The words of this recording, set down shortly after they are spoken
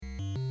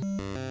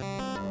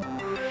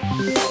Hello,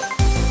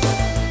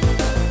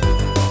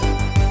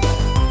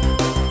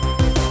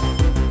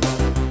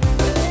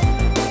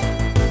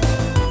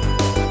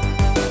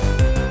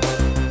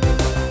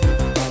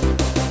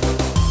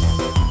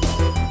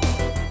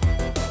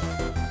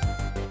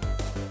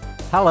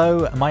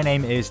 my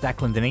name is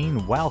Declan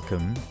Deneen.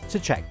 Welcome to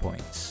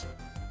Checkpoints.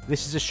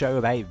 This is a show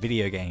about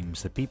video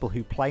games, the people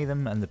who play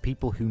them and the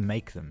people who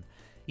make them.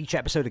 Each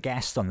episode, a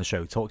guest on the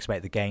show talks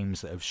about the games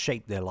that have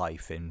shaped their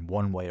life in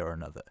one way or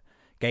another.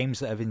 Games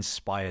that have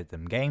inspired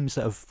them, games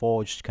that have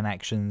forged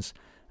connections,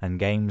 and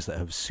games that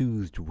have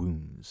soothed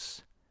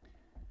wounds.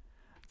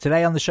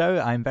 Today on the show,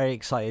 I'm very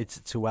excited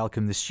to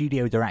welcome the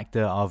studio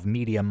director of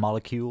Media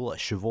Molecule,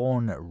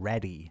 Siobhan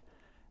Reddy.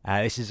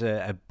 This is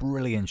a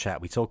brilliant chat.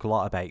 We talk a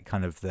lot about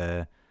kind of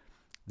the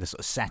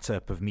sort of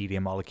setup of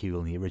Media Molecule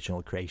and the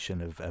original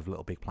creation of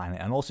Little Big Planet,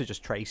 and also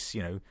just trace,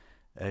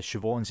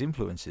 Siobhan's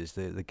influences,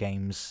 the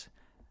games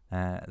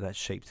that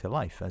shaped her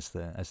life, as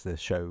the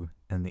show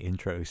and the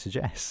intro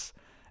suggests.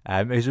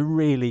 It was a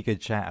really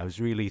good chat. I was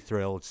really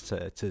thrilled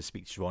to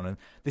speak to Siobhan, and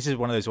this is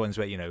one of those ones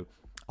where,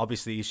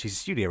 obviously she's a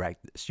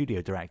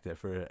studio director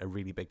for a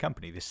really big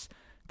company. This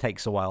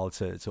takes a while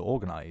to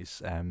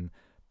organise.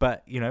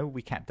 But,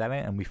 we kept at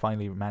it and we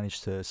finally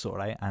managed to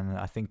sort it out. And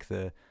I think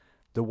the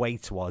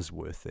wait was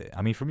worth it.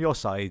 I mean, from your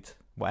side,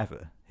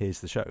 whatever, here's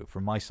the show.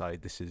 From my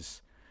side, this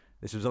was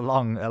a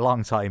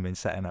long time in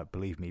setting up,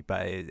 believe me.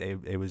 But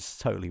it was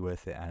totally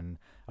worth it. And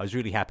I was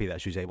really happy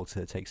that she was able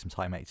to take some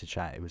time out to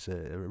chat. It was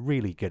a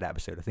really good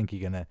episode. I think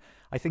you're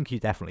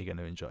definitely going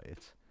to enjoy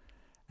it.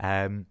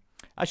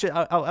 Actually,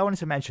 I wanted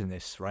to mention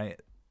this, right?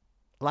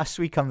 Last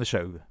week on the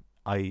show,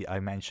 I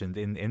mentioned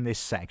in this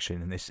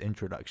section, in this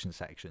introduction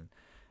section,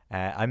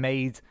 I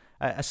made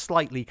a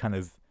slightly kind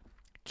of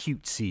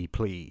cutesy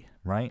plea,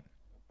 right?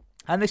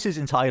 And this is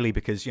entirely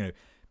because,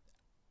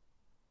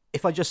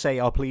 if I just say,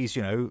 oh, please,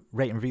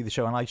 rate and review the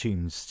show on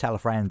iTunes, tell a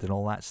friend and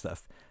all that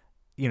stuff,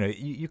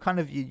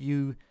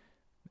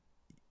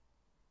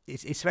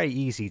 it's very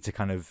easy to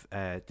kind of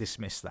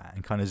dismiss that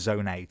and kind of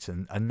zone out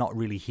and not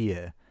really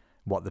hear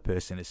what the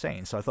person is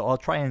saying. So I thought I'll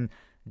try and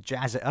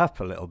jazz it up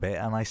a little bit,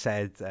 and I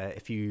said,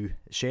 if you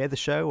share the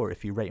show or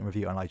if you rate and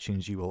review on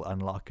iTunes, you will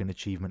unlock an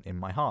achievement in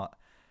my heart.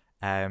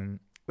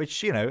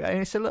 Which,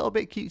 it's a little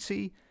bit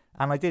cutesy,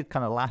 and I did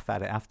kind of laugh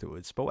at it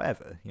afterwards, but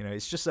whatever.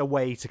 It's just a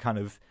way to kind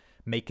of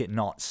make it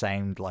not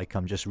sound like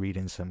I'm just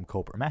reading some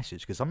corporate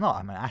message, because I'm not.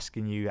 I'm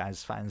asking you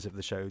as fans of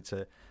the show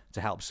to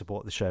help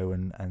support the show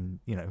and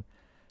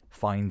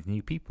find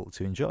new people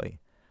to enjoy.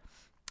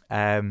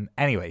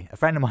 Anyway, a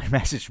friend of mine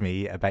messaged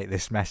me about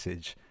this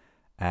message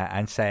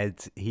and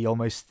said he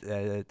almost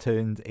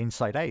turned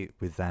inside out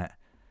with that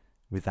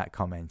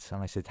comment.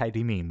 And I said, how do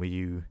you mean? Were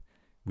you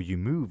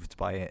moved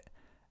by it?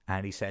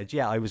 And he said,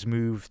 yeah, I was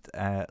moved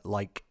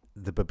like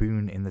the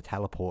baboon in the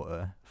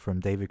teleporter from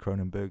David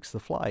Cronenberg's The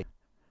Fly.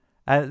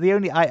 I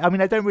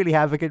don't really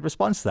have a good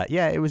response to that.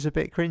 Yeah, it was a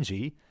bit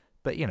cringy,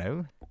 but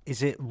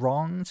is it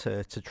wrong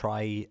to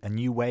try a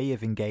new way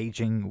of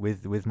engaging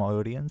with my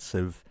audience,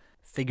 of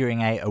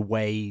figuring out a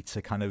way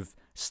to kind of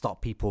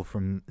stop people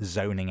from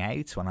zoning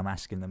out when I'm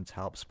asking them to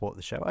help support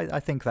the show? I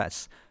think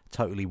that's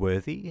totally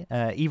worthy.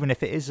 Even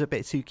if it is a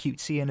bit too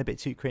cutesy and a bit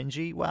too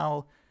cringy,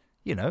 well,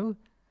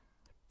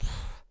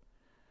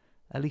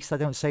 at least I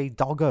don't say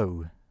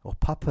doggo or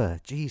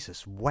pupper.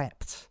 Jesus,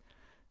 wept.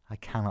 I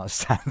cannot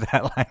stand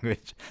that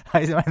language.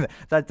 I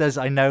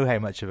know how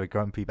much of a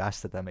grumpy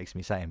bastard that makes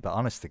me saying, but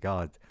honest to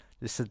God,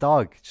 it's a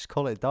dog. Just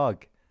call it a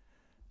dog.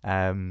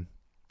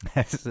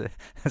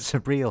 That's a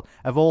real,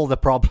 of all the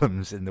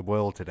problems in the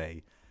world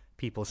today,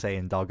 people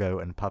saying doggo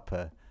and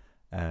pupper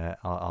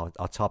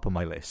are top of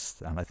my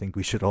list, and I think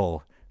we should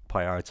all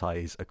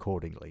prioritize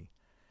accordingly.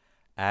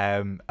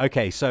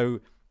 Okay,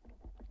 so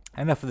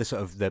enough of the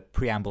sort of the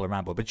preamble and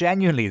ramble, but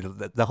genuinely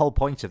the whole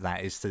point of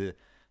that is to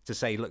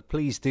say, look,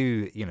 please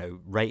do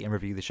rate and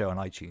review the show on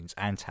iTunes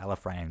and tell a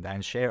friend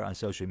and share it on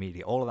social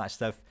media. All of that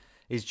stuff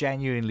is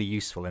genuinely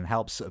useful and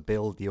helps sort of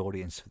build the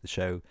audience for the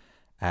show.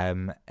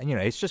 And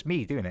it's just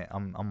me doing it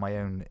on my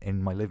own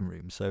in my living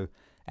room. So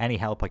any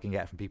help I can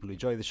get from people who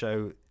enjoy the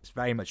show is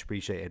very much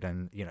appreciated.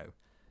 And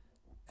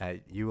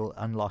you will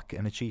unlock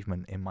an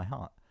achievement in my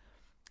heart.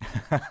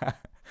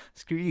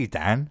 Screw you,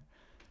 Dan.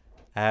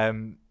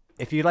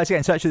 If you'd like to get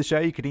in touch with the show,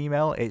 you can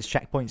email. It's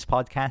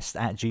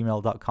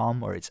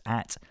checkpointspodcast@gmail.com, or it's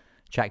at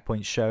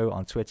Checkpoints Show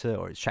on Twitter,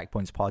 or it's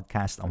Checkpoints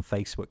Podcast on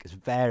Facebook. It's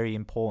very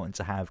important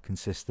to have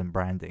consistent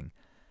branding.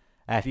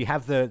 If you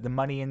have the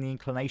money and the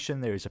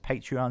inclination, there is a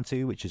Patreon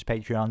too, which is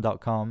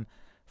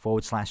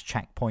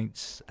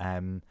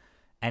patreon.com/checkpoints.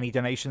 Any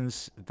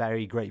donations,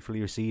 very gratefully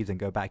received, and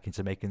go back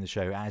into making the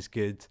show as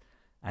good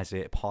as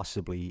it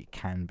possibly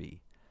can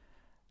be.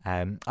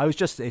 I was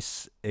just,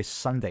 it's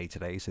Sunday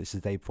today, so it's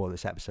the day before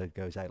this episode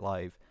goes out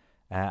live,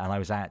 and I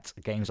was at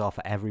Games Are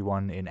For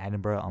Everyone in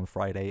Edinburgh on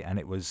Friday, and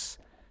it was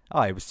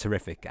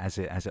terrific, as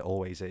it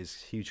always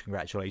is. Huge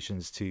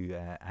congratulations to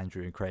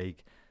Andrew and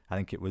Craig. I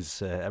think it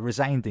was a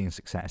resounding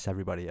success.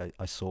 Everybody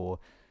I saw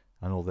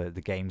and all the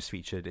games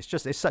featured.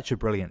 It's such a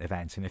brilliant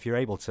event, and if you're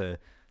able to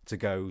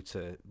go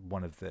to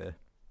one of the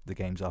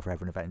the Games Are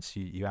Forever events,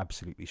 you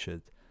absolutely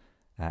should.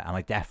 And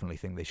I definitely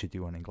think they should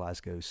do one in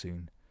Glasgow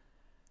soon.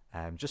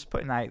 Just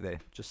putting it out there,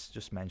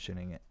 just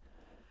mentioning it.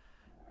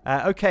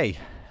 Okay,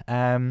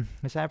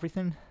 is that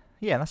everything?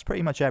 Yeah, that's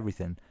pretty much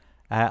everything.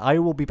 I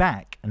will be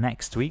back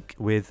next week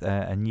with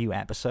a new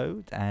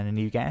episode and a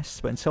new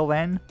guest. But until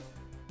then,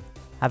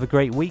 have a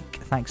great week.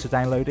 Thanks for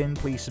downloading.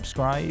 Please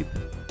subscribe.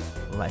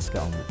 Let's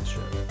get on with the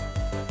show.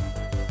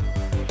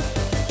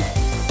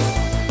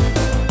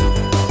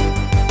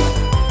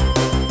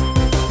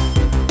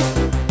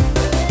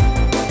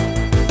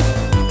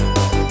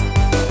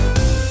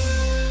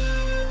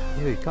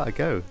 Gotta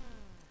go.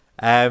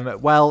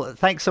 Well,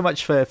 thanks so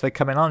much for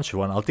coming on,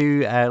 Siobhan. I'll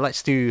do.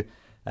 Let's do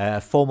a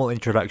formal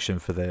introduction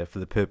for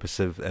the purpose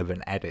of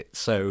an edit.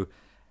 So,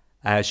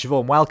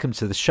 Siobhan, welcome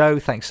to the show.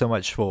 Thanks so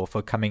much for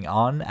coming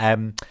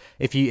on.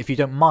 If you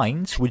don't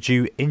mind, would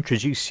you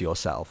introduce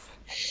yourself?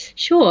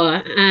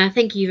 Sure.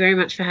 Thank you very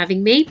much for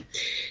having me.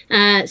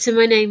 So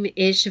my name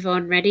is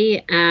Siobhan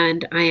Reddy,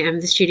 and I am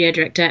the studio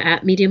director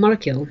at Media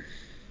Molecule.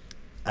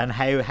 And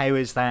how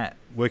is that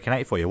working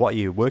out for you? What are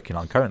you working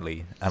on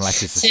currently?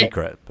 Unless it's a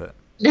secret, but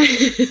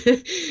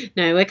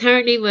no, we're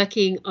currently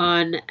working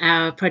on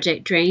our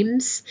project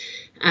Dreams,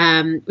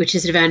 which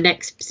is sort of our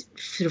next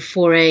sort of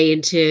foray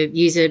into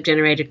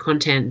user-generated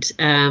content.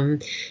 So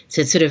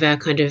it's sort of our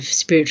kind of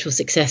spiritual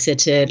successor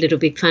to Little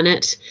Big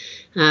Planet.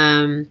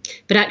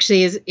 But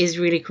actually is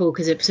really cool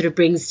because it sort of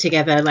brings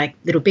together like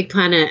Little Big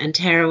Planet and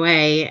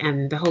Tearaway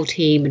and the whole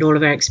team and all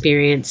of our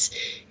experience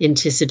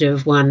into sort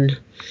of one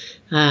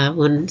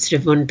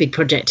big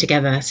project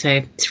together. So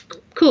it's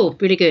cool,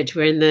 really good.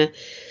 We're in the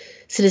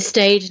sort of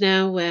stage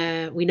now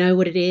where we know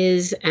what it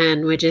is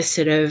and we're just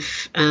sort of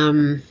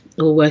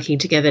all working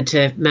together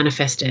to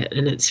manifest it.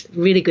 And it's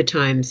really good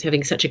times,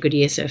 having such a good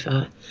year so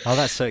far. Oh,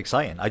 that's so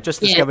exciting. I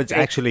just discovered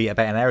actually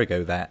about an hour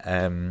ago that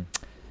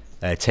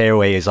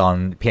Tearaway is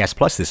on PS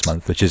Plus this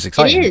month, which is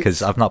exciting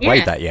because I've not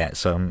played that yet.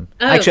 So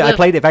I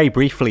played it very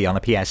briefly on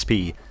a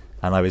PSP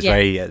and I was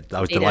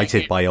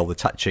delighted by all the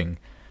touching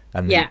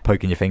and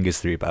poking your fingers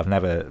through, but I've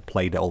never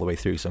played it all the way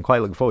through, so I'm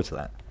quite looking forward to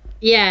that.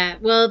 Yeah,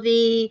 well,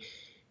 the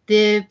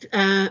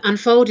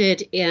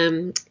Unfolded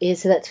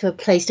is, so that's for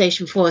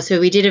PlayStation 4. So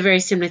we did a very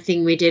similar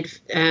thing we did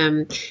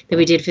that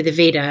we did for the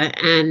Vita,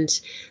 and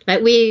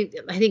like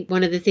I think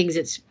one of the things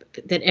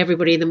that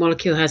everybody in the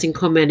Molecule has in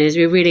common is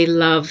we really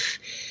love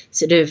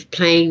sort of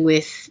playing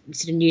with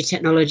sort of new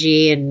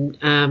technology and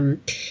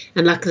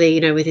luckily,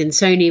 within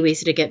Sony, we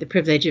sort of get the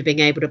privilege of being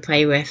able to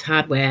play with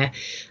hardware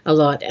a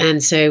lot.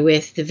 And so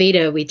with the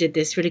Vita, we did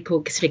this really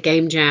cool sort of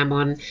game jam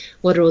on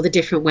what are all the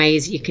different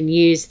ways you can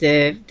use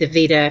the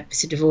Vita,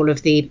 sort of all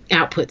of the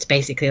outputs,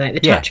 basically, like the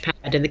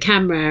touchpad and the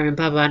camera and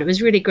blah, blah. And it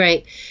was really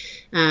great.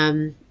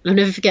 I'll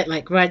never forget,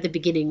 like right at the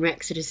beginning,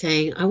 Rex sort of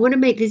saying, I want to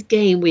make this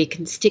game where you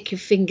can stick your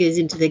fingers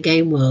into the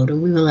game world.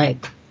 And we were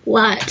like,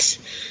 what?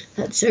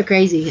 That's so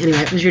crazy. Anyway,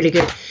 it was really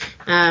good.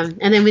 And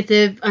then with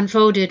the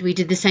Unfolded, we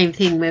did the same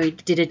thing where we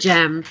did a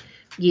jam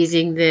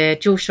using the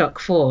DualShock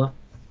 4.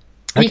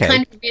 And you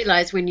kind of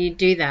realize when you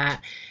do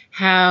that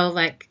how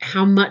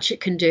much it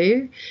can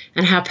do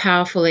and how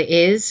powerful it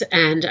is.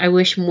 And I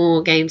wish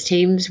more games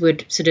teams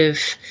would sort of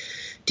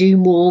do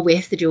more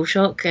with the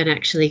DualShock and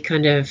actually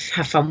kind of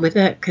have fun with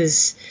it,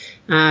 because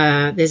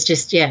there's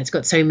just it's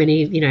got so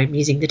many,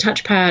 using the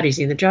touchpad,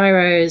 using the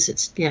gyros,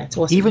 it's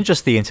awesome. Even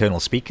just the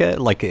internal speaker,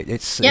 like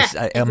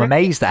I'm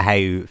amazed at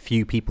how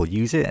few people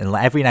use it, and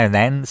every now and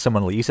then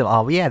someone will use it.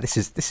 Oh yeah, this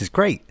is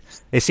great.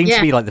 It seems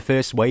to be like the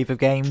first wave of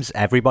games,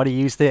 everybody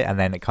used it, and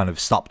then it kind of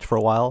stopped for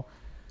a while.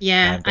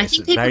 I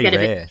think people get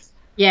a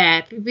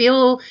bit. We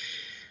all.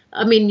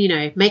 I mean,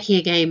 making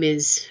a game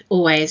is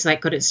always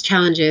like got its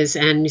challenges,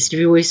 and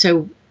you always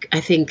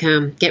I think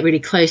get really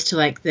close to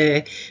like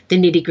the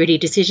nitty gritty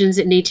decisions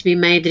that need to be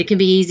made, that it can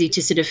be easy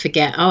to sort of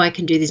forget, I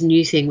can do this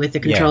new thing with the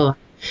controller.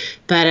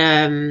 But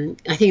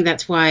I think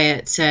that's why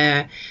it's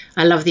I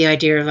love the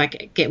idea of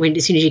like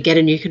as soon as you get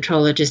a new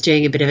controller, just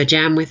doing a bit of a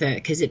jam with it,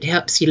 because it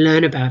helps you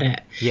learn about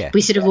it. We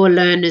sort of all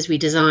learn as we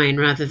design,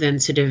 rather than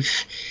sort of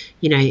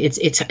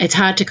it's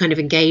hard to kind of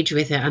engage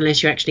with it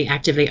unless you actually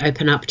actively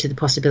open up to the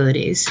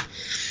possibilities.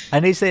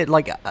 And is it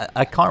like,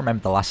 I can't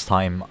remember the last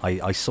time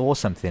I saw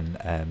something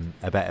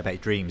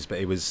about Dreams, but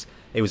it was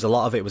a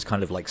lot of it was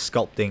kind of like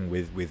sculpting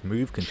with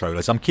Move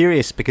controllers. I'm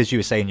curious, because you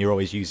were saying you're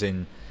always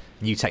using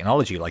new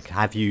technology, like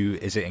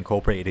is it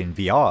incorporated in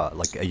VR?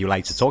 Like, are you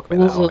allowed to talk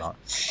about that or not?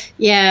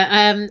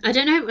 I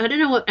don't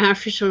know what our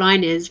official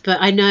line is, but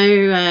I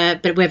know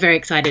but we're very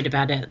excited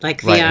about it.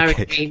 Like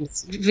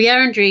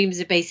VR and Dreams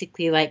are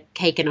basically like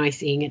cake and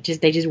icing.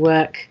 They just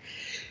work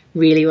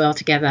really well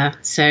together.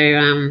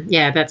 So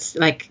that's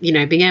like,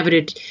 being able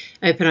to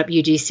open up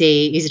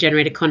UGC, user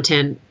generated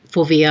content,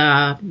 for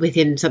VR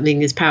within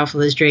something as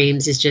powerful as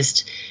Dreams is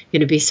just going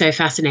to be so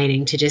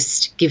fascinating, to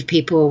just give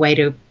people a way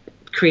to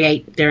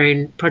create their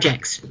own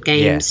projects,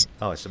 games,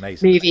 it's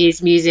amazing,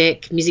 movies,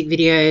 music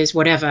videos,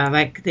 whatever.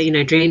 Like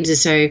Dreams are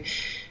so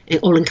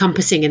all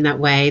encompassing in that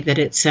way that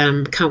it's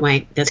can't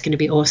wait. That's going to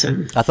be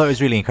awesome. I thought it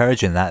was really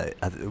encouraging that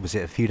was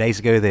it a few days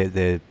ago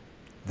the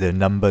the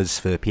numbers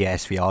for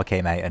PSVR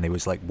came out, and it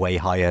was like way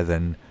higher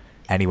than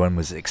anyone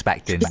was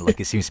expecting. Like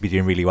it seems to be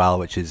doing really well,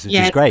 which is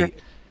great.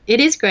 It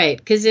is great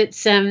because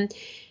it's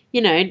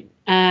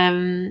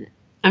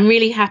I'm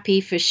really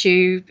happy for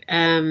Shu.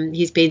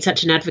 He's been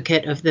such an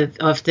advocate of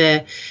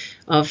VR,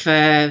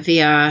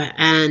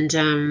 and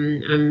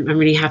I'm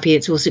really happy.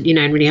 It's also,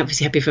 I'm really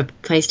obviously happy for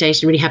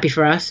PlayStation. Really happy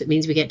for us. It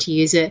means we get to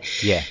use it.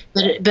 Yeah.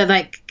 But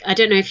like, I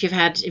don't know if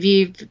have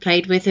you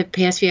played with a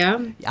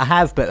PSVR? I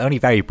have, but only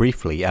very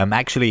briefly.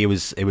 Actually, it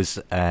was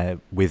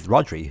with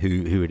Rodri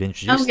who had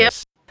introduced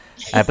us.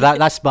 But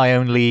that's my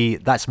only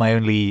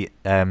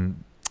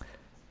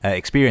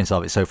experience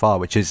of it so far,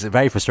 which is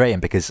very frustrating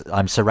because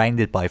I'm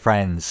surrounded by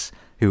friends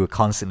who are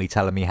constantly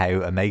telling me how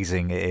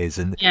amazing it is,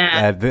 and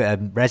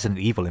Resident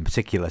Evil in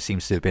particular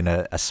seems to have been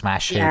a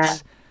smash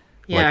hit.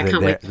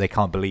 They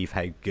can't believe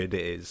how good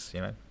it is,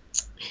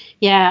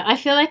 Yeah, I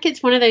feel like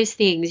it's one of those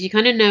things you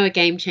kind of know a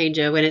game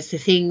changer when it's the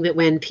thing that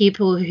when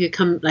people who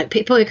come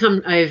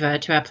over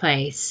to our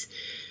place,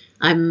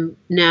 I'm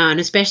now, and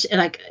especially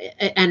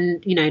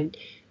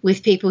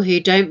with people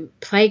who don't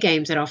play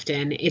games that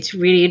often, it's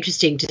really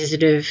interesting to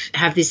sort of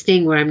have this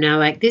thing where I'm now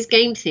like, this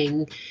game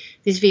thing,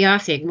 this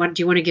VR thing, what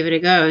do you want to give it a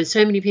go? And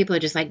so many people are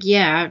just like,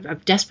 yeah, I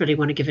desperately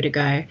want to give it a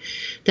go.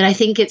 That I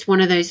think it's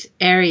one of those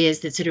areas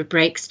that sort of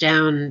breaks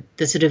down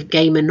the sort of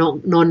gamer,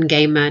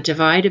 non-gamer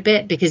divide a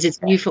bit, because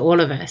it's new for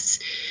all of us.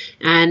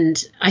 And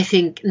I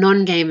think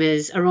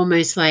non-gamers are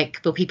almost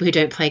like, well, people who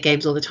don't play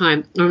games all the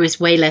time are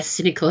almost way less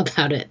cynical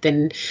about it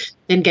than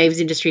games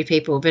industry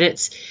people. But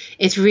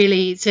it's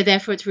really, so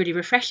therefore it's really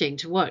refreshing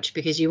to watch,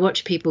 because you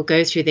watch people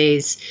go through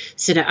these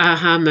sort of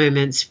aha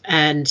moments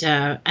and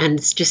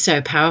it's just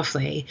so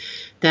powerfully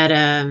that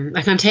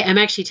I'm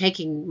actually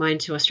taking mine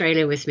to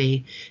Australia with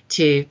me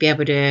to be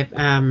able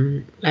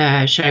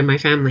to show my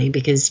family,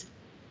 because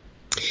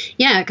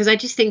I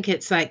just think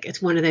it's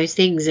one of those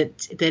things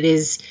that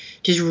is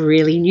just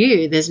really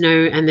new. There's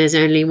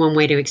only one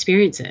way to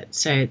experience it.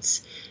 So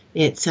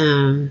I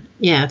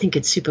think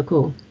it's super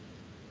cool.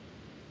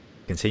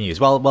 Continues.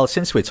 Well,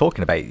 since we're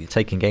talking about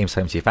taking games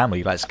home to your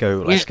family, let's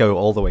go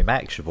all the way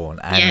back, Siobhan.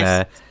 And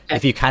yes.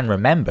 If you can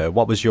remember,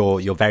 what was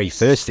your very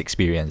first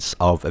experience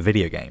of a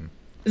video game?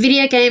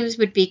 Video games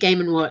would be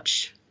Game &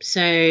 Watch.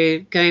 So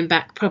going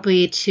back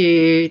probably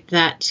to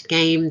that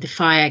game, the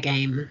Fire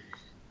game.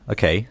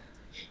 Okay.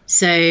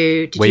 So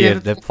you're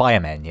the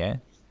firemen, yeah?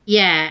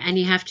 Yeah, and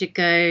you have to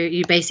go,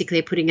 you basically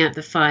are putting out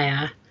the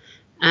fire.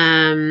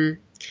 And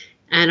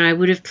I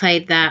would have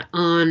played that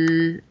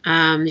on,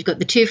 you've got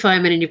the two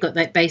firemen and you've got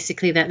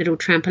basically that little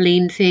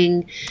trampoline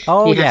thing.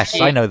 Oh, yes,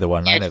 I know the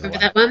one. Yeah, I know the one.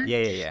 That one?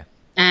 Yeah.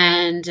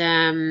 And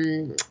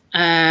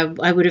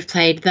I would have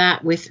played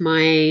that with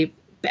my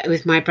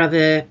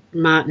brother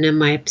Martin and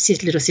my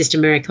little sister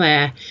Mary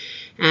Claire.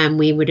 And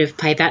we would have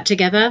played that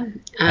together.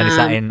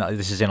 And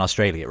this is in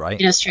Australia, right?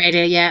 In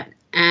Australia, yeah.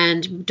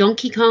 And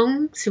Donkey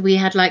Kong. So we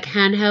had like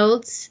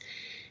handhelds,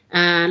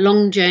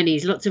 long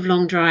journeys, lots of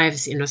long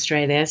drives in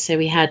Australia. So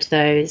we had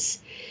those.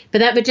 But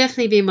that would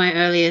definitely be my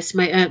earliest,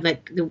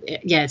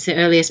 it's the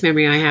earliest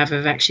memory I have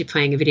of actually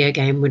playing a video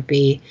game would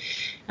be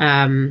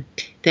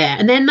there.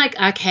 And then like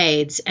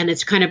arcades, and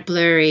it's kind of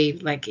blurry,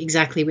 like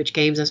exactly which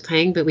games I was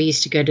playing, but we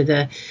used to go to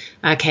the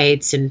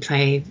arcades and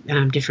play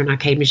different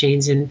arcade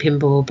machines and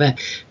pinball. But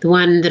the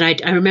one that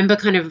I remember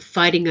kind of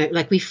fighting,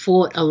 like we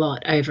fought a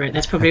lot over it.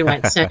 That's probably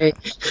why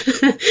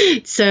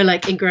it's so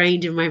like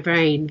ingrained in my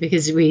brain,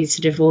 because we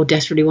sort of all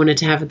desperately wanted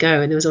to have a go.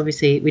 And there was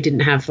obviously, we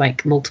didn't have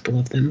like multiple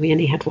of them. We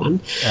only had one.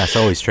 That's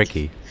always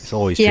tricky. It's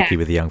always tricky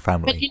with a young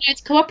family. But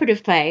it's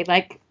cooperative play.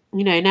 Like,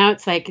 now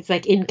it's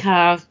like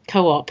in-car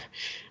co-op.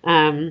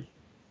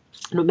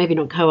 Maybe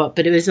not co-op,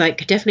 but it was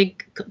like definitely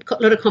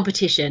a lot of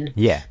competition.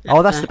 Yeah.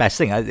 Oh, that's the best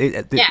thing.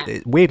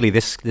 Weirdly,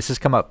 this has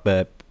come up.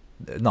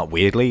 Not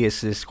weirdly,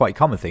 it's quite a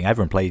common thing.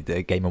 Everyone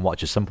played Game &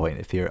 Watch at some point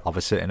if you're of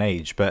a certain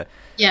age. But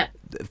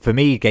for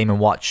me, Game &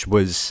 Watch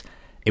was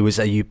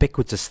a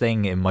ubiquitous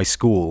thing in my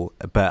school,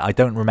 but I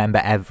don't remember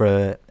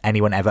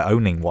anyone ever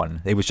owning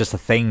one. It was just a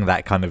thing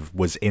that kind of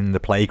was in the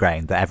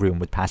playground that everyone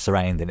would pass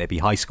around, and it'd be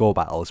high score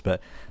battles,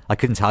 but I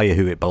couldn't tell you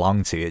who it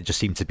belonged to. It just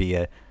seemed to be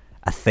a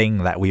thing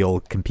that we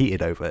all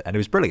competed over, and it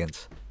was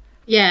brilliant.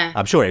 Yeah.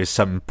 I'm sure it was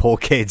some poor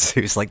kids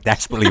who's like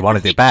desperately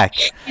wanted it back.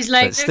 He's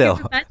like, but still.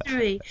 Give it back to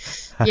me.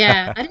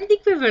 Yeah, I don't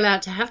think we were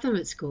allowed to have them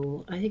at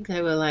school. I think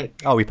they were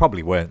like... Oh, we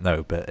probably weren't,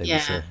 no, but it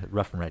was a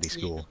rough and ready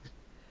school.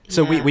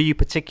 So were you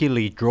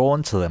particularly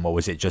drawn to them, or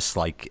was it just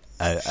like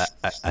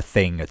a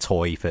thing, a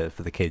toy for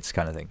the kids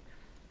kind of thing?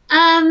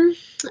 I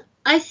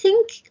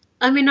think,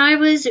 I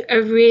was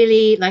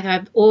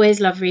I've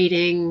always loved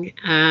reading.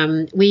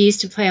 We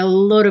used to play a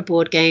lot of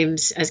board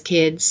games as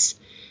kids.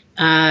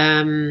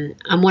 I'm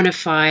one of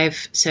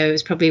 5, so it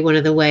was probably one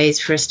of the ways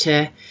for us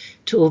to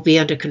all be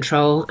under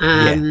control.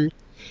 And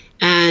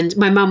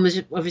my mum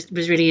was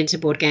really into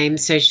board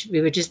games, so we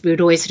would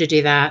always sort of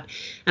do that.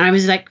 And I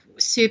was like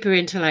super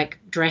into like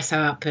dress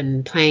up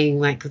and playing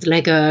like with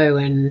Lego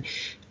and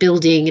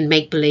building and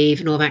make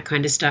believe and all that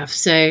kind of stuff.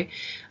 So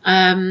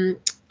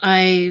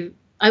I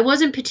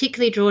wasn't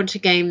particularly drawn to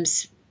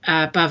games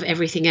above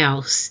everything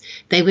else.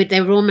 They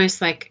were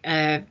almost like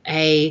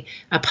a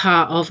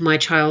part of my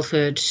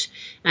childhood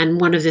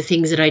and one of the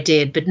things that I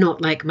did, but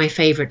not like my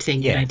favorite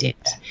thing that I did.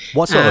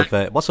 What sort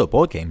of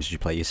board games did you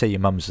play? You say your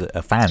mum's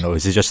a fan, or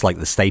is it just like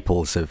the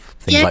staples of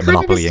things like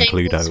Monopoly and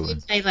Cluedo?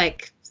 We'd say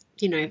like,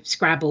 you know,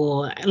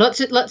 Scrabble,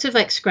 lots of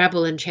like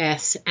Scrabble and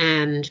chess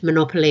and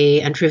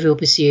Monopoly and Trivial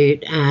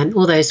Pursuit and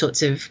all those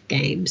sorts of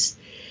games.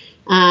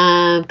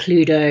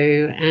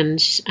 Cluedo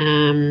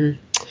and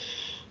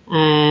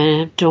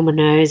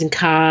dominoes and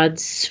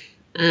cards.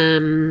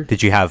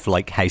 Did you have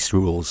like house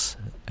rules?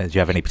 Did you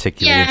have any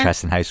particular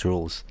interest in house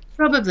rules?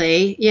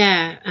 Probably,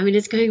 yeah. I mean,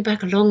 it's going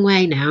back a long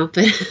way now,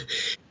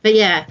 but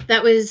yeah,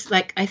 that was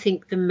like, I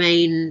think the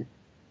main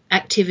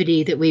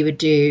activity that we would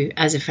do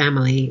as a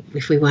family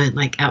if we weren't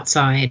like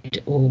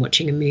outside or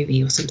watching a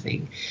movie or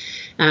something.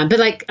 But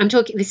like, I'm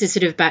talking, this is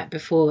sort of back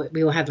before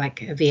we all had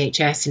like a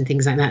VHS and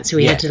things like that. So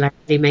we had to like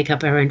really make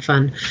up our own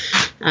fun.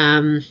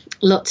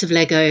 Lots of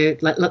Lego.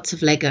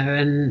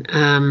 And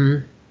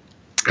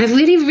I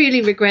really,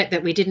 really regret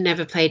that we didn't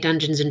ever play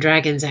Dungeons and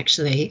Dragons,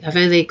 actually. I've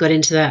only got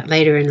into that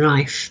later in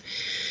life.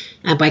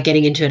 By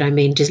getting into it, I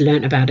mean just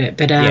learnt about it.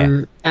 But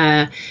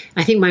I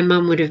think my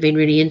mum would have been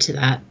really into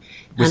that.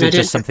 Was it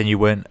just something you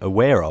weren't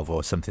aware of,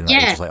 or something that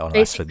was just like, oh,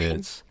 that's for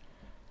nerds?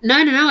 No.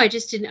 I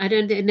just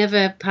didn't. It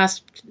never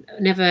passed. I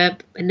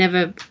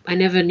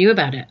never knew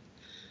about it.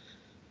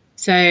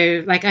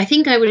 So, like, I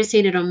think I would have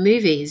seen it on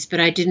movies, but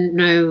I didn't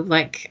know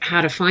like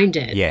how to find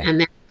it. Yeah.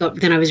 And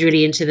then I was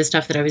really into the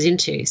stuff that I was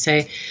into,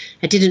 so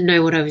I didn't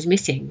know what I was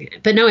missing.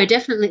 But no, it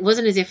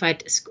wasn't as if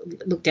I'd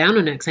looked down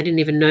on it, because I didn't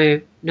even know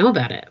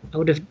about it. I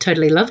would have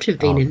totally loved to have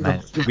been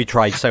involved. We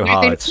tried so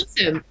hard,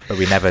 but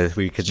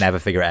we could never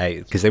figure it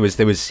out, because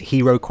there was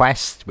Hero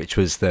Quest, which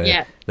was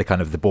the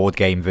kind of the board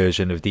game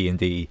version of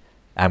D&D,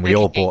 and we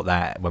all bought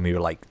that when we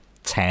were like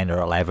 10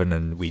 or 11,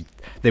 and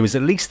there was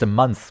at least a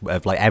month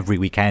of like every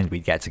weekend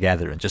we'd get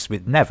together, and just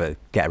we'd never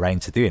get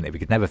around to doing it. We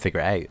could never figure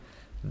it out.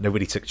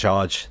 Nobody took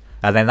charge.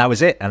 And then that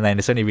was it. And then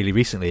it's only really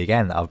recently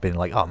again that I've been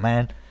like, oh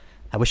man,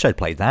 I wish I'd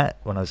played that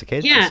when I was a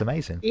kid. Yeah. It's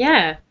amazing.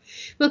 Yeah.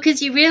 Well,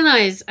 because you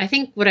realise, I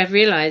think what I've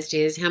realised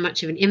is how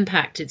much of an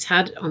impact it's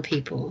had on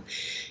people.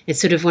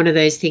 It's sort of one of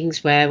those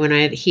things where when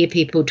I hear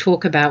people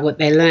talk about what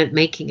they learnt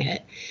making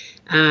it,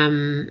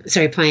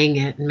 playing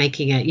it and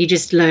making it, you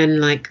just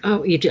learn like,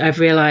 I've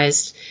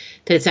realised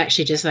that it's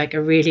actually just like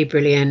a really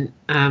brilliant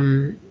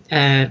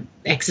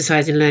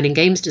exercise in learning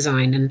games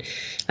design. And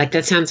like,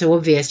 that sounds so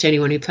obvious to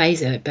anyone who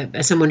plays it, but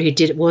as someone who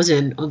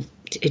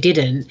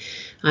didn't,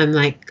 I'm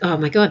like, oh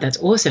my God,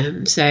 that's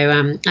awesome.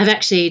 So I've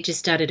actually just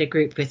started a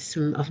group with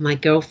some of my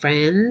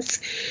girlfriends,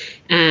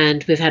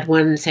 and we've had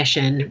one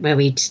session where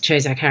we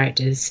chose our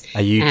characters.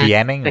 Are you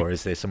DMing, or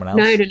is there someone else?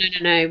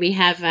 No. We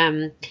have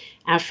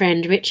our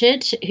friend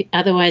Richard,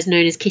 otherwise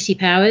known as Kitty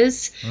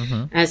Powers,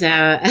 as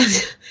our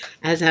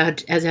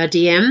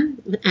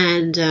DM,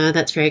 and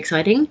that's very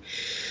exciting.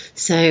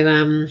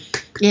 So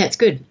it's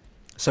good.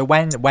 So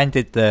when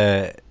did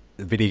the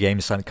video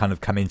games kind of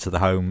come into the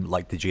home?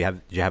 Like, did you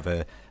have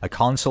a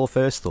console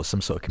first, or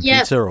some sort of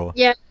computer?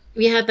 Yeah,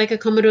 we had like a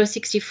Commodore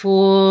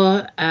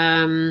 64,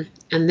 and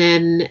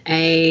then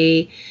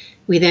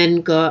we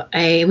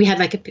had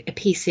like a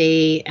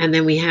PC, and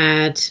then we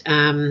had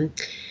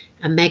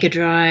a Mega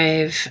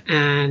Drive,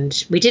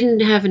 and we didn't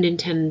have a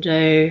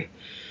Nintendo,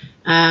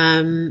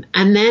 and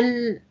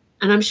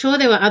I'm sure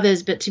there were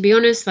others, but to be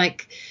honest,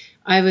 like,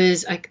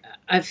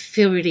 I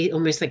feel really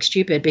almost like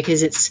stupid,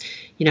 because it's,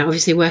 you know,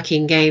 obviously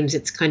working in games,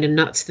 it's kind of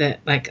nuts that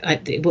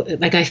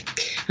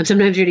I'm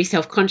sometimes really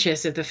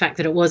self-conscious of the fact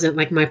that it wasn't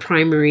like my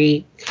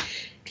primary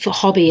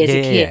hobby as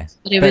a kid.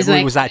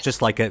 But was that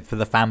just like for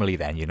the family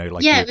then, you know,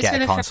 like you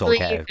get a console,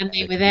 and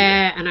they were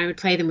there, and I would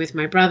play them with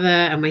my brother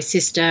and my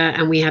sister,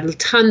 and we had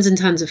tons and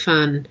tons of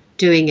fun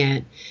doing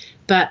it.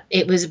 But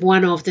it was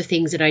one of the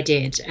things that I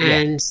did,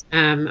 and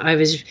I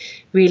was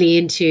really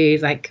into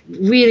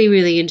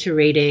really into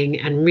reading,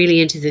 and really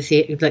into the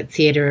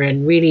theater,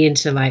 and really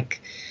into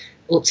like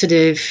lots of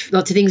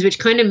things, which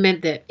kind of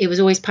meant that it was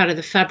always part of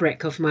the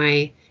fabric of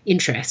my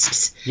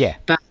interests. Yeah.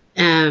 But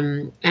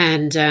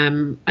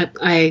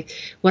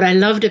what I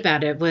loved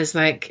about it was,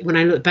 like, when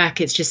I look back,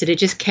 it's just that it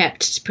just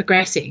kept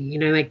progressing. You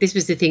know, like, this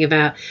was the thing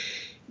about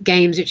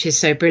games which is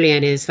so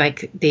brilliant, is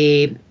like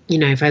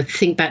if I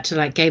think back to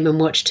like Game &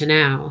 Watch to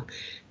now,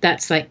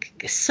 that's like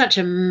such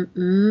a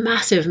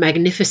massive,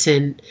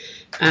 magnificent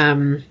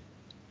sort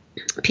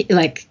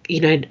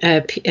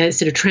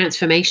of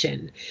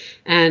transformation,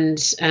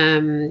 and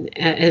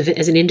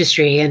as an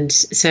industry. And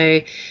so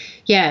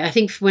I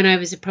think when I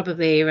was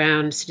probably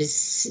around sort of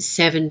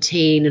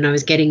 17, and I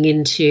was getting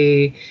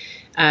into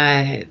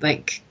the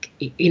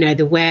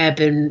web,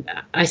 and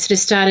I sort of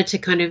started to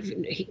kind of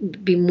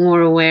be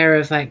more aware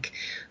of like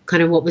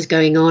kind of what was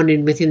going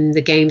on within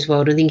the games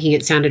world, and thinking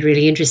it sounded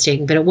really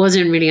interesting. But it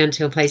wasn't really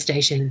until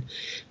PlayStation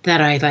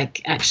that I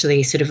like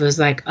actually sort of was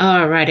like,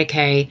 oh, right,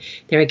 okay,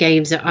 there are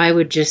games that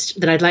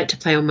I'd like to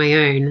play on my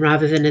own,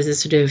 rather than as a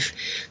sort of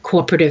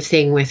cooperative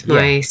thing with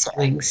my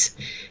siblings.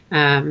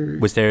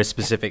 Was there a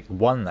specific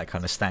one that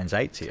kind of stands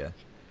out to you?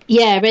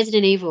 Yeah,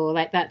 Resident Evil,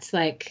 like that's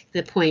like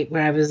the point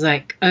where I was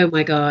like, oh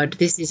my God,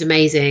 this is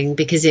amazing,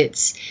 because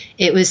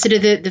it was sort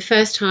of the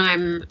first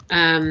time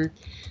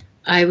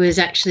I was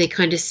actually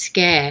kind of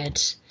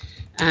scared,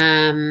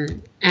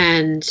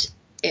 and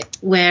it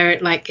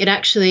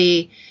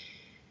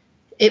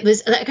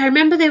was like, I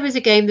remember there was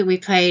a game that we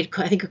played,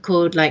 I think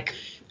called like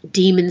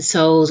Demon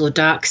Souls or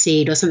Dark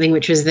Seed or something,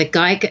 which was the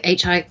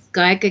H.R.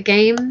 Geiger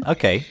game.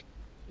 Okay.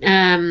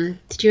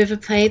 Did you ever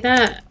play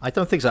that? I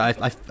don't think so.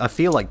 I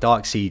feel like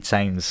Dark Seed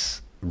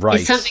sounds right.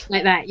 It's something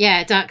like that.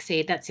 Yeah, Dark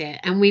Seed, that's it.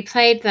 And we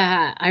played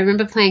that. I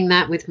remember playing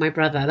that with my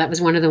brother. That was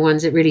one of the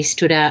ones that really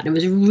stood out, and it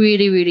was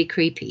really, really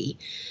creepy.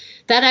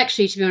 That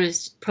actually, to be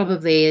honest,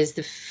 probably is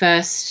the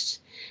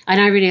first.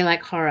 And I really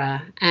like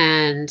horror,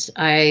 and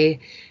I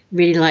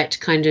really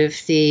liked kind of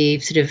the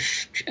sort of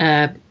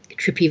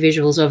trippy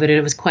visuals of it, and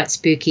it was quite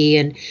spooky.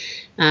 And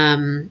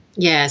so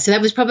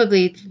that was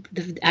probably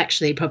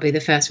probably the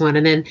first one.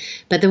 And then,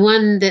 but the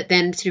one that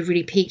then sort of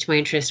really piqued my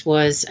interest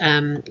was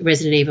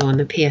Resident Evil on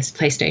the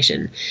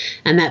PlayStation,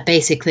 and that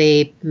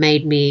basically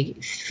made me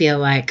feel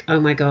like, oh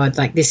my God,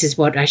 like this is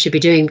what I should be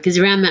doing, because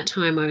around that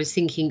time I was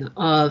thinking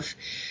of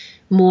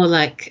more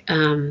like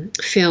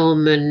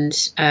film,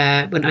 and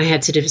when I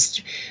had sort of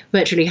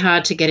worked really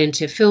hard to get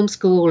into film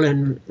school,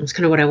 and it was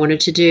kind of what I wanted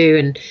to do.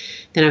 And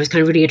then I was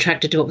kind of really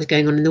attracted to what was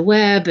going on in the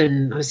web,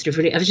 and I was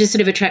just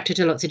sort of attracted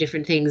to lots of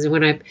different things.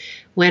 And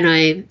when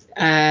I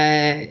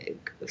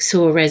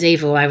saw Res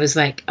Evil, I was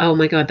like, oh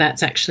my God,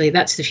 that's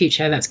the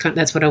future.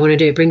 That's what I want to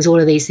do. It brings all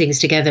of these things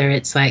together.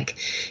 It's like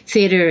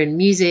theater and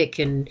music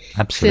and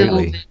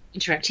absolutely film, and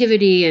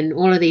interactivity, and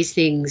all of these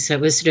things. So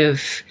it was sort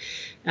of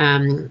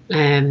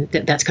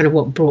that's kind of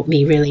what brought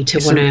me really to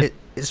want to.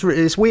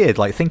 It's weird,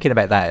 like thinking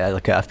about that.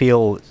 Like I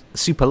feel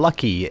super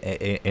lucky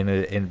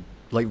in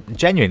like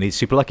genuinely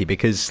super lucky,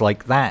 because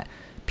like that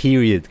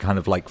period, kind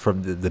of like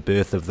from the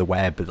birth of the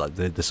web, like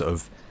the sort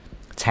of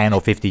 10 or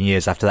 15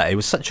 years after that, it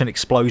was such an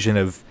explosion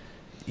of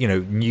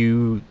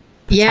new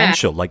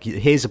potential. Like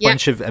here's a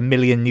bunch of a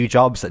million new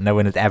jobs that no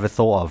one had ever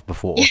thought of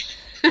before,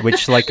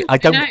 which like I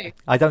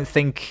don't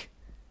think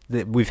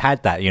that we've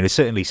had that,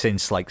 certainly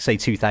since like say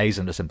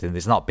 2000 or something.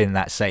 There's not been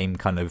that same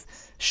kind of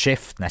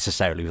shift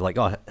necessarily. Like,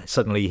 oh,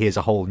 suddenly here's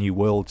a whole new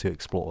world to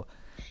explore.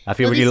 I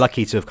feel really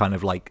lucky to have kind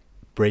of like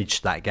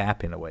bridged that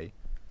gap in a way.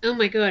 Oh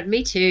my God,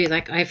 me too.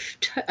 Like I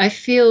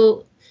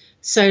feel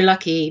so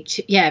lucky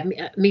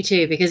me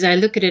too, because I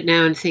look at it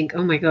now and think,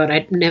 oh my God,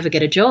 I'd never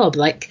get a job.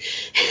 Like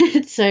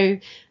it's so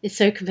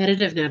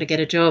competitive now to get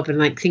a job. And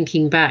like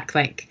thinking back,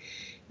 like,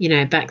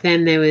 back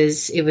then it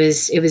was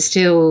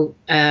still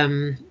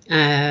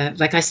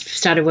like I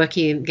started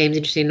working in games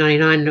industry in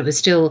 99, and it was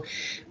still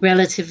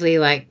relatively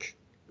like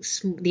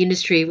the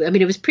industry. I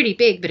mean, it was pretty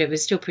big, but it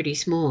was still pretty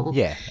small.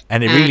 Yeah,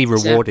 and it really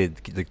rewarded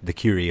the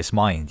curious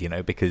mind,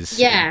 because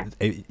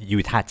you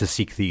had had to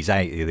seek these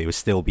out. They were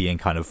still being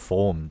kind of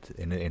formed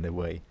in a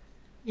way.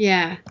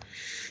 Yeah.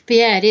 But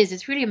yeah, it is.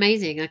 It's really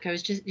amazing. Like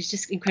it's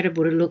just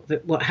incredible to look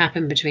at what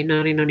happened between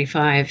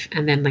 1995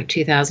 and then like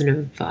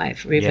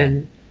 2005 or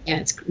even. Yeah,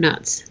 it's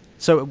nuts.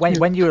 So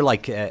when you were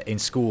like in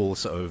school,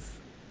 sort of,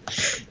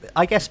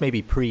 I guess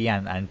maybe pre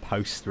and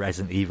post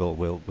Resident Evil,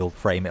 we'll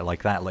frame it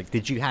like that. Like,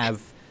 did you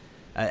have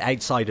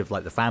outside of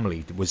like the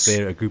family, was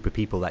there a group of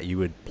people that you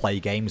would play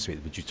games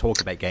with? Would you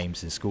talk about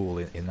games in school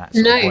in that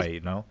sort of way?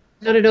 No,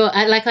 not at all.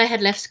 I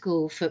had left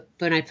school for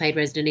when I played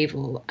Resident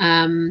Evil.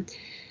 There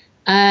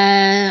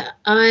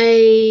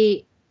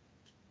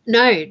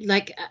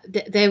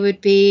would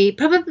be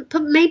probably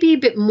maybe a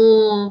bit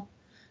more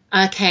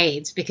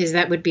arcades, because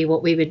that would be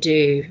what we would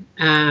do.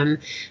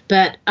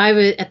 But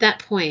at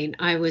that point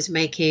I was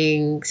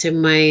making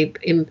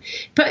in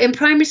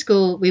primary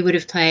school we would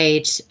have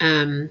played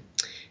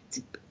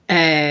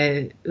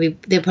there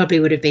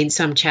probably would have been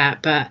some chat,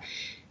 but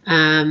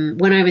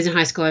when I was in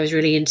high school I was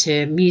really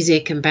into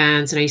music and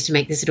bands, and I used to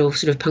make this little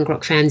sort of punk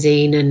rock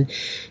fanzine, and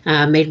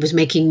was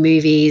making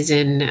movies,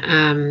 and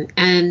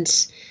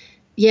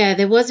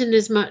there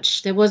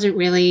wasn't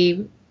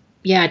really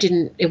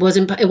it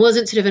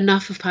wasn't sort of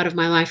enough of part of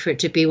my life for it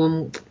to be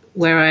one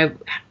where I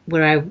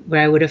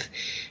would have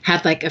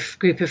had like a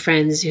group of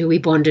friends who we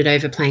bonded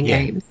over playing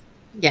games.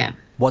 Yeah.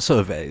 What sort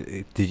of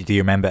do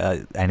you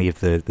remember any of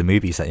the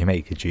movies that you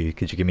made? Could you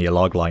give me a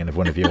log line of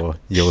one of your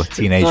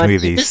teenage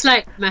movies? Just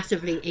like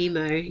massively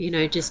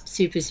emo, just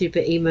super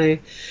emo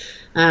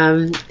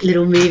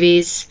little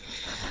movies.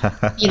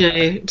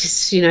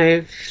 Just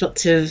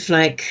lots of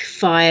like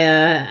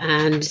fire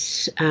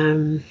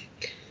and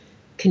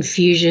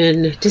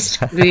confusion, just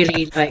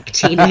really like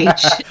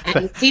teenage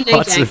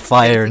lots of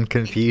fire and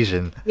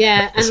confusion.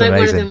 Yeah. And like amazing.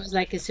 One of them was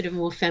like a sort of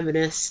more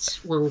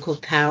feminist one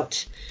called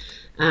Pout.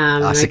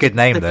 That's a good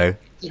name though.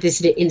 This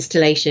sort of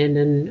installation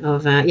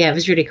it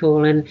was really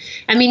cool. And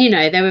I mean,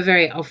 they were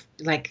very I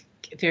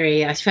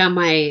found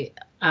my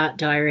art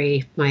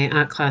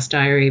class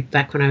diary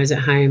back when I was at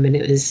home, and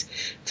it was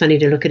funny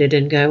to look at it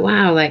and go,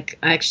 wow, like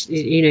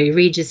actually, you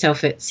read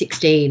yourself at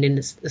 16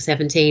 and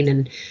 17,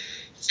 and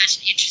such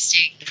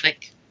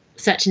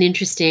an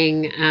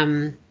interesting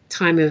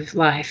time of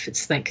life.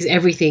 It's like, because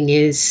everything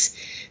is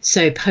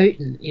so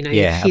potent, you know,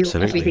 you feel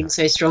absolutely. everything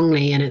so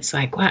strongly, and it's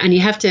like, wow. And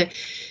you're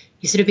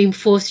sort of being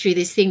forced through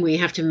this thing where you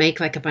have to make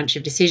like a bunch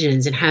of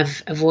decisions and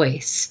have a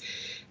voice.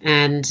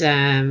 And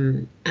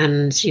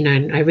you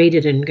know, I read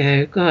it and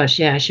go, gosh,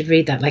 yeah, I should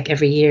read that like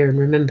every year and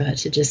remember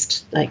to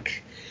just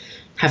like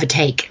have a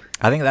take.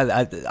 I think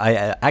that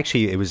I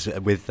actually, it was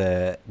with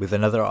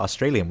another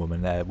Australian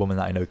woman, a woman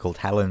that I know called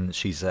Helen.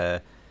 She's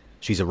a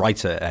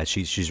writer.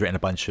 She's written a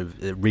bunch of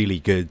really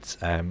good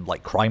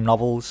like crime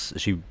novels.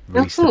 She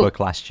released a book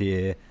last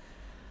year.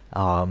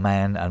 Oh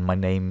man, and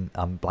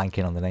I'm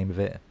blanking on the name of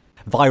it.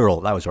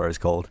 Viral. That was what it was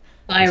called.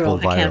 Viral. It's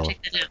called Viral. Okay, I'll check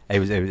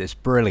that out. It's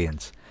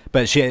brilliant.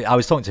 But I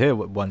was talking to her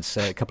once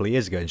a couple of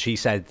years ago, and she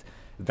said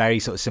very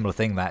sort of similar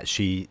thing, that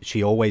she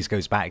always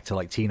goes back to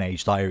like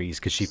teenage diaries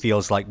because she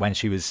feels like when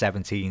she was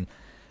 17,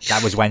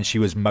 that was when she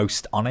was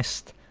most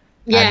honest.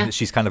 Yeah. And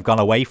she's kind of gone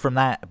away from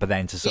that, but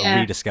then to sort of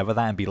rediscover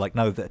that and be like,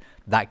 no,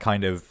 that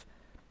kind of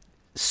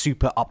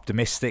super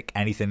optimistic,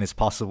 anything is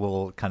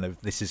possible, kind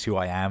of this is who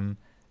I am,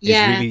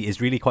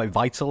 is really quite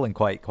vital and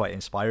quite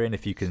inspiring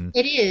if you can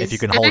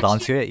hold on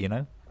to it, you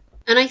know.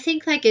 And I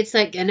think like it's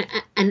like an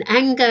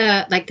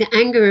anger, like the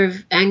anger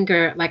of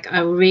anger. Like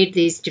I will read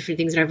these different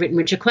things that I've written,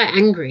 which are quite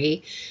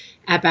angry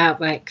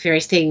about like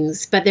various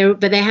things, but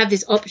they have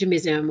this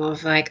optimism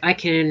of like, I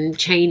can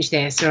change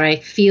this, or I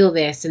feel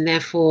this, and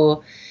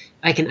therefore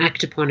I can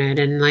act upon it.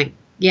 And like,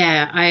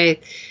 and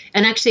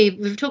actually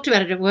we've talked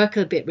about it at work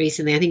a bit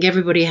recently. I think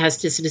everybody has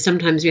to sort of,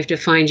 sometimes we have to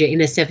find your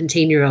inner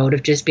 17-year-old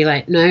of just be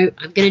like, no,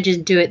 I'm going to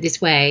just do it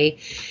this way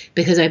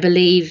because I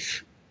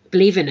believe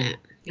in it.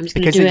 I'm just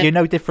because do it. You're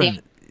no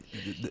different.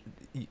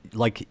 Yeah.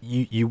 Like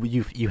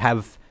you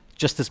have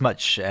just as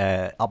much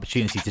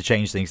opportunity to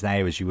change things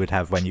now as you would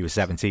have when you were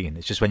 17.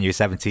 It's just when you were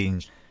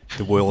 17,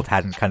 the world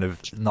hadn't kind of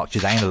knocked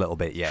you down a little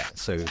bit yet,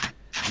 so you assume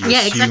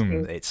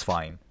exactly. It's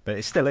fine, but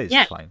it still is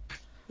fine.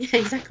 Yeah,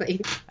 exactly.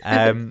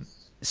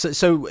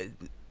 So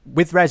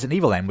with Resident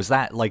Evil, then, was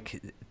that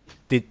like,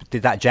 did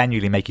that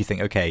genuinely make you think,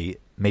 okay,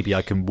 maybe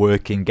I can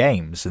work in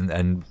games,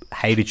 and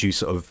how did you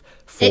sort of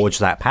forge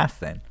that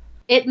path then?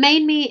 It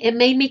made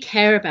me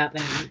care about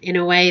them in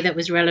a way that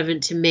was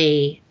relevant to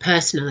me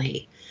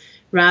personally,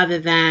 rather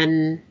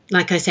than,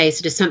 like I say,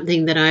 sort of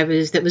something that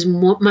was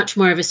much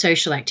more of a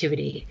social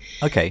activity.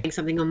 Okay.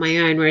 Something on my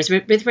own. Whereas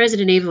with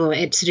Resident Evil,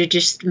 it sort of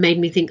just made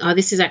me think, oh,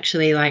 this is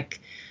actually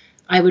like,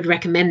 I would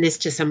recommend this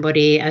to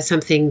somebody as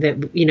something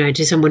that, you know,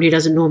 to someone who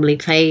doesn't normally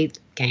play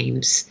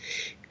games.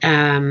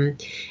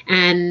 And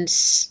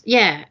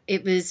yeah,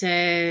 it was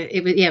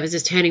a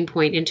turning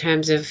point in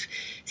terms of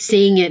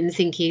seeing it and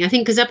thinking, I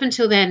think, because up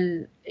until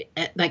then,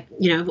 like,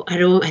 you know,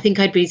 I think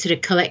I'd been sort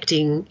of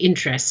collecting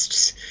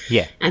interests.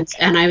 Yeah. And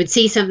I would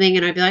see something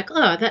and I'd be like,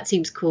 oh, that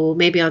seems cool.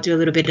 Maybe I'll do a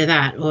little bit of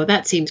that, or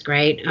that seems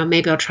great. Or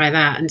maybe I'll try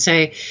that. And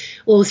so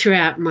all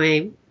throughout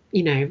my,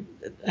 you know,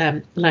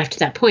 life to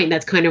that point,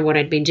 that's kind of what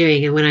I'd been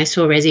doing. And when I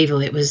saw Res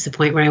Evil, it was the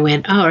point where I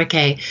went, oh,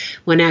 okay,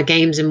 well, now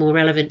games are more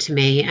relevant to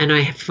me, and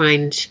I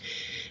found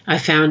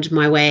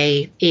my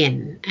way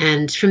in.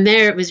 And from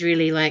there, it was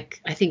really like,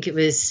 I think it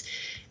was,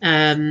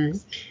 I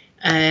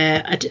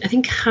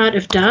think Heart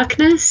of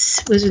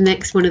Darkness was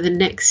one of the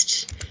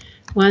next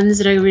ones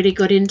that I really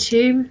got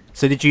into.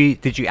 So did you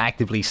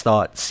actively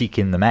start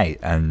seeking them out?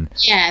 And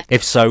yeah,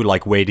 if so,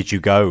 like, where did you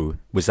go?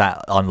 Was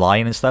that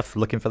online and stuff,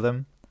 looking for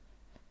them?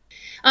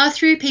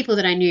 Through people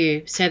that I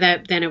knew. So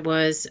that then it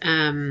was,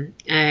 you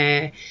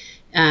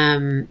know,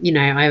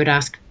 I would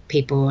ask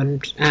people,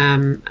 and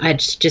I'd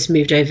just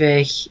moved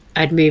over.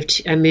 I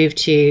moved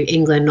to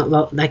England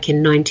like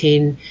in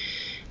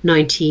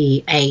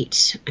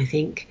 1998, I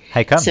think.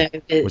 How come? So,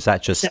 was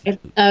that just? You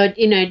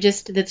know,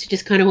 that's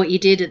just kind of what you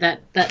did at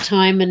that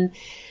time, and.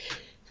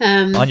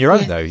 On your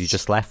own, though, you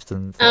just left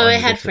and. I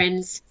had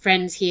friends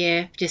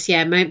here.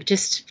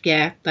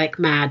 Like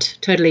mad,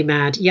 totally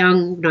mad,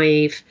 young,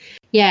 naive.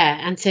 Yeah,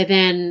 and so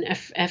then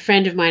a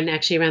friend of mine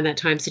actually around that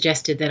time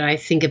suggested that I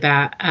think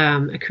about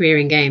a career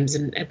in games,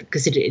 and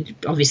because it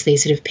obviously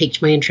sort of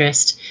piqued my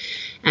interest,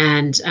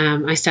 and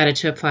I started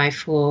to apply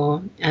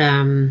for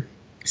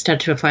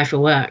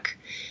work,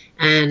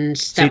 and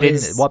so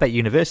what about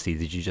university?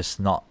 Did you just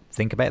not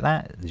think about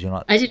that? Did you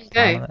not? I didn't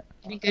go. I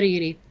didn't go to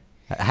uni.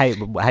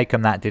 How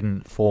come that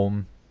didn't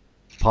form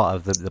part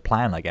of the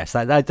plan? I guess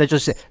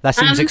that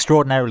seems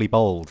extraordinarily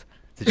bold.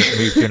 To just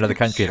move to another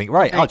country and think,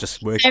 right, I'll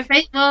just work.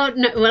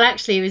 Well,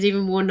 actually, it was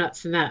even more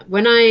nuts than that.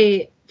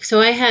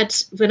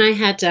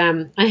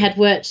 I had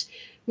worked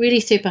really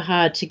super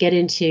hard to get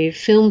into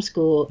film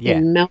school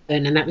in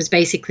Melbourne, and that was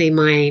basically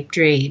my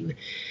dream.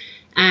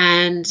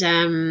 And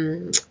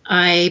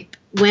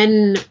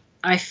when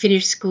I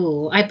finished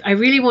school, I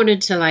really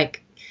wanted to like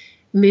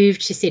move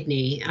to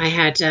Sydney. I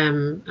had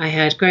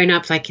grown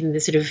up like in the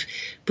sort of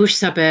bush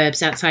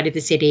suburbs outside of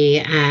the city,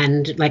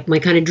 and like my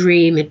kind of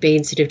dream had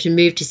been sort of to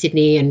move to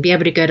Sydney and be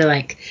able to go to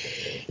like,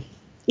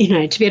 you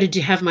know, to be able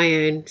to have my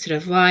own sort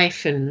of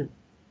life. And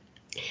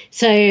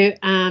so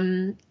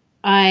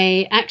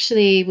I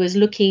actually was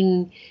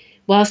looking.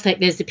 whilst like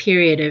there's the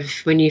period of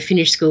when you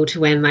finish school to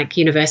when like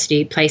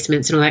university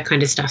placements and all that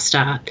kind of stuff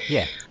start.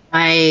 Yeah.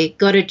 I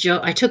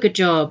took a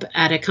job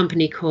at a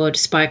company called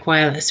Spike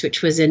Wireless,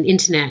 which was an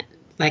internet,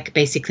 like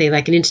basically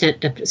like an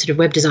internet sort of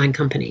web design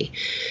company.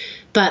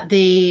 But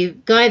the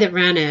guy that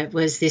ran it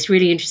was this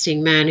really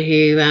interesting man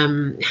who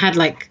had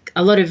like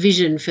a lot of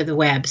vision for the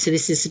web. So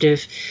this is sort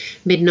of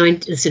mid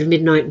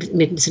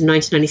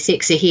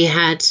 1996. So he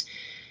had,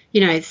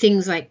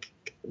 things like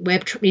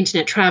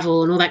internet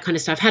travel and all that kind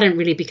of stuff hadn't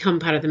really become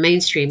part of the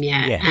mainstream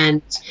yet. Yeah.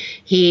 And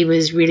he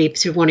was really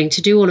sort of wanting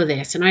to do all of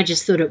this. And I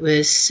just thought it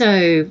was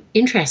so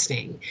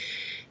interesting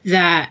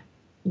that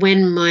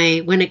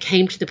when it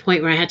came to the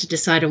point where I had to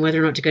decide on whether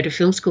or not to go to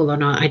film school or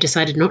not, I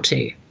decided not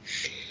to.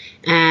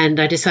 And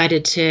I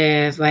decided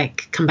to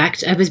come back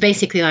to, I was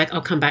basically like,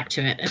 I'll come back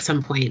to it at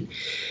some point.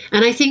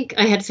 And I think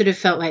I had sort of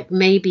felt like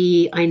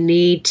maybe I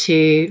need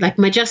to,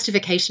 my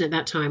justification at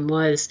that time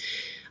was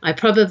I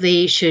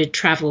probably should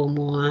travel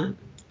more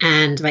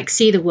and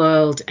see the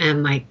world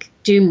and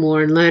do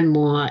more and learn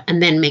more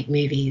and then make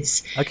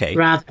movies. Okay.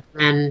 Rather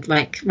than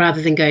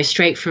go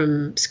straight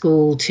from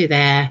school to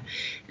there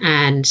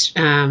and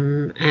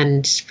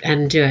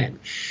do it.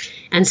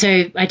 And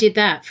so I did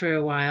that for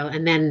a while,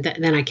 and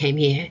then I came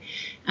here.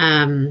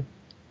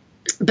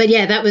 But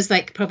yeah, that was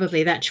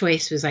probably that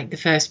choice was the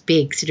first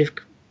big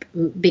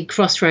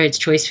crossroads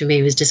choice for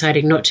me, was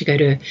deciding not to go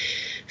to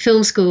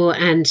film school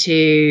and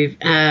to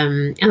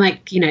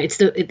it's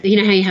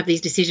how you have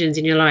these decisions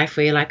in your life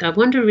where you're like, I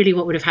wonder really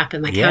what would have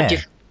happened, how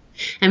different.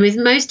 And with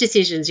most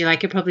decisions, you're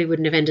like, it probably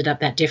wouldn't have ended up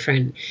that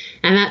different.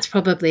 And that's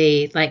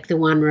probably the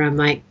one where I'm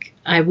like,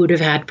 I would have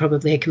had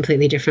probably a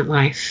completely different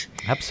life.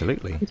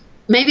 Absolutely.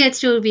 Maybe I'd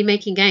still be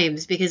making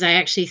games, because I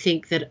actually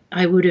think that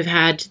I would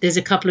have there's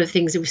a couple of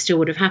things that still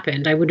would have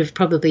happened. I would have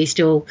probably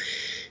still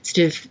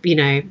sort of,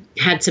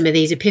 had some of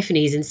these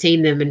epiphanies and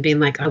seen them and been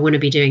like, I want to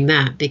be doing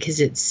that,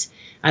 because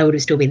I would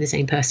have still been the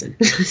same person.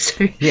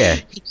 So, yeah.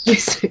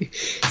 So,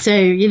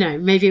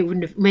 maybe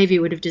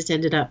it would have just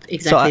ended up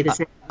exactly the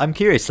same. I'm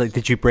curious,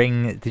 did you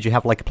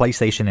have a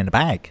PlayStation in a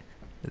bag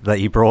that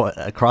you brought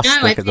across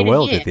the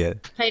world with you?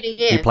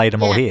 You played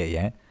them all here,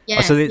 yeah?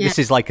 Yeah, so this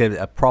is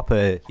a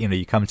proper,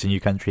 you come to a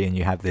new country and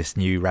you have this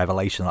new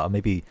revelation that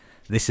maybe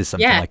this is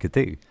something I could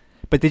do.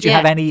 But did you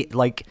have any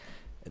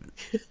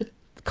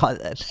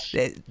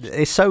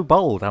it's so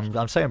bold.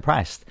 I'm so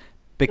impressed,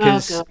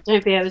 because oh God,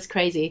 don't be, I was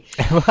crazy.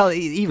 Well,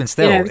 even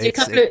still,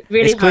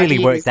 it's clearly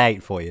worked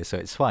out for you, so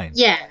it's fine.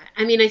 Yeah,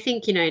 I mean, I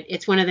think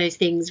it's one of those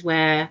things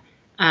where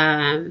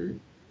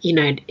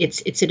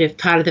it's sort of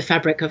part of the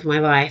fabric of my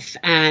life,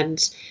 and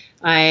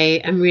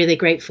I am really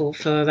grateful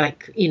for I'm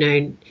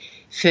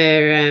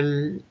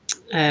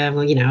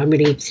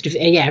really sort of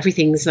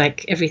everything's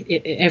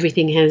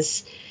everything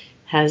has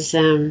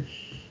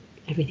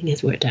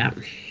worked out.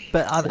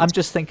 But I'm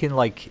just thinking,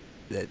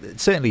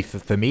 certainly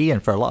for me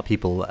and for a lot of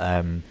people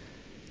that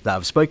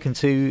I've spoken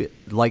to,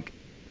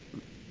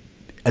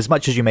 as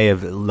much as you may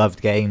have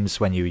loved games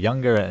when you were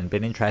younger and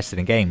been interested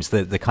in games,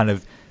 the kind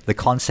of the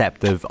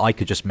concept of I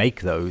could just make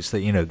those,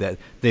 that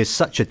there's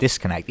such a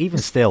disconnect. Even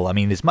still, I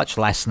mean, there's much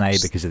less now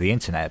because of the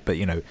internet, but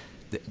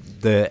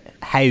the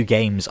how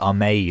games are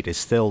made is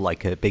still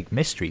a big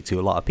mystery to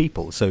a lot of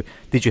people. So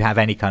did you have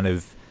any kind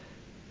of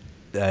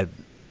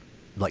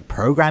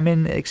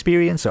programming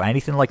experience or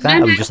anything like that? No,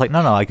 or were you just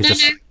no, I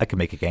could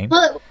make a game?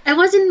 Well, it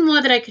wasn't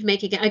more that I could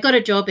make a game. I got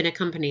a job in a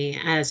company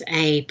as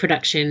a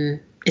production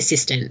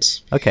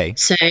assistant. Okay.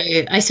 So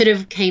I sort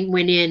of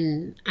went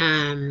in.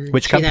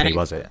 Which company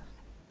was it?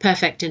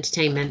 Perfect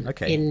Entertainment.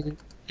 Okay. In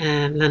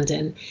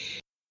London.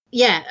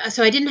 Yeah,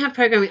 so I didn't have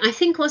programming. I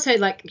think also, you've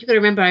got to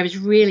remember, I was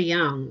really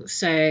young.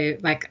 So,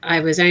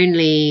 I was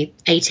only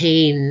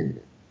 18.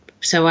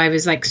 So I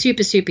was,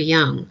 super, super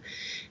young.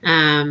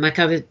 I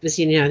was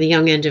the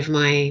young end of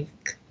my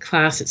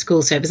class at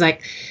school. So it was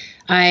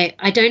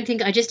I don't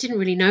think, I just didn't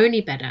really know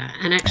any better.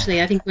 And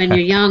actually, I think when you're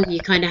young, you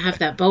kind of have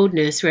that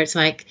boldness where it's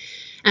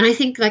and I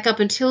think up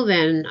until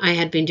then, I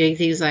had been doing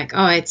things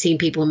I'd seen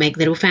people make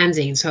little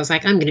fanzines. So I was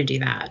I'm going to do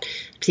that.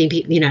 I'd seen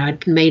people,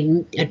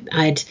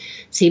 I'd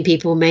seen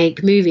people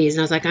make movies,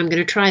 and I was I'm going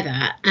to try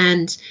that.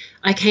 And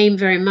I came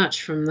very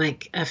much from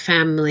a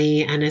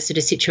family and a sort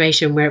of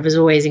situation where it was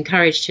always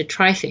encouraged to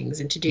try things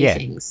and to do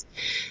things.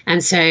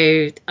 And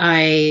so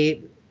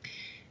I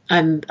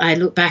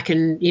look back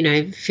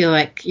and feel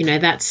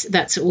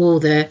that's all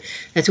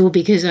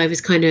because I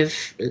was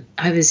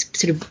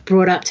sort of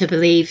brought up to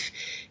believe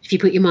if you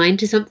put your mind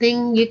to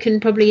something, you can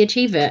probably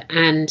achieve it.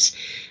 And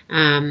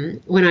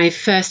when I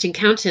first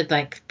encountered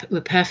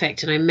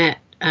Perfect and I met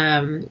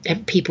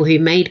people who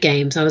made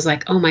games, I was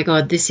oh my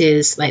God, this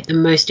is the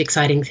most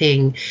exciting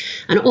thing.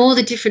 And all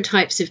the different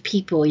types of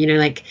people,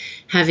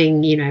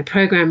 having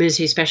programmers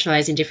who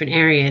specialize in different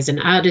areas, and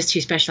artists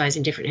who specialize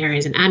in different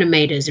areas, and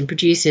animators and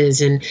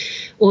producers and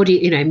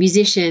audio,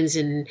 musicians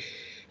and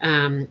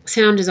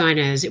sound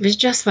designers. It was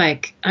just I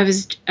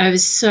was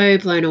so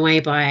blown away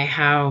by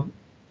how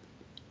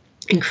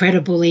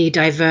incredibly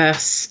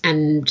diverse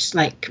and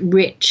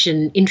rich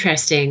and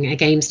interesting a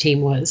games team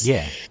was.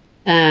 Yeah.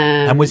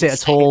 And was it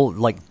at all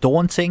like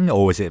daunting,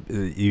 or was it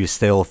you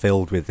still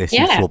filled with this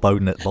youthful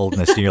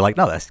boldness and you're like,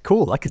 no, that's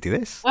cool, I could do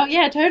this? Oh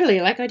yeah,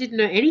 totally. Like I didn't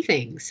know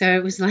anything, so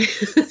it was like,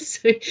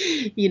 so,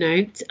 you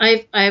know,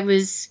 I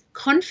was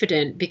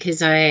confident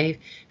because I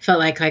felt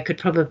like I could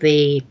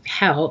probably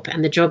help,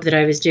 and the job that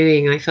I was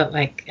doing, I felt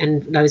like,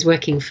 and I was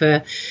working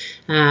for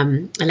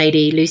a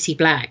lady, Lucy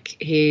Black,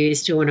 who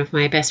is still one of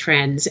my best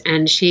friends,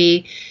 and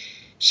she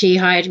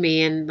hired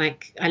me, and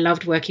like I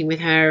loved working with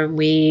her, and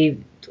we,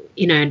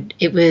 you know,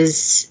 it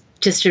was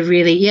just a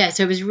really,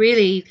 so it was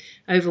really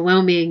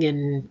overwhelming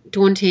and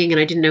daunting, and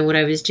I didn't know what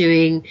I was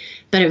doing,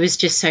 but it was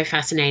just so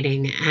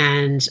fascinating.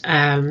 And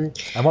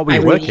what were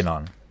you working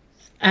on?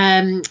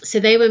 So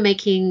they were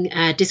making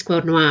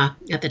Discworld Noir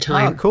at the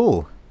time. Oh,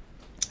 cool.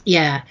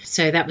 Yeah,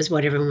 so that was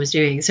what everyone was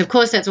doing. So of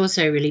course that's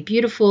also really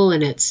beautiful,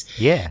 and it's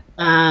you know,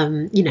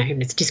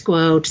 and it's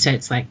Discworld, so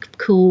it's like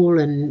cool,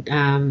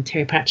 and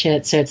Terry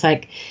Pratchett, so it's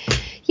like,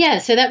 yeah.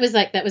 So that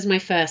was my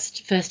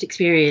first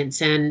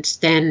experience, and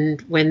then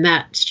when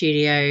that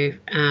studio,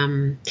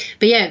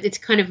 but yeah, it's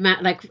kind of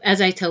like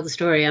as I tell the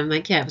story, I'm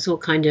like, yeah, it was all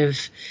kind of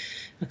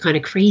a kind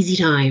of crazy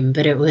time,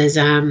 but it was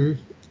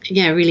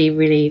really,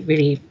 really,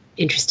 really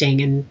interesting.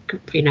 And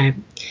you know,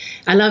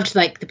 I loved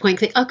like the point and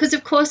click. Oh, because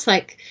of course,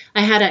 like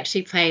I had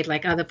actually played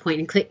like other point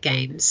and click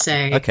games. So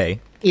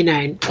okay, you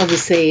know,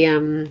 obviously,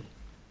 and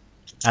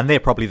they're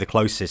probably the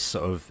closest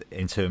sort of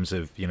in terms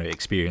of, you know,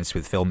 experience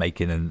with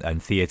filmmaking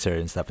and theatre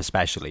and stuff,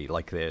 especially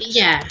like they're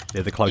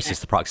the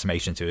closest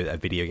approximation to a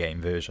video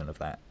game version of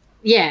that.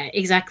 Yeah,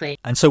 exactly.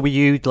 And so were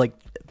you like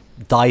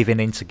diving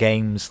into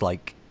games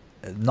like,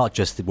 not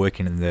just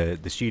working in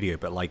the studio,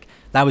 but like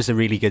that was a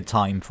really good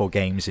time for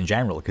games in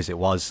general, because it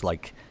was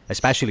like,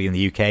 especially in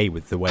the UK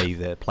with the way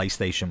the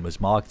PlayStation was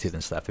marketed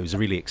and stuff, it was a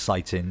really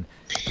exciting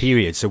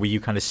period. So were you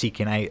kind of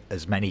seeking out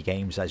as many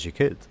games as you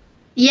could?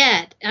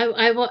 Yeah,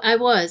 I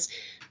was.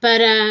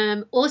 But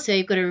also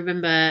you've got to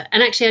remember,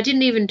 and actually I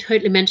didn't even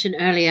totally mention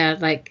earlier,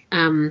 like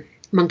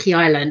Monkey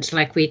Island,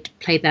 like we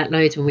played that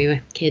loads when we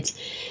were kids.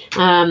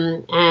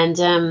 Yeah,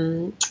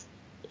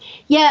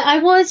 I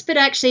was, but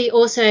actually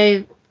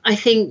also I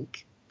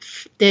think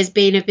there's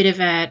been a bit of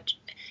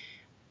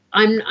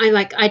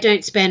I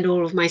don't spend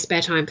all of my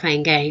spare time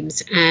playing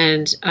games,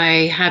 and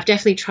I have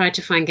definitely tried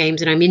to find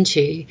games that I'm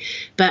into.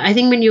 But I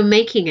think when you're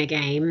making a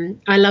game,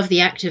 I love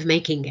the act of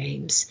making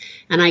games,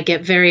 and I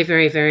get very,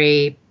 very,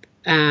 very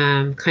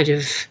kind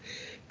of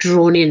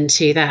drawn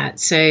into that.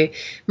 So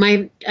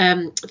my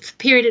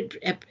period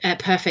at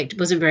Perfect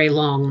wasn't very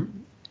long.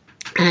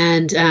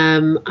 And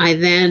I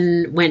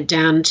then went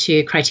down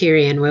to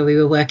Criterion, where we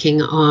were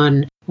working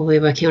on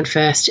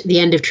first the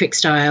end of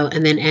Trickstyle,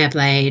 and then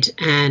Airblade,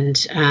 and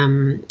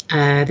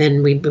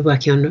then we were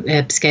working on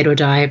Skate or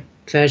Die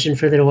version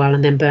for a little while,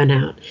 and then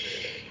Burnout.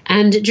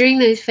 And during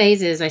those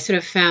phases, I sort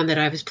of found that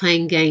I was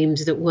playing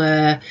games that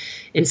were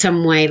in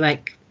some way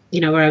like,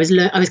 you know, where I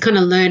was kind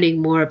of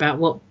learning more about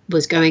what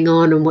was going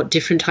on and what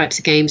different types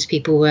of games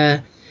people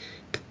were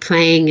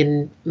playing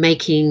and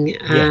making.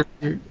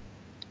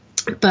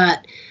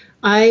 But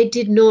I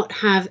did not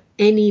have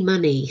any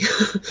money.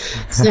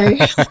 so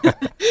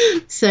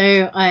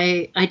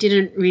I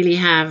didn't really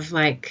have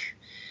like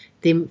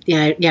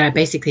I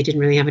basically didn't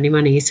really have any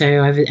money. So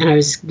I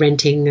was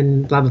renting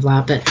and blah, blah,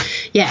 blah.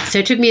 But yeah, so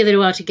it took me a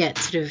little while to get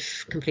sort of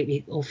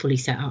completely all fully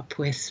set up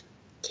with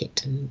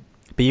kit.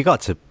 But you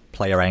got to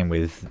play around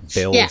with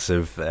builds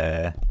of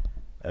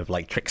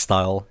like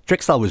Trickstyle.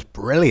 Trickstyle was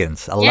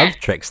brilliant. I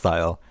loved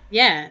Trickstyle.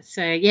 Yeah,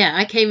 so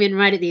I came in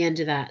right at the end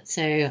of that.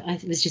 So I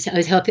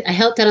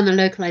helped out on the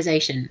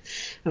localization.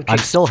 I'm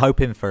still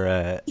hoping for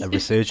a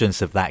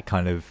resurgence of that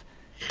kind of.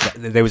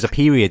 There was a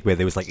period where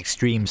there was like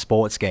extreme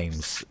sports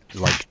games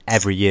like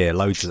every year,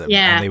 loads of them.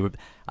 Yeah.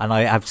 And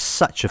I have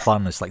such a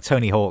fondness. Like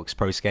Tony Hawk's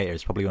Pro Skater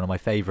is probably one of my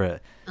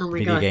favorite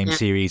video game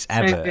series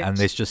ever. And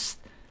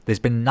there's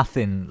been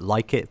nothing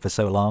like it for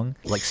so long.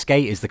 Like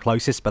Skate is the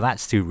closest, but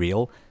that's too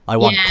real. I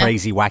want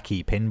crazy,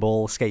 wacky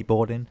pinball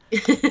skateboarding.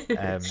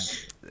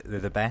 They're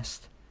the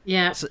best.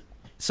 Yeah.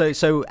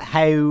 So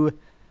how?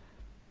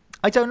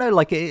 I don't know.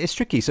 Like it's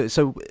tricky.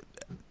 So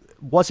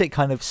was it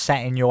kind of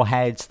set in your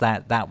head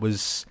that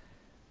was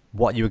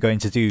what you were going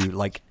to do?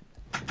 Like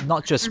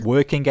not just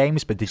working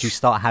games, but did you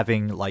start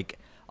having like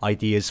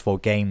ideas for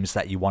games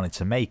that you wanted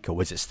to make, or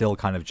was it still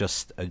kind of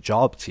just a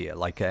job to you?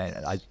 Like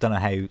I don't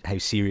know how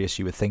serious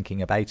you were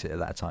thinking about it at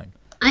that time.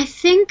 I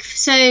think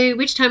so.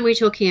 Which time were we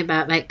talking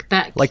about? Like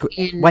back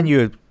in when you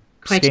were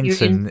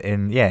Criterion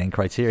in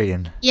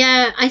Criterion.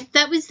 Yeah,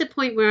 that was the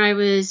point where I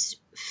was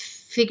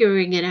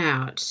figuring it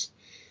out.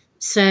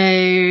 So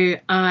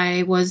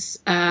I was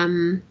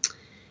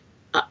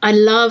I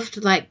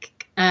loved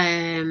like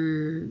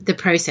the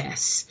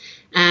process,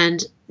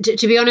 and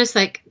to be honest,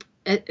 like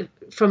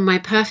from my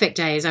Perfect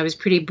days, I was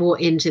pretty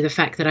bought into the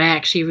fact that I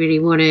actually really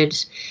wanted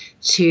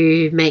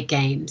to make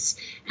games,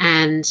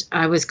 and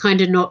I was kind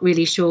of not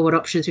really sure what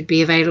options would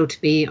be available to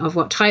me of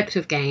what types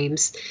of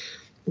games.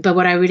 But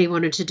what I really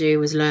wanted to do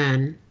was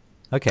learn.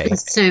 Okay.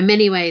 So in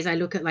many ways, I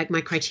look at like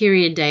my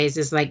Criterion days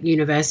as like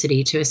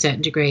university to a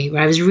certain degree,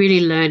 where I was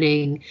really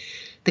learning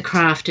the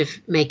craft of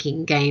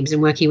making games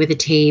and working with a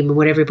team and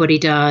what everybody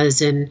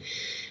does, and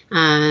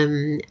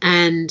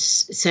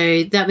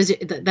so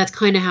that's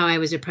kind of how I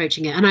was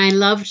approaching it. And I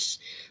loved,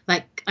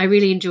 like, I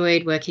really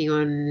enjoyed working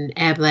on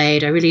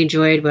Airblade. I really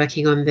enjoyed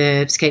working on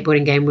the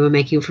skateboarding game we were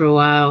making for a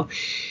while,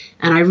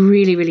 and I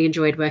really, really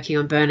enjoyed working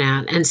on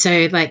Burnout. And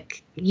so,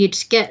 like, you'd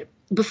get,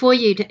 before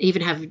you'd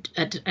even have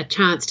a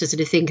chance to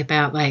sort of think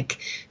about, like,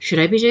 should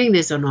I be doing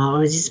this or not?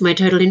 Or is this my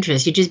total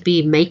interest? You'd just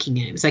be making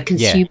it. It was like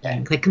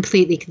consuming, like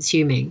completely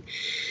consuming,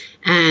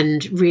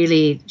 and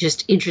really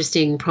just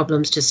interesting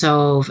problems to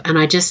solve. And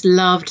I just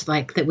loved,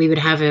 like, that we would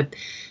have a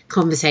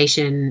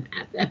conversation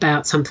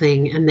about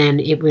something and then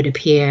it would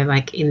appear,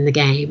 like, in the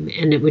game.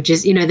 And it would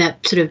just, you know,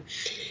 that sort of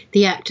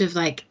the act of,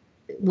 like,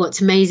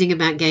 what's amazing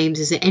about games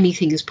is that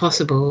anything is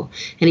possible.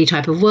 Any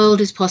type of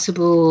world is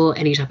possible.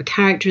 Any type of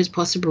character is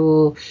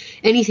possible.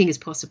 Anything is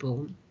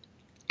possible.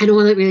 And all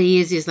it really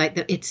is like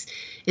that. It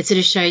sort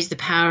of shows the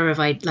power of,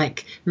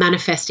 like,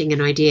 manifesting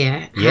an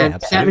idea. Yeah, and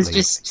absolutely. that was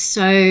just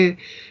so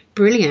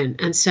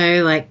brilliant. And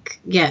so, like,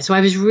 yeah, so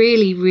I was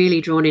really, really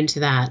drawn into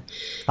that.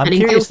 I'm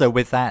curious though,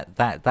 with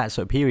that sort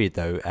of period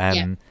though,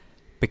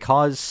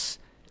 because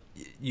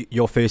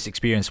your first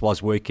experience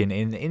was working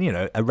in you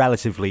know, a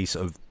relatively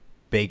sort of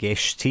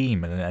big-ish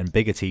team and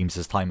bigger teams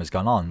as time has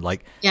gone on,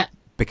 like,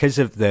 because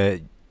of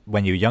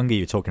when you were younger,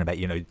 you were talking about,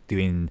 you know,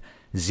 doing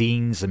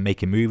zines and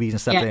making movies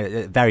and stuff,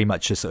 very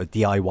much a sort of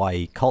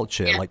DIY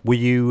culture. Like,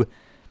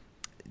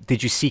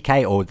 did you seek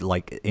out or,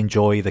 like,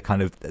 enjoy the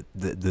kind of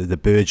the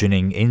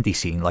burgeoning indie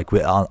scene, like,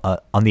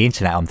 on the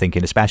internet? I'm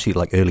thinking especially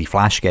like early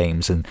Flash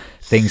games and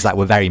things that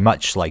were very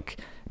much like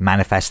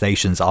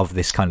manifestations of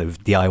this kind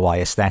of DIY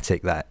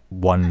aesthetic that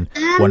one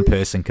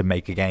person could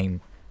make a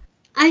game.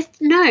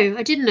 No,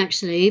 I didn't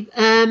actually.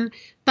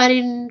 But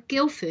in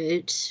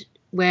Guildford,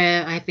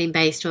 where I've been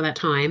based all that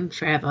time,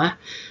 forever,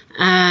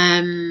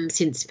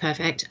 since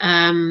Perfect,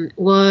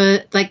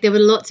 were, like, there were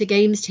lots of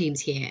games teams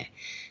here.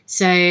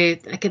 So,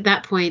 like, at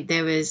that point,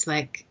 there was,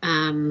 like,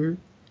 Muckyfoot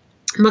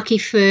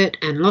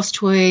and Lost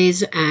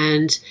Toys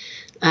and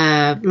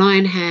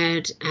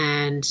Lionhead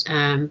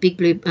and Big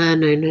Blue.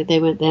 No, they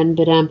weren't then,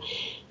 but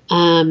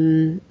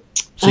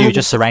so you're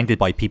just surrounded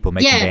by people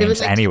making games, there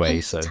was, like,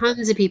 anyway.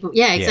 Tons of people.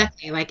 Yeah,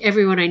 exactly. Yeah. Like,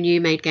 everyone I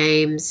knew made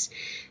games,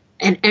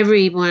 and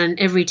every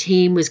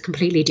team was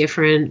completely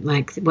different.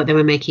 Like, what they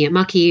were making at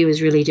Mucky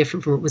was really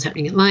different from what was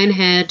happening at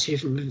Lionhead, different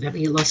from what was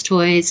happening at Lost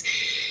Toys,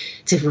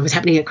 different from what was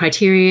happening at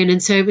Criterion.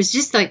 And so it was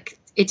just like,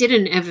 it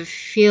didn't ever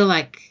feel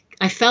like,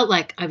 I felt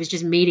like I was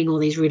just meeting all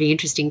these really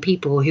interesting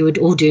people who were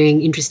all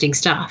doing interesting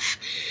stuff.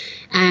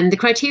 And the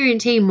Criterion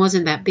team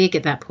wasn't that big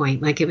at that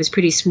point. Like, it was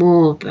pretty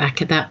small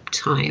back at that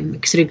time.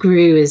 It sort of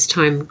grew as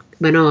time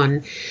went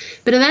on.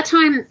 But at that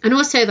time, and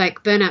also,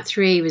 like, Burnout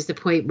 3 was the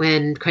point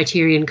when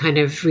Criterion kind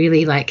of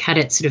really, like, had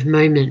its sort of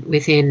moment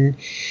within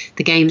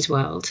the games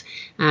world.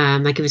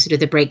 Like, it was sort of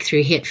the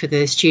breakthrough hit for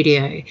the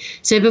studio.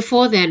 So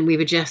before then, we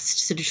were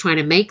just sort of trying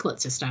to make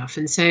lots of stuff.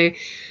 And so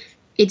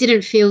it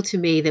didn't feel to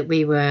me that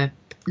we were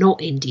not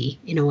indie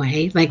in a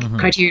way. Like,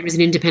 Criterion was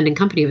an independent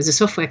company. It was a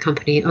software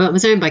company. Well, it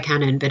was owned by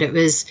Canon, but it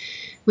was,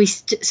 we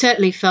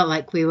certainly felt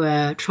like we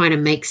were trying to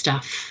make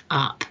stuff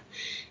up.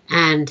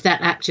 And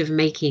that act of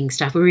making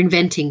stuff, we were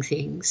inventing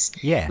things,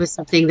 was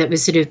something that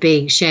was sort of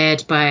being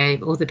shared by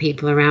all the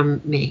people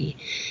around me.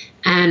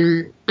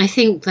 And I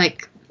think,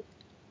 like,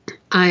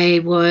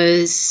 I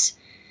was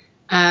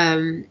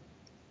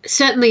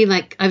certainly,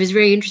 like, I was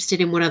very interested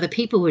in what other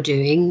people were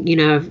doing. You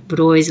know, I would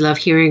always love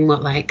hearing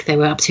what, like, they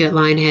were up to at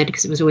Lionhead,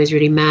 because it was always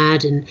really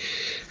mad, and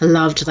I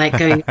loved, like,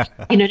 going,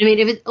 you know what I mean?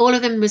 It was, all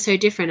of them were so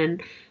different,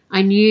 and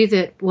I knew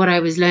that what I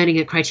was learning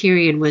at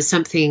Criterion was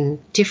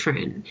something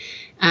different.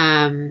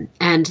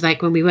 And,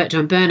 like, when we worked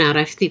on Burnout,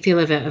 I feel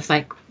of it, of,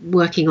 like,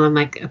 working on,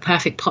 like, a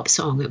perfect pop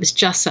song. It was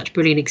just such a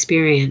brilliant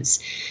experience.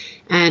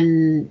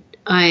 And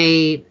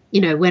I, you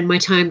know, when my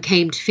time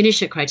came to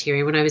finish at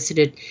Criterion, when I was sort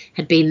of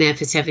had been there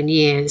for 7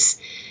 years,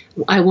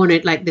 I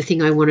wanted, like, the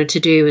thing I wanted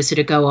to do was sort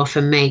of go off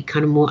and make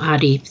kind of more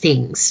arty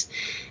things.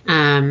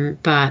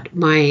 But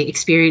my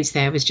experience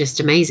there was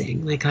just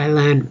amazing. Like, I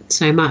learned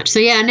so much. So,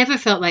 yeah, I never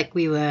felt like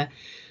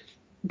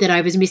that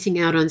I was missing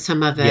out on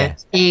some other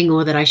thing,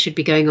 or that I should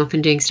be going off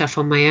and doing stuff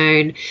on my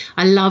own.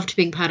 I loved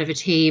being part of a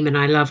team, and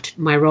I loved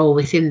my role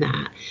within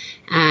that.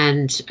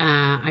 And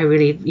I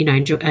really, you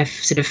know, I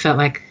sort of felt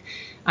like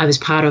I was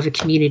part of a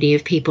community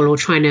of people all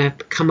trying to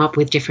come up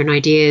with different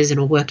ideas and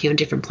all working on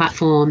different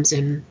platforms.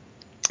 And,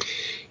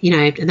 you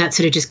know, and that's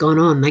sort of just gone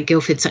on. Like,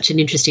 Guildford's such an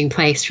interesting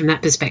place from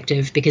that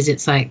perspective, because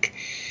it's like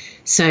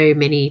so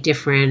many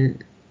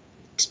different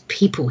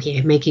people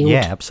here making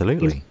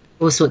absolutely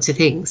all sorts of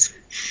things.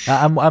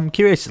 I'm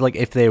curious, like,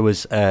 if there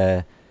was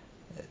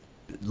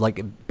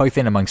like, both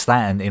in amongst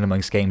that and in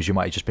amongst games you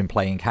might have just been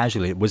playing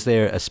casually, was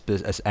there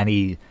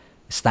any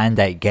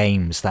standout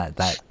games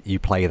that you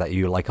play that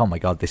you were like, oh my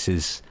god, this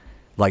is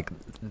like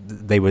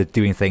they were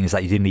doing things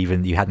that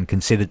you hadn't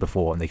considered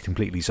before, and they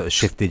completely sort of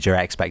shifted your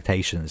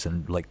expectations.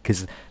 And like,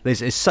 because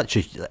there's such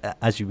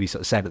a, as we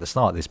sort of said at the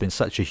start, there's been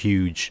such a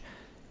huge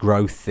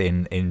growth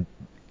in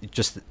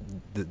just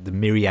the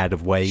myriad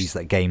of ways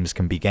that games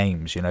can be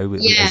games, you know.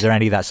 Is there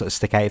any that sort of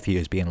stick out for you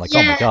as being like,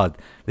 oh my god,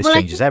 this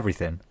changes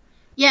everything?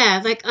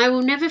 Yeah, like I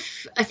will never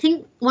I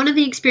think one of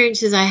the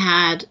experiences I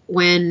had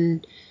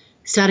when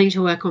starting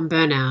to work on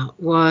Burnout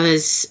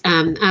was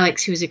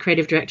Alex, who was a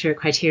creative director at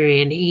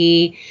Criterion.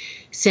 He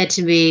said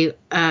to me,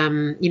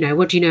 you know,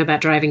 what do you know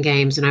about driving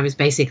games? And I was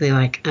basically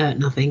like,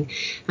 nothing.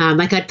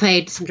 Like I'd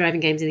played some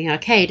driving games in the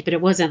arcade, but it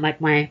wasn't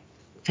like my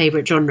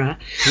favorite genre.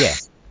 Yeah.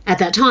 At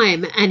that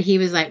time. And he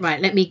was like, right,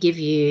 let me give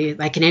you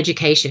like an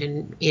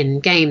education in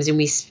games. And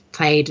we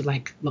played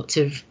like lots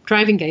of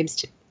driving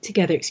games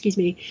together, excuse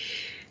me.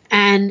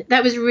 And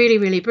that was really,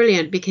 really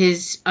brilliant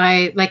because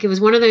it was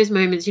one of those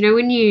moments, you know,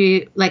 when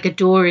you like a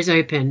door is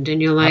opened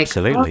and you're like,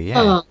 absolutely,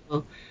 yeah.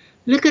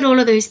 Look at all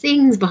of those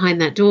things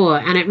behind that door.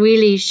 And it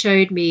really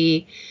showed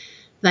me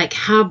like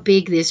how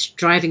big this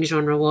driving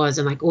genre was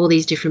and like all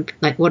these different,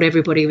 like what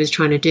everybody was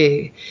trying to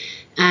do.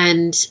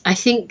 And I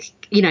think,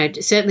 you know,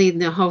 certainly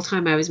the whole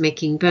time I was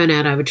making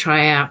Burnout, I would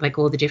try out like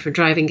all the different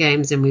driving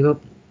games, and we were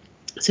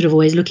sort of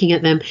always looking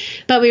at them.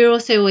 But we were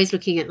also always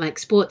looking at like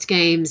sports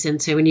games. And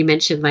so when you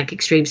mentioned like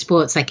extreme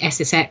sports, like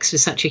SSX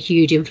was such a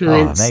huge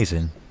influence. Oh,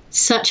 amazing.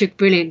 Such a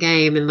brilliant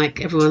game, and like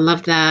everyone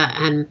loved that,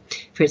 and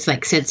for its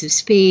like sense of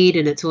speed,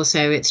 and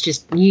it's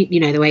just you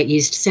know the way it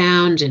used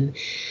sound, and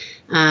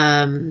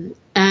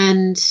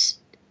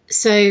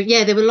so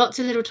yeah, there were lots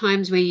of little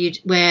times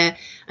where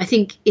I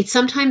think it's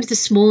sometimes the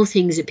small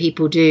things that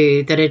people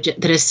do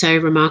that are so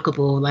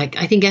remarkable. Like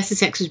I think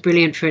SSX was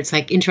brilliant for its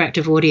like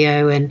interactive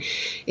audio, and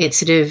it's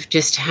sort of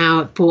just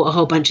how it brought a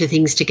whole bunch of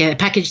things together,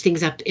 packaged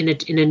things up in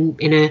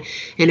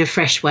a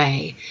fresh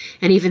way.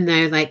 And even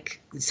though like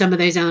some of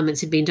those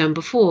elements had been done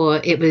before,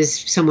 it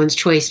was someone's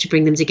choice to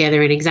bring them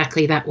together in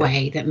exactly that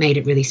way that made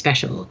it really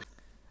special.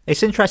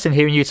 It's interesting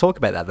hearing you talk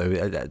about that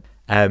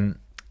though.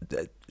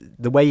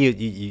 The way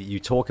you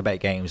talk about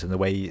games and the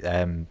way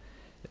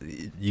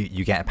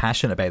you get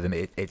passionate about them,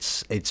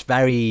 it's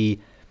very,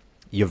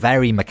 you're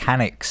very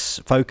mechanics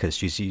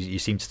focused. You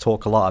seem to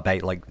talk a lot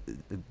about like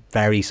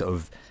very sort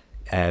of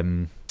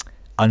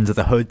under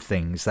the hood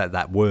things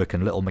that work,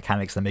 and little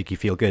mechanics that make you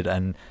feel good.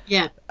 And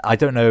yeah, I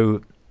don't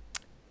know,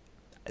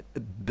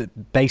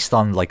 based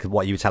on like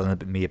what you were telling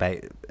me about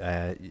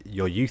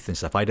your youth and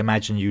stuff, I'd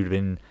imagine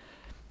you'd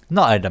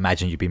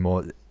be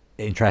more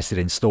interested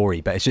in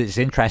story, but it's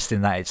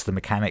interesting that it's the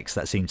mechanics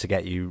that seem to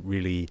get you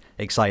really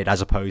excited as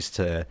opposed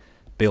to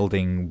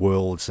building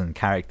worlds and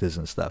characters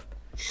and stuff.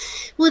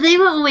 Well, they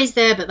were always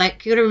there, but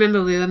like you got to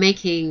remember we were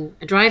making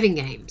a driving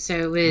game,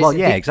 so it was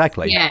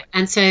exactly. Yeah,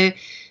 and so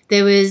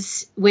there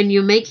was when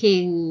you're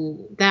making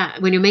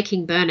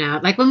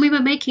Burnout, like when we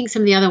were making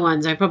some of the other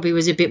ones, I probably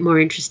was a bit more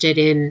interested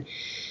in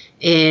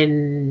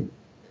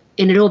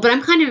it all, but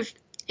I'm kind of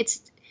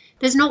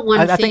there's not one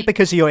thing. I think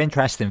because of your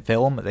interest in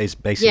film is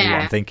basically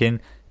what I'm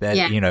thinking.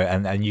 That, you know,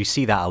 and you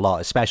see that a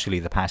lot, especially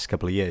the past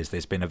couple of years.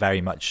 There's been a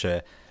very much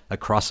a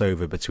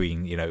crossover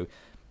between, you know,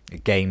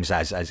 games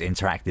as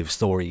interactive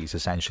stories,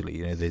 essentially.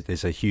 You know,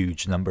 there's a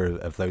huge number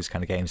of those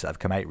kind of games that have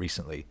come out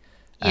recently.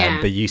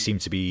 But you seem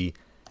to be,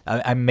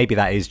 and maybe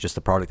that is just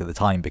the product of the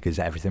time because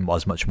everything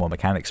was much more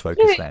mechanics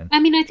focused then. I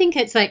mean, I think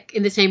it's like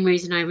in the same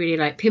reason I really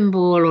like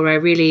pinball, or I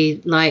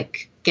really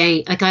like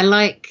I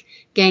like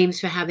games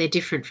for how they're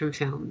different from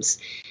films,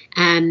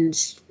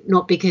 and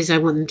not because I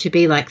want them to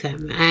be like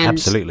them. And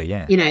absolutely,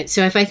 yeah. You know,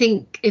 so if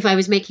I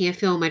was making a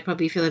film, I'd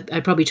probably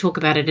talk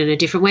about it in a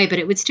different way, but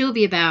it would still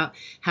be about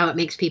how it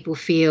makes people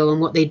feel and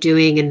what they're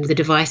doing and the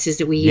devices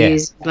that we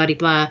use, blah blah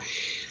blah.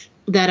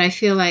 That I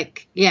feel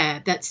like,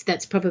 that's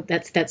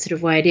sort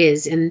of why it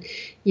is. And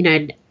you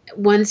know,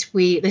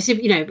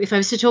 if I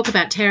was to talk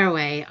about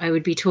Tearaway, I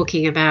would be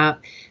talking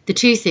about the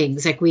two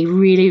things. Like we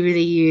really,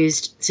 really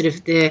used sort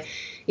of the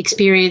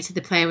experience that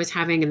the player was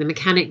having and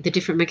the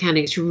different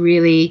mechanics to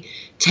really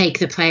take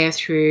the player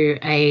through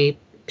a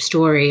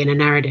story and a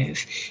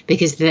narrative,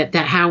 because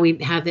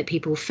how that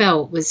people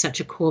felt was such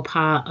a core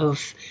part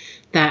of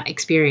that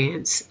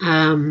experience.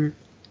 And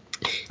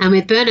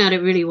with Burnout, it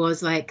really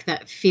was like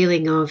that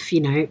feeling of, you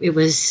know, it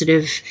was sort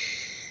of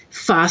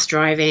fast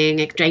driving,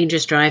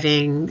 dangerous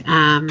driving,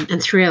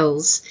 and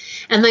thrills.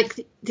 And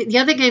like the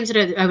other games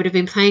that I would have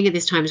been playing at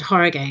this time is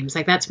horror games.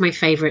 Like that's my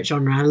favorite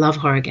genre. I love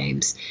horror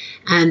games.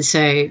 And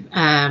so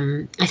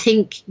I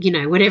think, you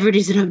know, whatever it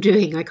is that I'm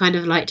doing, I kind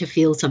of like to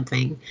feel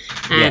something.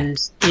 And,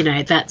 you know,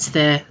 it has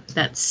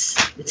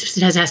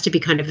to be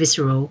kind of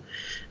visceral.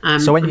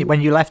 So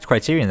when you left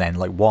Criterion then,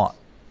 like what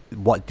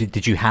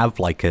did you have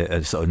like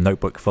a sort of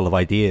notebook full of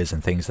ideas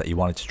and things that you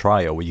wanted to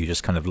try, or were you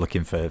just kind of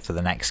looking for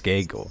the next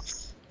gig? Or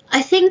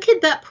I think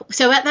at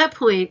that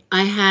point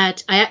I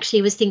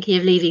actually was thinking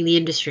of leaving the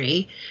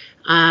industry.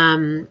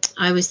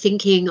 I was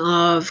thinking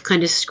of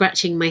kind of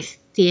scratching my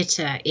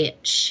theatre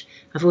itch.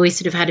 I've always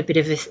sort of had a bit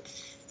of a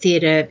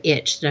theatre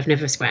itch that I've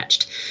never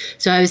scratched.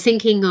 So I was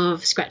thinking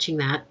of scratching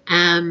that.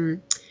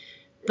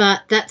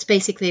 But that's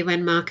basically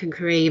when Mark and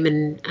Kareem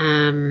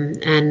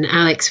and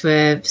Alex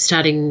were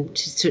starting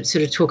to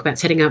sort of talk about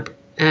setting up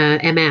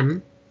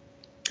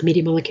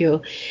Media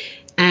Molecule,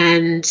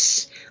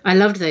 and I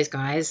loved those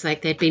guys.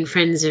 Like, they'd been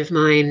friends of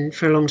mine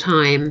for a long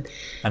time.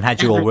 And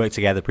had you all worked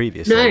together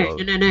previously? No.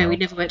 We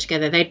never worked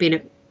together. They'd been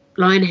at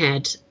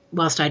Lionhead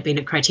whilst I'd been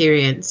at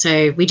Criterion,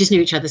 so we just knew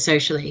each other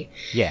socially.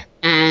 Yeah.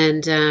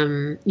 And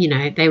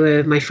they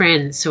were my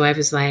friends, so I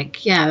was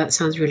like, yeah, that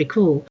sounds really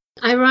cool.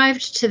 I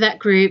arrived to that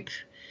group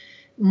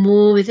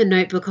more with a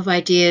notebook of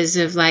ideas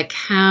of like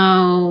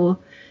how,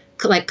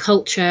 like,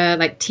 culture,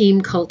 like team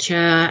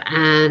culture,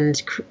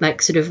 and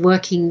like sort of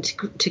working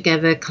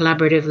together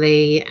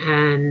collaboratively,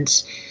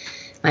 and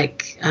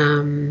like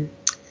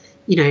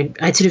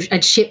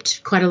I'd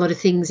shipped quite a lot of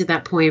things at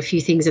that point, a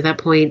few things at that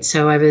point,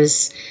 so I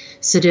was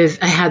sort of,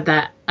 I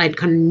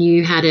kind of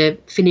knew how to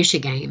finish a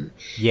game.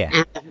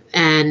 Yeah.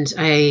 And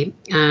I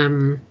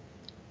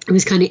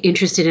was kind of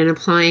interested in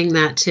applying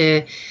that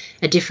to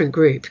a different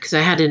group, because I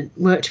hadn't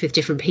worked with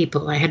different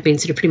people. I had been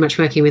sort of pretty much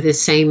working with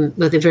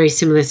a very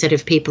similar set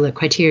of people at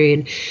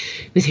Criterion,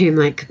 with whom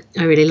like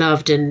I really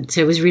loved, and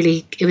so it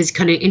was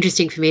kind of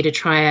interesting for me to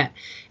try it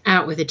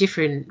out with a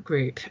different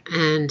group,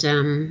 and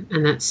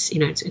that's,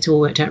 it's all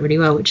worked out really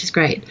well, which is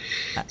great.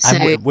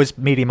 And was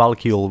Media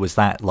Molecule, was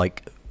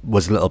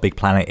Little Big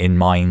Planet in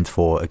mind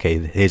for, okay,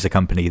 here's a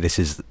company, this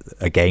is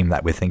a game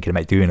that we're thinking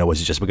about doing, or was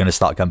it just we're going to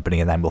start a company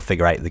and then we'll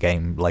figure out the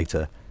game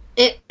later?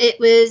 It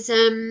was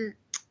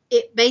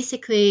it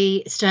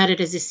basically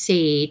started as a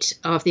seed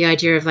of the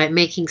idea of like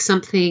making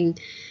something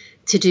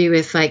to do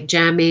with like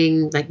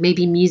jamming, like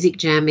maybe music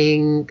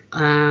jamming,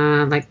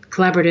 like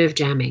collaborative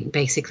jamming,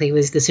 basically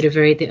was the sort of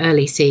the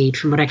early seed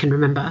from what I can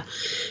remember.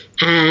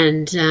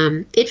 And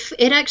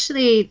it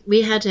actually,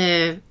 we had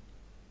an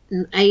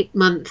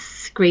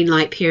 8-month green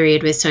light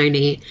period with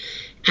Sony,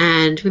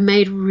 and we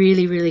made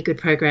really, really good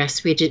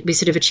progress. We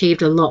sort of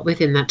achieved a lot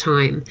within that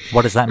time.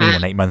 What does that mean,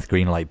 an 8-month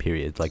green light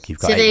period? Like, you've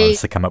got 8 months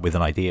to come up with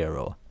an idea,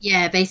 or?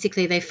 Yeah,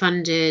 basically they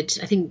funded,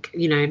 I think,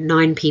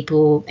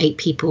 8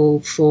 people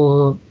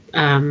for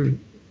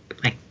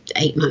like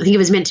 8 months. I think it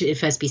was meant to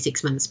first be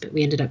 6 months, but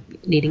we ended up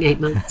needing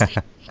 8 months.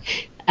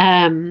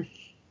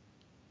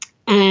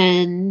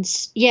 And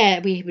yeah,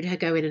 we would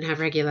go in and have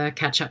regular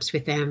catch-ups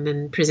with them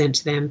and present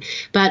to them.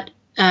 But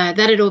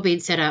that had all been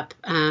set up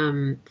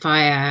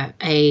via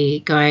a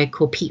guy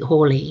called Pete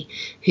Hawley,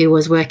 who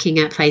was working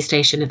at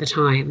PlayStation at the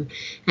time,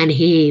 and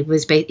he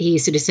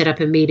sort of set up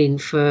a meeting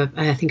for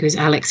I think it was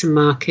Alex and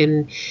Mark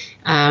and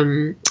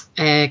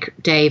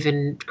Dave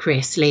and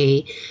Chris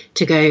Lee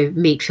to go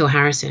meet Phil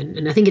Harrison.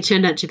 And I think it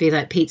turned out to be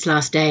like Pete's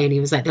last day, and he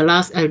was like,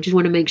 I just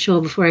want to make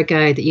sure before I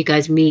go that you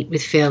guys meet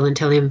with Phil and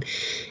tell him,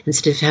 and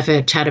sort of have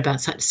a chat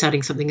about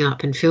starting something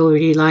up. And Phil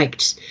really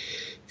liked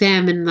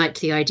them and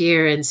liked the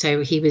idea, and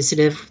so he was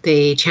sort of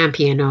the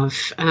champion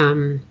of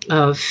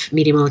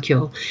Media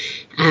Molecule.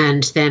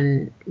 And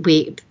then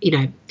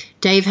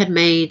Dave had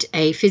made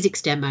a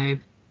physics demo,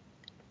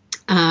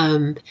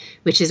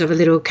 which is of a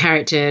little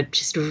character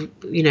just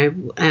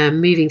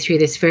moving through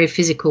this very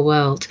physical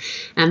world,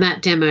 and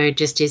that demo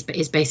just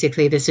is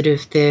basically the sort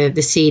of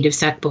the seed of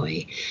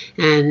Sackboy,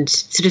 and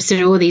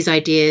sort of all these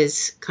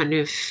ideas kind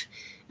of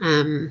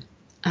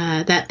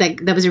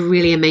that was a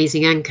really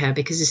amazing anchor,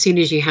 because as soon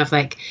as you have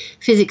like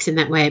physics in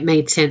that way, it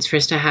made sense for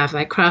us to have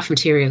like craft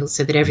materials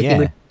so that everything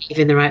would move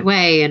in the right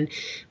way. And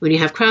when you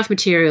have craft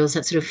materials,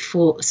 that sort of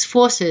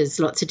forces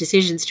lots of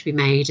decisions to be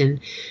made. And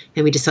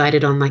then we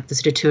decided on like the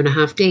sort of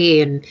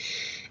 2.5D, and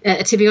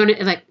to be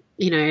honest, like,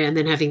 and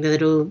then having the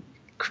little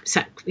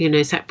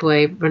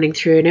Sackboy running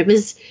through. And it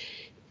was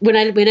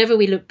whenever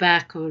we look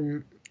back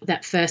on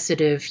that first sort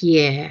of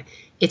year,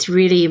 it's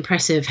really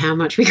impressive how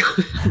much we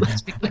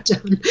got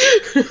done.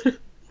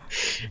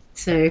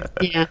 So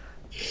yeah,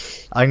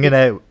 we're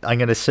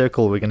gonna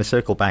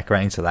circle back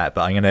around to that,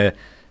 but I'm gonna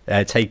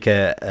take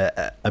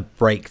a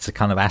break to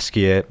kind of ask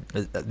you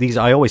these.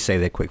 I always say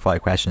they're quick fire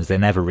questions. They're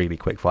never really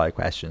quick fire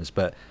questions,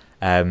 but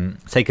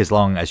take as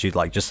long as you'd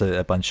like. Just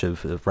a bunch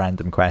of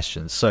random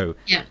questions. So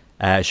yeah,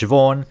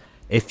 Siobhan,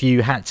 if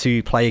you had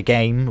to play a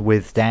game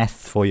with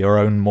death for your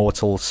own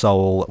mortal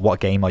soul, what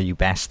game are you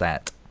best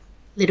at?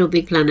 Little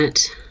Big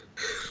Planet.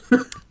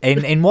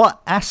 In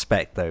what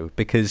aspect though?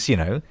 Because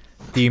do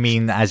you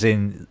mean as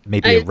in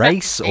maybe a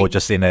race, or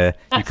just in a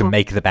you can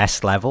make the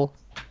best level?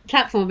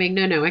 Platforming?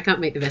 No, I can't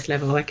make the best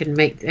level. I'm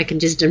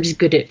just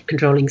good at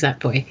controlling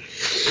Sackboy.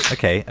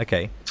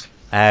 Okay.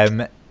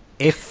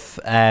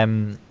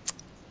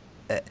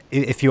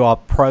 If you are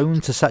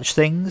prone to such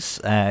things,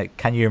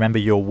 can you remember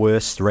your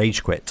worst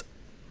rage quit?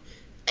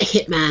 A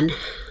Hitman.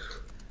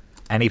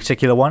 Any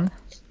particular one?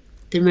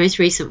 The most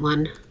recent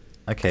one.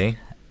 Okay.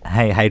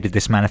 Hey, how did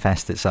this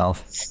manifest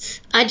itself?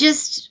 I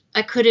just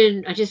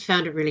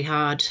found it really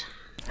hard.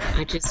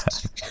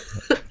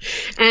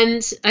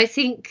 And I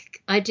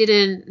think I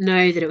didn't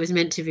know that it was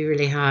meant to be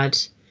really hard.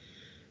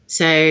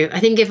 So I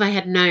think if I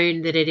had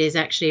known that it is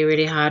actually a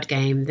really hard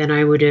game, then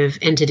I would have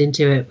entered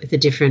into it with a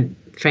different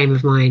frame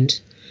of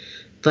mind.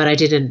 But I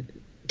didn't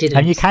didn't.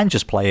 And you can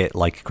just play it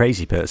like a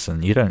crazy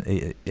person. You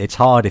don't. It's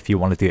hard if you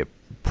want to do it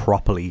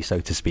properly, so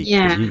to speak.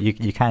 Yeah.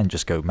 You can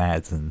just go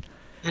mad and.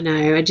 I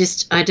know.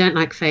 I don't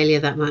like failure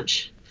that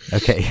much.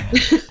 Okay.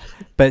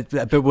 But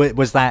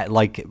was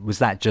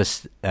that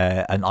just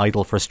an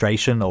idle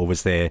frustration, or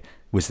was there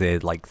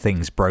like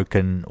things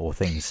broken or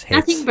things hit?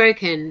 Nothing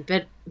broken,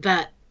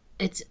 but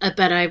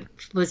I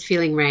was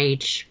feeling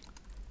rage.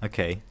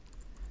 Okay.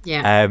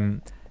 Yeah.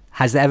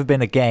 Has there ever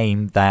been a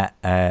game that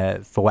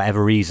for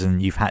whatever reason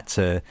you've had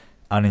to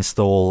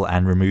uninstall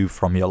and remove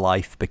from your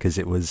life because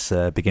it was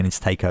beginning to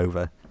take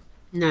over?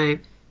 No.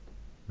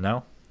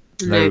 No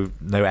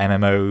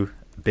MMO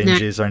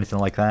binges or anything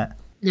like that?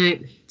 No,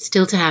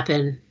 still to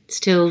happen.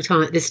 Still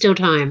time. There's still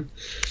time.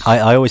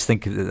 I always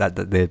think that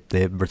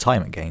the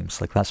retirement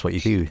games, like that's what you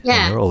do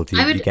when you're old. You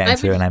get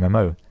into an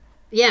MMO.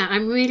 Yeah,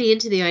 I'm really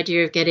into the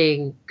idea of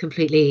getting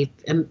completely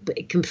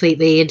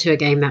into a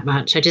game that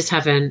much. I just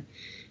haven't.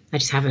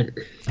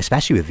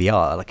 Especially with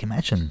VR, like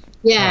imagine.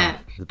 Yeah,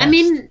 I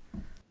mean,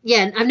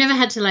 yeah, I've never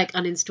had to like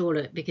uninstall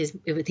it because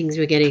things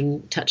were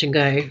getting touch and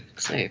go.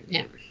 So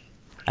yeah.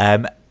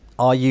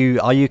 Are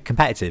you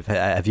competitive?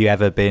 Have you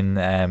ever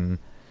been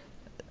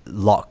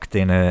locked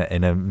in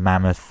a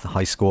mammoth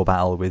high score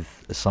battle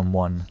with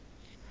someone?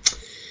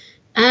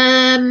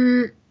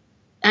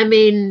 I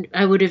mean,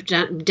 I would have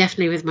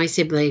definitely with my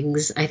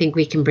siblings. I think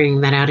we can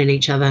bring that out in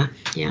each other.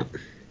 Yeah.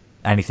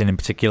 Anything in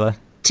particular?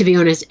 To be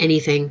honest,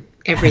 anything,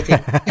 everything.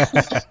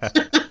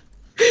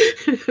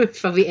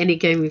 Probably any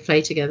game we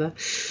play together.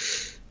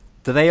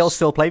 Do they all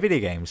still play video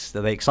games?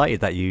 Are they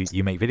excited that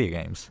you make video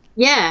games?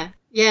 Yeah,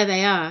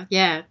 they are.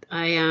 Yeah,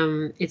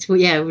 it's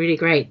really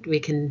great. We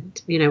can,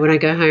 when I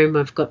go home,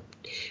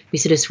 we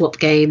sort of swap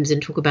games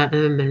and talk about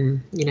them,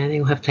 and they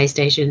all have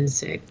PlayStations.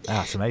 So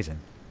that's amazing.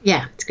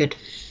 Yeah, it's good.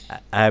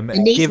 My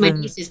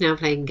niece is now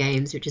playing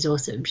games, which is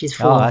awesome. She's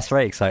 4. Oh, that's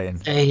very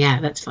exciting. So yeah,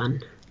 that's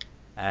fun.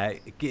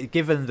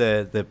 Given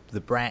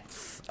the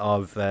breadth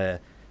of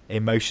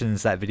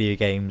emotions that video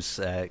games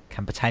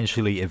can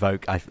potentially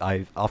evoke,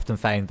 I've often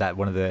found that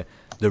one of the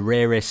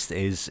rarest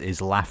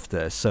is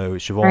laughter. So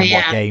Siobhan,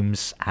 what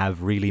games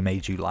have really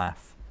made you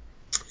laugh?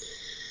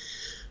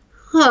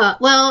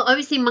 Well,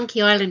 obviously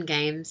Monkey Island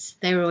games.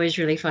 They were always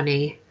really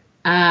funny.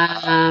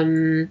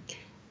 I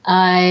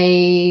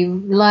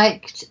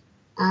liked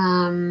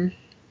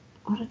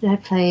what did I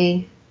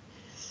play?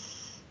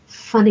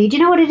 Funny. Do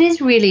you know what it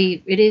is?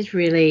 Really,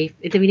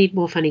 we need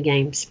more funny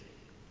games.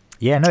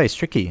 Yeah, no, it's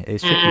tricky.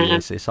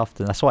 It's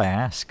often, that's why I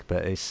ask.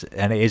 But it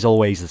is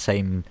always the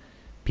same.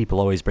 People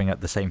always bring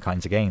up the same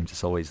kinds of games.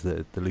 It's always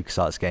the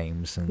LucasArts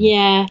games. And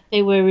yeah,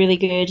 they were really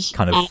good.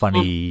 Kind of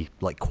funny,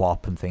 like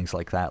QWOP and things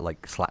like that,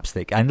 like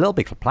slapstick. And Little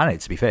Big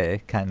Planet, to be fair,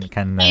 can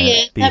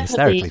be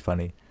hysterically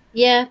funny.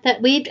 Yeah,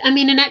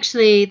 and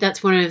actually,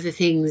 that's one of the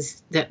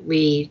things that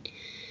we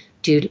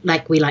do.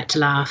 Like, we like to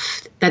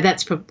laugh.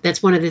 That's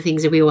one of the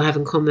things that we all have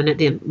in common at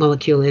the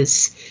Molecule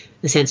is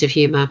a sense of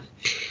humor.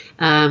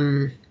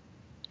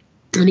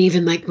 And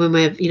even like when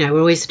we're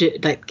always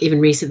like, even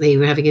recently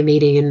we're having a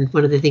meeting, and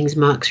one of the things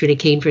Mark's really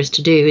keen for us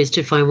to do is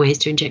to find ways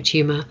to inject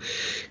humor,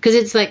 because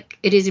it's like,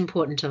 it is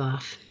important to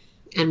laugh,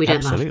 and we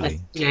don't laugh, but,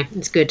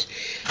 it's good.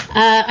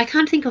 I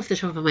can't think off the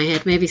top of my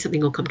head. Maybe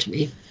something will come to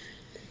me.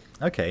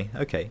 Okay.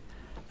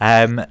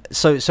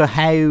 So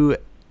how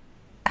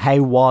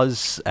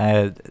was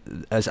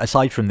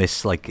aside from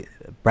this like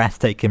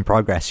breathtaking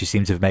progress you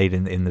seem to have made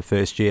in the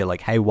first year,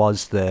 like how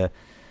was the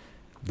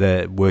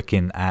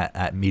working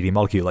at Media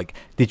Molecule? Like,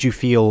 did you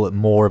feel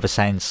more of a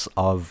sense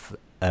of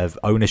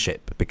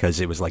ownership because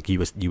it was like you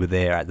were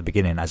there at the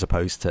beginning as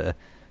opposed to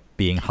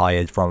being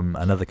hired from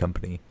another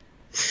company?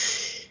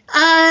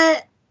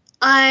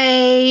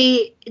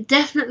 I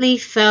definitely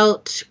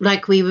felt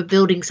like we were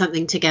building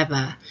something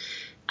together.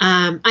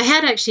 I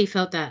had actually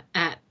felt that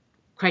at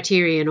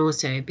Criterion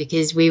also,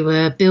 because we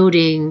were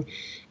building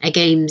a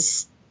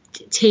games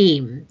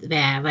team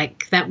there.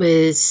 Like that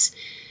was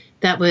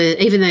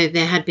even though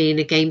there had been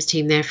a games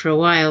team there for a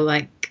while,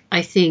 like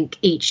I think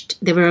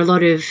there were a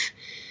lot of,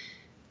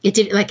 it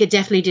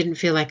definitely didn't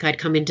feel like I'd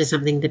come into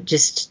something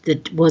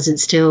that wasn't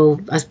still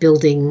us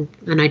building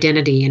an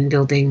identity and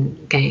building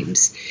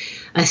games.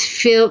 I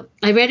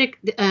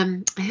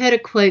heard a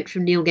quote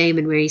from Neil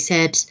Gaiman where he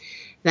said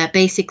that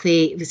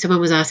basically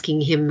someone was asking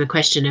him a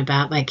question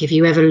about, like, if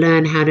you ever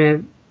learn how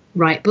to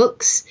write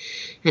books,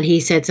 and he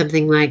said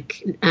something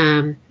like,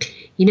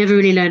 you never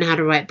really learn how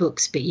to write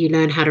books, but you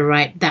learn how to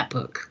write that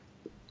book.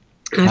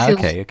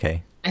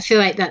 Okay. I feel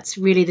like that's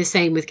really the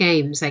same with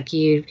games. Like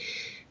you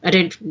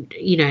don't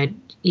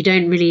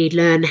really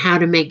learn how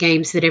to make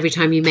games, so that every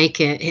time you make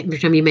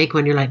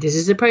one, you're like, this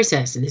is the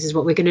process and this is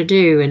what we're going to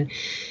do. And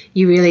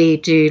you really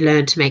do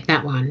learn to make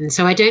that one. And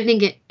so I don't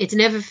think it's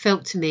never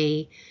felt to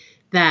me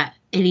that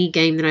any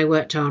game that I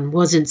worked on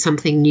wasn't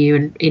something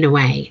new in a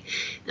way,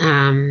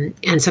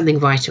 and something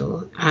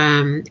vital.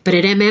 But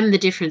at MM, the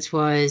difference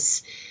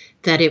was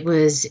that it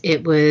was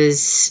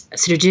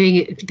sort of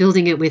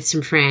building it with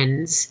some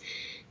friends,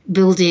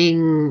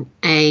 building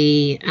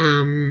a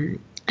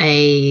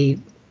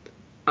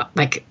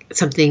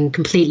something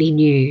completely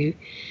new.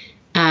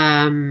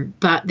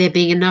 But there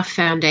being enough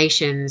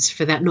foundations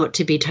for that not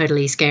to be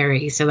totally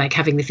scary. So like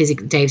having the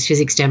Dave's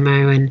physics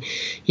demo and,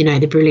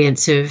 the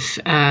brilliance of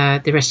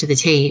the rest of the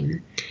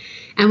team.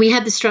 And we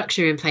had the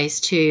structure in place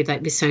too,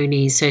 like with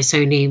Sony. So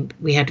Sony,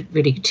 we had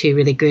two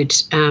really good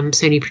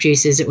Sony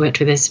producers that worked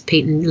with us,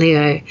 Pete and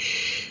Leo.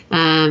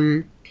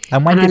 And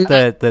when did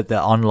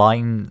the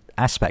online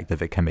aspect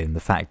of it come in? The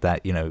fact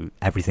that,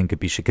 everything could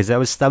be... Because that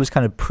was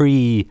kind of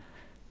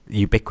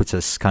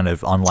pre-ubiquitous kind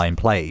of online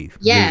play,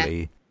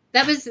 really.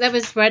 That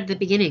was right at the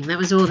beginning. That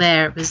was all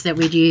there. It was that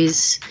we'd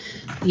use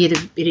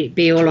it'd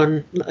be all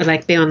on,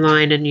 like, be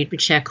online, and you'd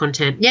share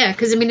content. Yeah,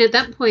 because at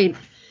that point,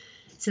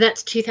 so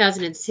that's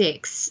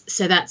 2006.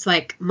 So that's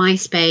like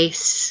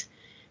MySpace,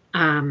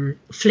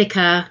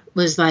 Flickr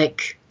was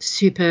like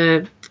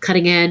super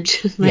cutting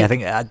edge. I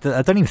think I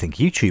don't even think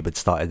YouTube had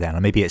started then,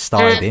 or maybe it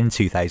started in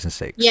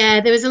 2006.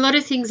 Yeah, there was a lot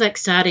of things like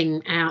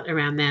starting out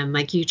around then,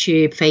 like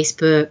YouTube,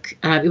 Facebook.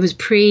 It was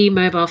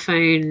pre-mobile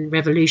phone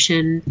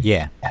revolution.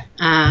 Yeah.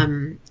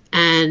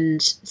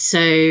 And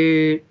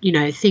so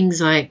things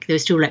like there were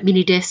still like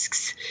mini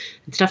discs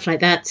and stuff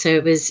like that. So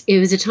it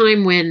was a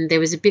time when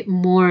there was a bit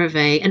more of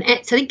I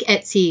think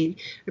Etsy.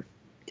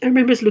 I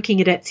remember us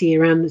looking at Etsy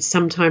around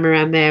sometime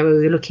around there, where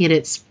we were looking at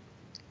its.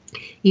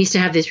 Used to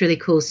have this really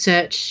cool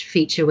search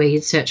feature where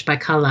you'd search by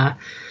color,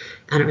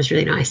 and it was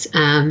really nice.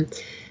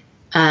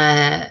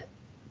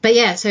 But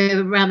yeah,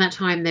 so around that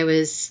time it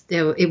was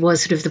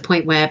sort of the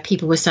point where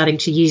people were starting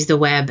to use the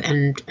web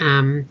and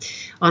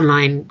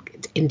online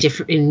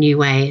in new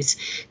ways.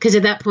 Because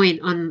at that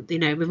point, when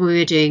we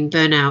were doing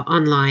Burnout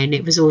Online,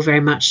 it was all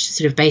very much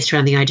sort of based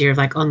around the idea of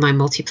like online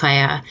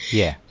multiplayer.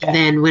 Yeah. And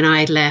then when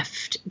I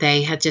left,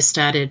 they had just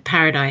started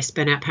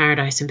Burnout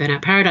Paradise, and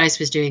Burnout Paradise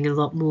was doing a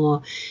lot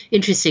more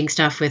interesting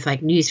stuff with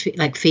like news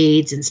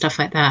feeds and stuff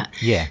like that.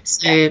 Yeah.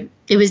 So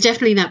it was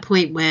definitely that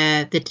point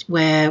where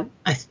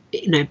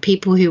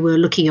people who were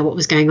looking at what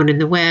was going on in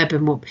the web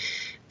and what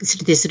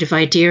this sort of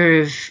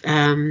idea of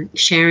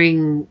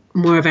sharing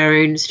more of our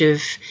own sort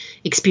of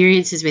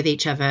experiences with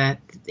each other,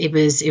 it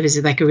was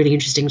like a really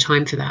interesting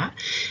time for that.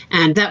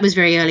 And that was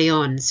very early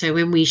on. So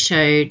when we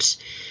showed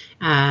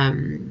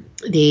when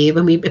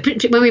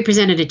we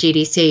presented at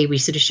GDC, we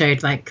sort of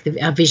showed like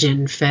our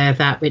vision for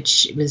that,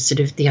 which was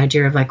sort of the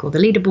idea of like all the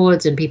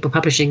leaderboards and people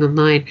publishing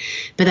online,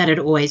 but that had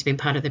always been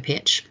part of the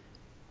pitch.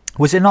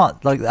 Was it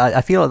not like,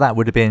 I feel like that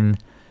would have been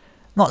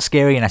not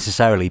scary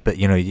necessarily, but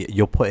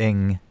you're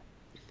putting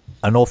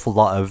an awful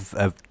lot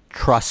of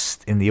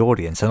trust in the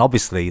audience, and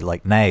obviously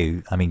like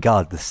now, I mean,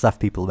 God, the stuff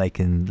people make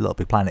in Little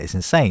Big Planet is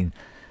insane.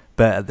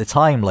 But at the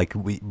time, like,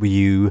 were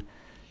you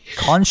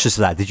conscious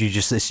of that? Did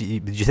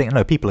you think,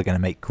 no, people are going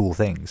to make cool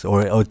things,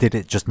 or did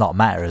it just not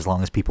matter as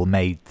long as people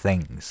made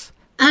things?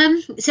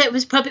 So it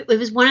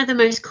was one of the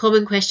most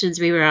common questions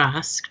we were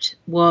asked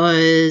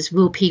was,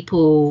 will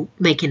people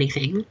make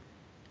anything?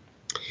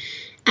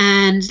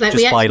 And like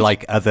just by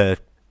like other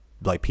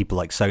like people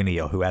like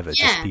Sony or whoever,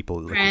 yeah, just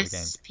people looking at the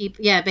game.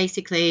 People, yeah,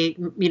 basically,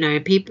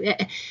 people.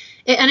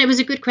 And it was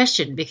a good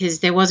question because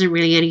there wasn't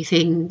really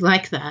anything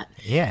like that.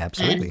 Yeah,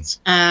 absolutely.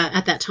 And,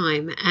 at that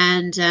time,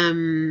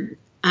 and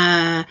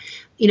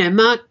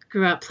Mark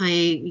grew up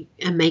playing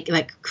and grew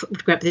up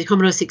with the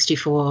Commodore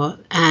 64,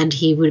 and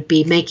he would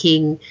be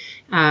making.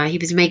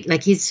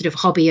 His sort of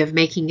hobby of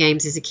making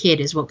games as a kid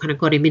is what kind of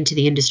got him into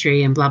the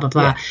industry and blah blah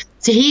blah. Yeah.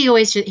 So he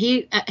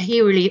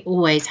really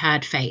always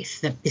had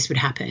faith that this would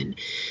happen,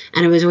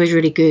 and it was always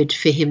really good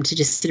for him to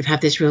just sort of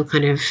have this real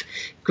kind of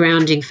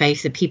grounding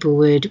faith that people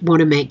would want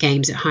to make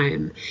games at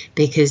home,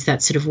 because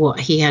that's sort of what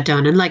he had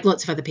done, and like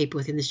lots of other people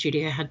within the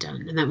studio had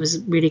done, and that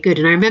was really good.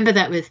 And I remember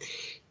that with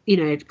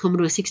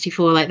Commodore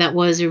 64, like it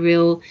was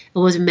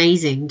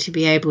amazing to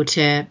be able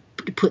to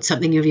put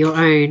something of your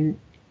own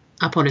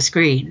up on a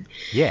screen.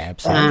 Yeah,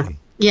 absolutely.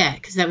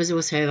 Because that was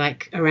also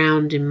like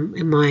around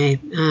in my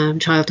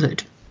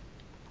childhood.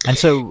 And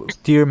so,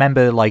 do you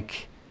remember,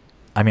 like,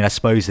 I mean, I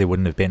suppose there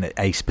wouldn't have been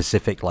a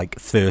specific like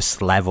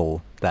first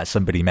level that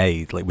somebody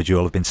made. Like, would you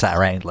all have been sat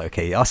around like,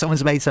 okay,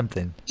 someone's made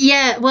something?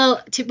 Yeah, well,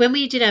 when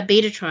we did our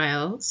beta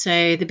trial,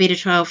 so the beta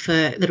trial for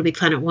Little Big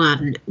Planet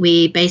 1,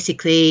 we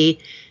basically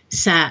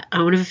sat, I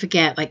won't ever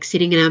forget, like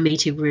sitting in our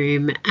meeting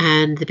room,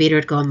 and the beta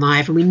had gone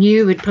live, and we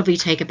knew it would probably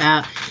take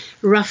about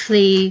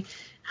roughly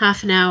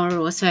half an hour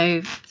or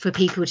so for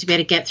people to be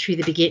able to get through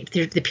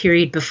the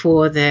period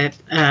before the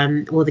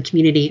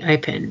community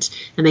opened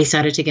and they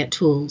started to get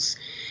tools.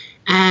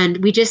 And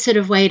we just sort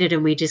of waited,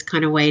 and we just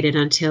kind of waited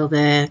until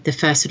the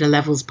first sort of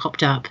levels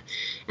popped up.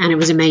 And it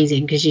was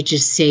amazing because you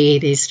just see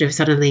these sort of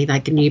suddenly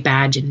like a new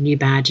badge and a new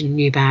badge and a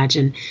new badge.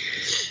 And,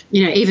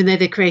 even though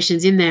the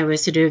creations in there were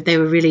they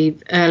were really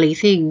early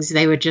things,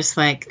 they were just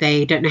like,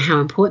 they don't know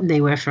how important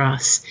they were for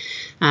us,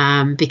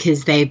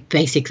 because they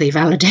basically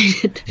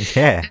validated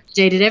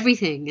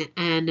everything.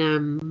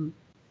 And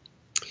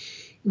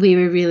we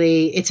were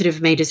really, it sort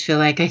of made us feel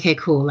like, okay,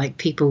 cool, like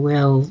people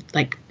will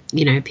like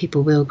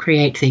people will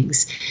create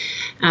things.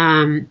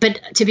 But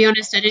to be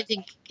honest, I don't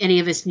think any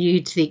of us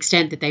knew to the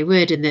extent that they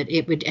would, and that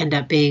it would end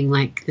up being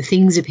like the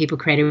things that people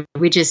created.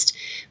 We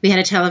had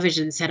a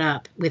television set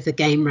up with a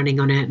game running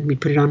on it, and we'd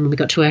put it on when we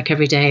got to work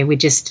every day. We'd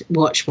just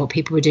watch what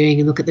people were doing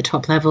and look at the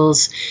top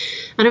levels.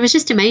 And it was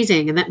just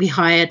amazing. And that we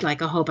hired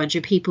like a whole bunch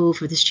of people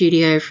for the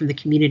studio from the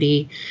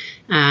community.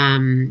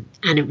 And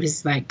it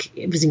was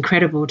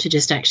incredible to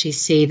just actually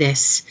see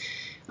this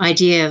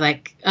idea.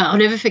 Like, I'll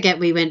never forget,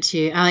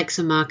 Alex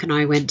and Mark and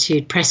I went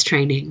to press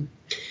training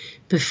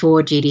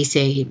before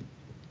GDC.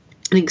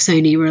 I think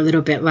Sony were a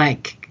little bit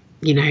like,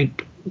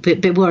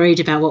 bit worried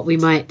about what we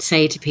might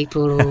say to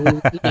people,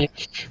 or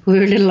we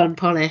were a little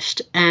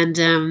unpolished. And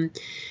the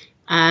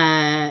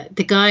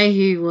guy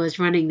who was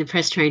running the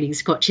press training,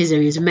 Scott Chisholm,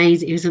 he was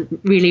amazing. He was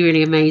really,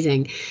 really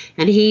amazing.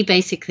 And he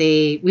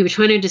basically, we were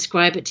trying to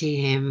describe it to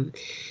him,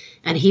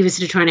 and he was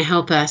sort of trying to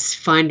help us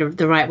find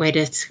the right way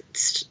to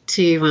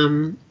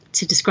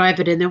describe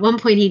it. And at one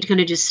point, he'd kind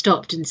of just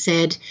stopped and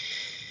said,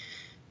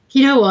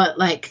 you know what,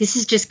 like, this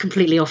is just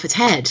completely off its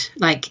head.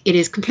 Like, it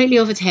is completely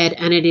off its head,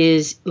 and it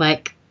is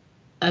like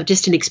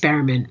just an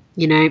experiment.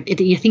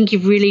 You think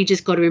you've really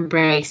just got to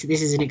embrace that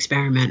this is an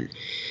experiment.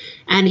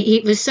 And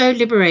it was so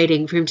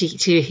liberating for him to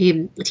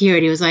hear it.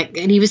 He was like,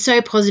 and he was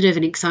so positive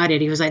and excited.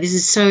 He was like, this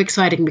is so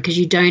exciting because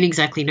you don't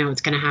exactly know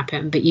what's going to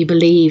happen, but you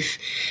believe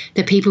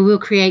that people will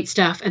create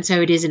stuff. And so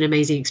it is an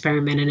amazing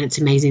experiment, and it's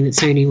amazing that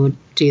Sony will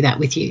do that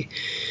with you.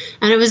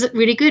 And it was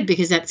really good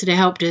because that sort of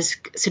helped us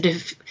sort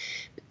of,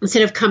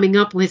 instead of coming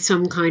up with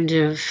some kind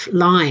of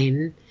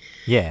line.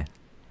 Yeah.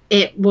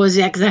 It was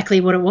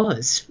exactly what it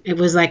was. It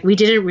was like, we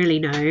didn't really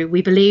know.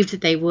 We believed that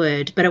they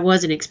would, but it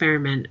was an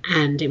experiment,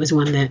 and it was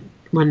one that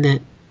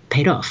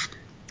paid off.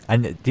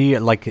 And do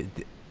you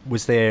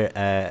was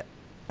there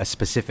a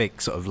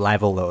specific sort of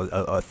level or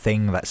a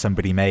thing that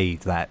somebody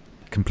made that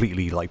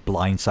completely like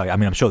blindsided? I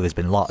mean, I'm sure there's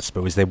been lots,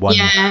 but was there one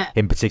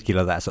in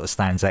particular that sort of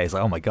stands out? It's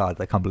like, oh my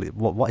God, I can't believe,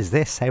 what is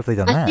this? How have they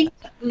done that? I think,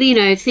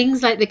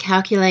 things like the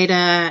calculator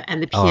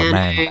and the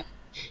piano,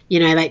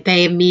 like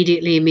they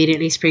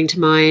immediately spring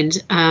to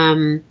mind.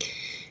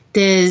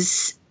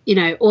 There's,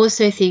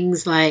 also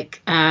things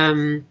like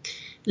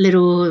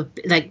little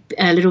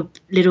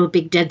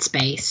big dead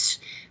space,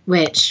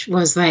 which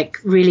was like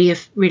really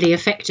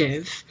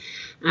effective,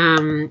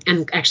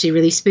 and actually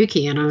really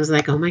spooky. And I was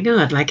like, oh my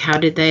God, like how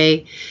did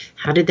they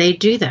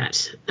do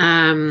that?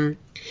 And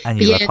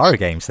you love horror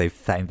games. They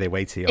found their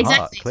way to your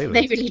heart,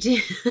 clearly. They really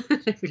did.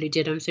 They really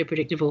did. I'm so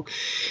predictable.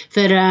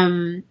 But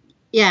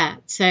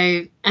so,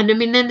 and I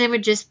mean, then there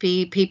would just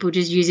be people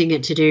just using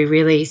it to do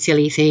really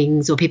silly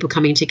things, or people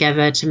coming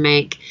together to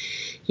make,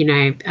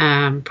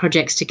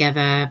 projects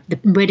together, the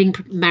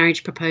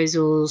marriage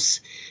proposals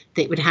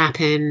that would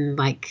happen,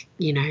 like,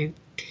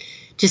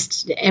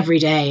 just every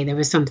day there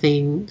was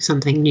something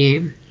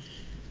new.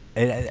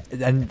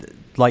 And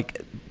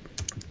like,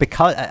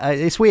 because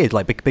it's weird,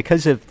 like,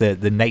 because of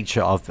the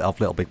nature of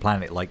Little Big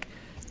Planet, like,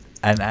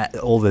 and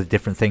all the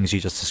different things you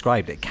just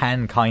described, it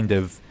can kind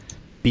of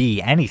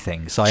be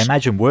anything. So I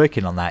imagine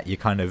working on that, you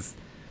kind of,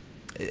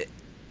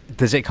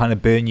 does it kind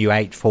of burn you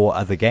out for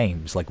other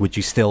games? Like, would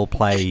you still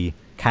play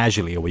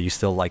casually, or were you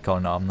still like, oh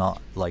no, I'm not,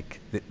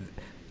 like,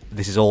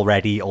 this is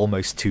already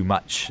almost too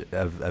much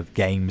of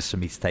games for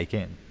me to take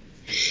in?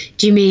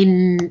 Do you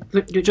mean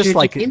just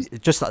like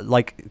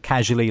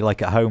casually,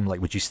 like at home?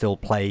 Like, would you still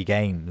play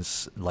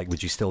games? Like,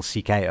 would you still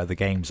seek out other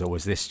games, or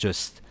was this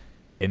just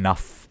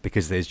enough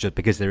because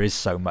there is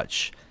so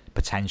much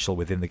potential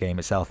within the game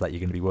itself that you're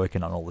going to be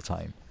working on all the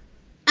time?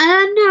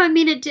 No, I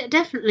mean, I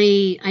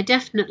definitely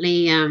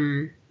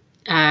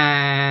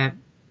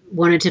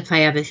wanted to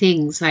play other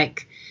things,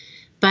 like,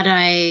 but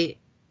it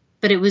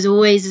was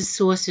always a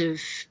source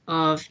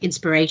of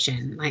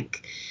inspiration.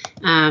 Like,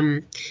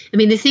 I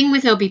mean, the thing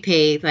with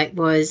LBP, like,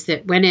 was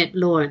that when it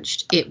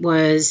launched, it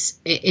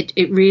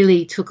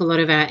really took a lot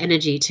of our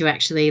energy to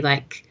actually,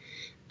 like,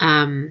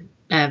 to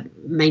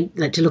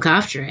look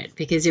after it,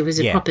 because it was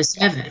a proper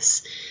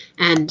service.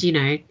 And,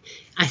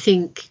 I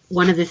think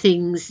one of the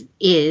things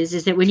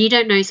is that when you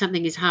don't know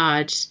something is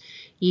hard,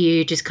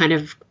 you just kind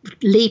of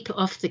leap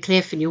off the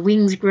cliff and your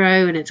wings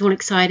grow and it's all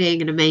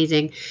exciting and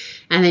amazing.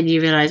 And then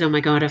you realize, oh my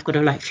God, I've got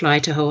to like fly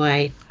to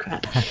Hawaii.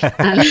 Crap.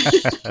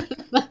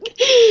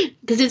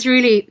 Because it's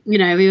really, we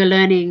were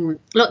learning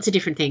lots of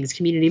different things,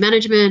 community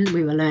management.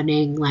 We were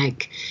learning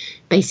like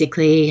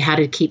basically how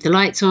to keep the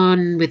lights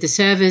on with the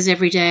servers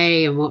every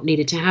day and what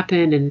needed to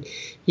happen. And,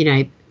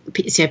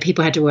 so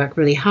people had to work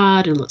really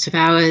hard and lots of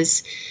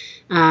hours.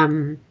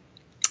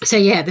 So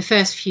yeah,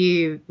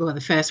 actually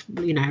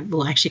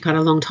quite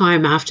a long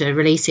time after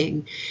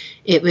releasing,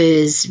 it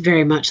was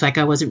very much like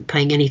I wasn't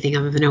playing anything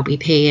other than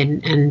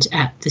LBP and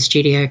at the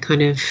studio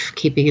kind of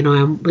keeping an eye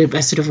on, we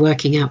were sort of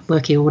working on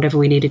whatever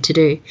we needed to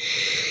do.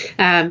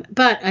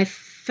 But I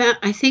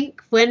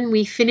think when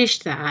we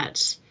finished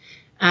that,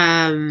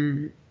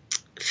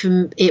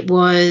 it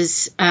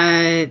was,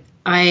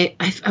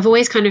 I've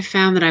always kind of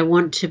found that I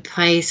want to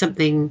play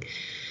something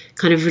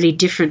kind of really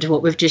different to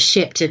what we've just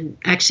shipped. And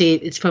actually,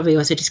 it's probably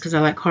also just because I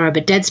like horror,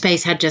 but Dead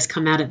Space had just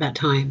come out at that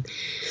time.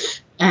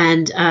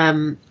 And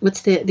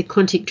what's the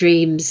Quantic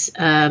Dreams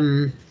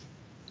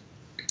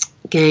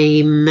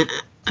game?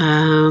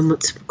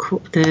 What's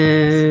called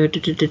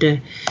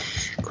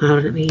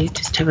let me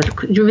just have a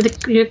look. You remember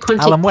the Quantic?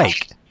 Alan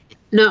Wake.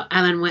 No,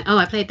 Alan Wake. Oh,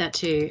 I played that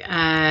too.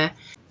 Hang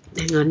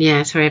on.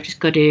 Yeah, sorry, I've just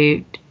got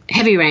to.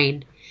 Heavy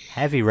Rain.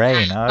 Heavy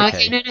Rain.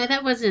 Okay. No,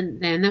 that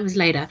wasn't then. That was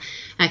later.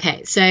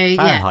 Okay, so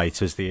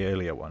Fahrenheit was the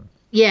earlier one.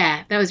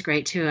 Yeah, that was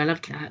great too. I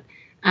loved that.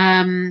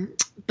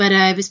 But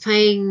I was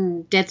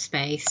playing Dead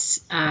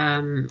Space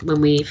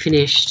when we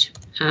finished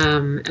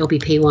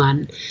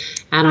LBP1,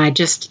 and I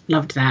just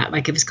loved that.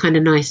 Like, it was kind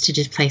of nice to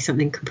just play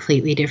something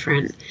completely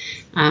different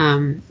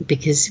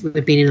because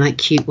we've been in like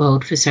cute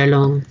world for so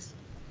long.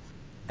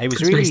 It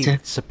was really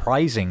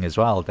surprising as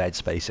well, Dead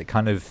Space. It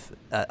kind of,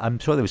 I'm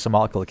sure there was some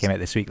article that came out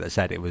this week that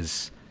said it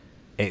was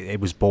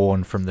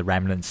born from the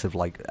remnants of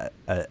like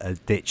a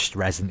ditched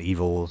Resident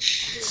Evil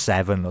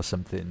 7 or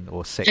something,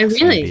 or 6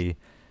 maybe,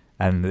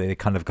 and they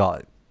kind of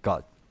got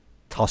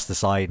tossed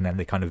aside, and then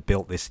they kind of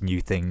built this new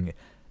thing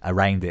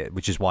around it,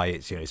 which is why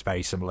it's it's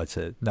very similar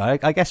to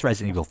I guess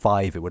Resident Evil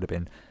 5 it would have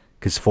been,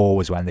 because 4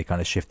 was when they kind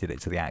of shifted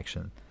it to the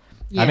action.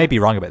 Yeah. I may be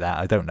wrong about that.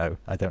 I don't know.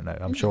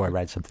 I'm sure I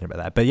read something about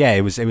that. But yeah,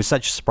 it was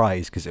such a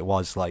surprise because it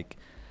was like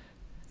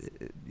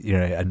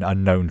an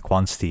unknown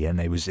quantity,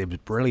 and it was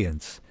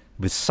brilliant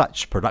with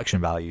such production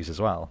values as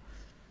well.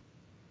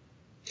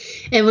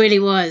 It really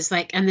was,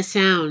 like, and the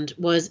sound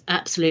was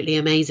absolutely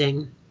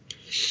amazing.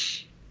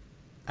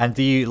 And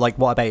do you like,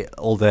 what about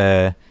all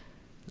the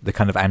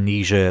kind of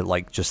Amnesia,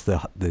 like just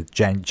the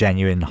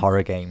genuine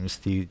horror games?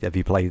 Have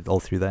you played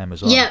all through them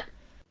as well? Yeah.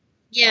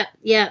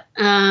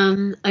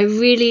 I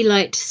really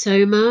liked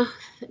Soma,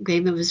 a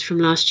game that was from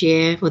last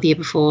year or the year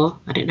before.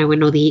 I don't know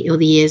when all the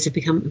years have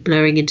become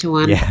blurring into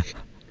one. Yeah.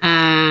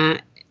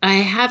 I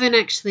haven't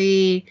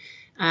actually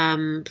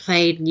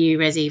played new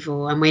Res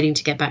Evil. I'm waiting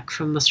to get back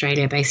from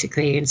Australia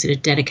basically and sort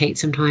of dedicate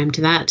some time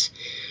to that.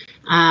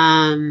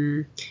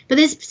 But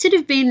there's sort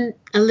of been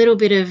a little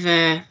bit of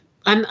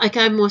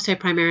I'm also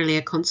primarily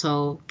a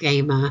console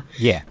gamer.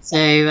 Yeah. So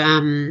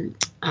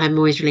I'm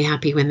always really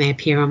happy when they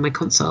appear on my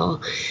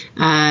console.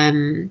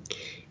 And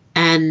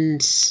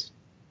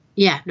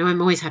yeah, no,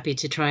 I'm always happy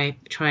to try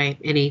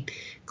any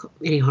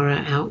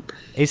horror out.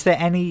 Is there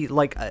any,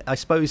 like, I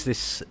suppose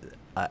this,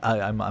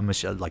 I'm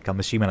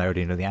assuming I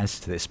already know the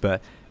answer to this,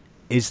 but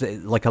is there,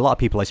 like, a lot of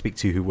people I speak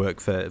to who work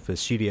for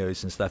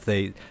studios and stuff,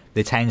 there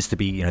tends to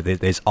be,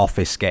 there's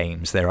office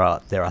games. There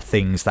are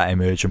things that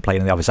emerge from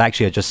playing in the office.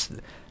 Actually, just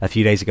a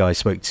few days ago, I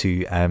spoke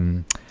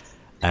to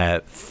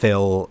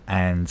Phil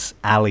and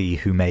Ali,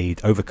 who made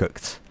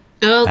Overcooked.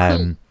 Oh,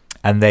 cool.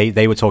 And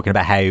they were talking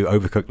about how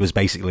Overcooked was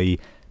basically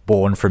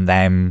born from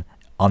them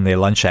on their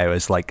lunch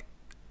hours, like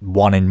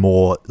wanting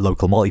more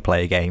local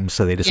multiplayer games,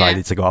 so they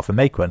decided to go off and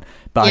make one.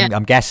 But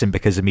I'm guessing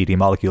because of Media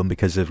Molecule and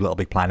because of Little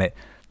Big Planet,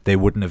 there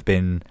wouldn't have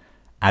been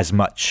as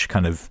much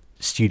kind of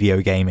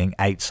studio gaming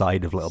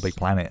outside of Little Big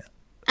Planet.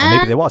 Or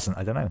maybe there wasn't,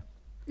 I don't know.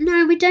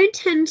 No, we don't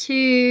tend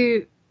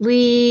to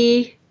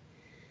we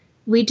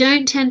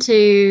don't tend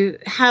to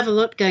have a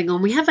lot going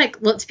on. We have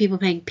like lots of people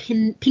playing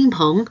ping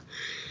pong,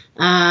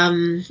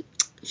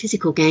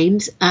 physical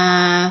games.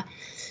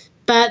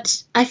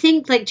 But I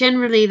think like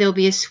generally there'll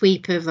be a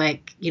sweep of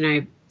like,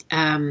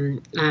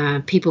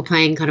 people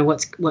playing kind of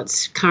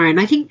what's current.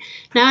 I think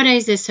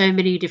nowadays there's so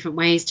many different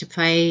ways to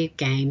play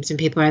games, and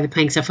people are either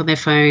playing stuff on their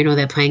phone or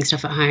they're playing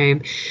stuff at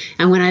home.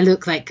 And when I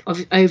look like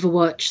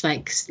Overwatch,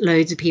 like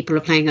loads of people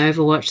are playing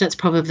Overwatch. That's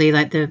probably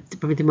like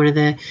probably one of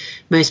the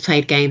most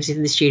played games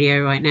in the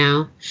studio right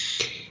now.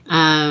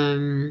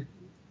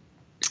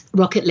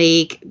 Rocket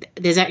League,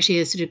 there's actually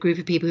a sort of group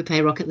of people who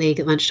play Rocket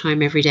League at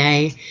lunchtime every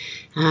day,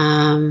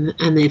 and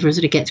everyone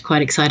sort of gets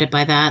quite excited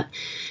by that.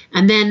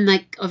 And then,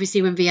 like,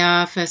 obviously when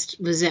VR first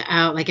was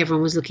out, like,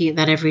 everyone was looking at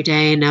that every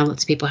day, and now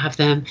lots of people have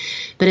them.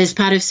 But as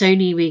part of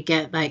Sony, we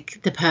get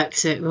like the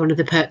perks. One of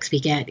the perks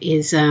we get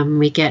is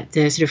we get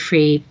the sort of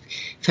free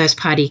first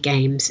party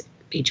games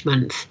each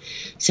month.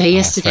 So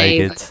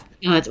yesterday,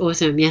 it's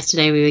awesome.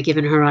 Yesterday we were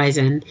given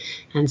Horizon,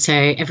 and so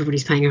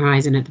everybody's playing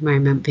Horizon at the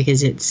moment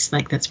because it's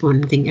like that's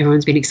one thing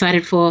everyone's been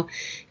excited for.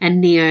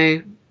 And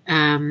Neo,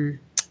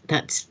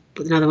 that's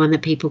another one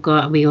that people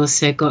got, and we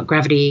also got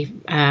Gravity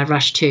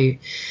Rush 2.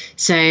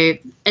 So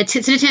it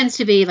sort of tends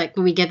to be like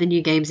when we get the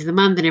new games of the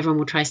month, and everyone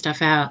will try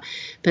stuff out.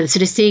 But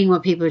sort of seeing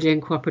what people are doing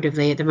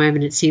cooperatively at the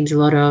moment, it seems a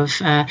lot of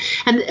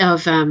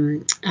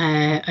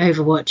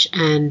Overwatch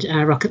and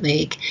Rocket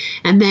League,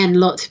 and then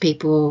lots of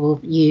people will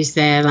use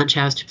their lunch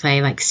hours to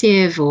play like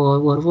Civ or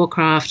World of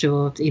Warcraft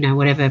or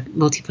whatever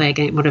multiplayer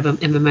game, whatever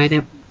MMO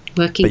they're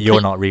working. But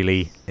you're not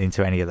really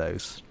into any of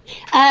those.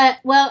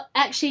 Well,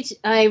 actually,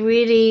 I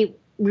really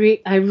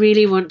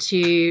want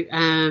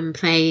to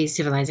play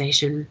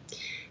Civilization.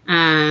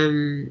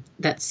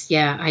 That's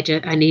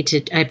I need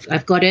to.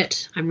 I've got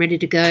it. I'm ready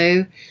to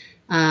go.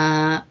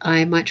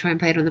 I might try and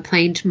play it on the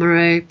plane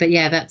tomorrow. But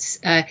yeah, that's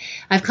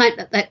I've kind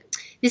of like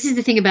this is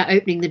the thing about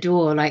opening the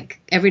door. Like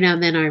every now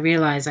and then I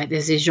realize like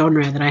there's this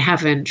genre that I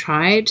haven't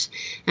tried,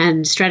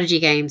 and strategy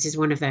games is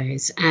one of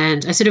those.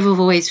 And I sort of have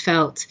always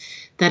felt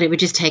that it would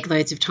just take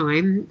loads of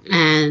time.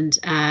 And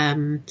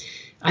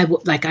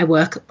I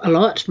work a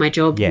lot. My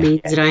job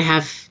means that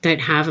I don't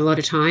have a lot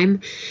of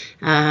time.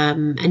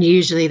 And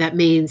usually that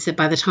means that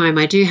by the time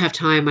I do have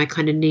time, I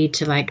kind of need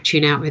to like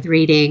tune out with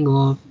reading,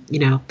 or, you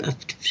know,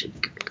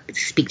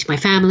 speak to my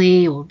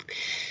family, or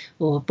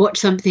watch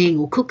something,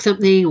 or cook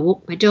something, or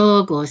walk my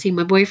dog, or see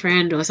my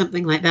boyfriend, or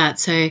something like that.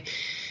 So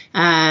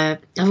I've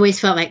always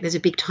felt like there's a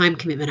big time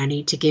commitment I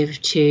need to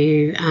give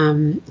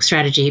to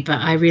strategy, but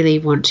I really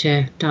want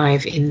to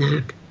dive in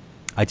there.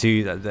 I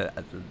do.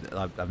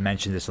 I've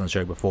mentioned this on the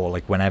show before.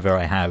 Like whenever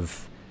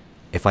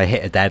if I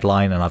hit a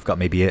deadline and I've got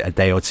maybe a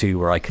day or two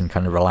where I can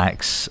kind of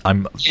relax,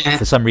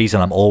 for some reason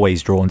I'm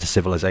always drawn to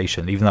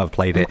Civilization, even though I've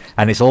played it,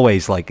 and it's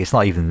always like, it's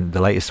not even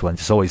the latest one,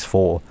 it's always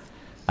 4.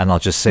 And I'll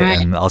just sit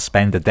and I'll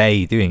spend a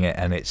day doing it,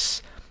 and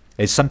it's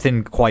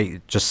something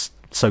quite just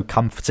so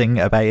comforting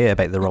about it,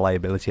 about the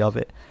reliability of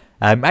it.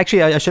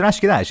 Actually, I should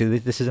ask you that. Actually,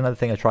 this is another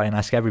thing I try and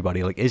ask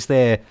everybody. Like, is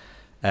there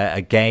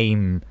a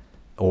game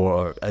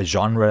or a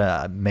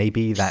genre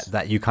maybe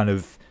that you kind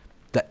of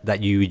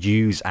that you would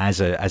use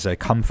as a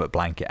comfort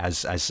blanket,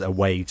 as a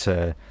way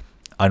to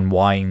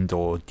unwind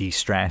or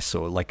de-stress,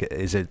 or like,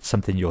 is it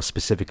something you're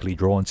specifically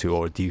drawn to,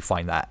 or do you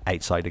find that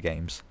outside of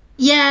games?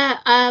 Yeah,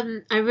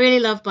 I really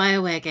love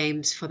BioWare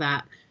games for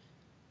that.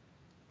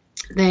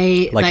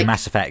 They like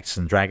Mass Effects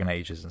and Dragon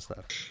Ages and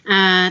stuff.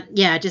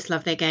 Yeah, I just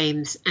love their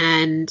games,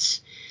 and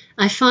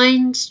I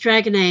find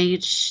Dragon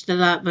Age,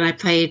 when I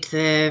played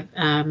the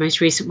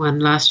most recent one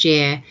last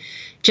year,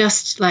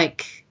 just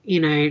like, you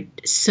know,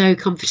 so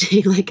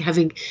comforting, like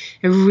having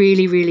a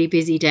really, really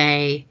busy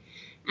day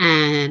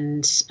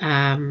and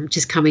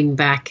just coming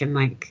back and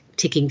like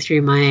ticking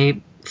through my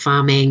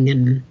farming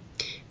and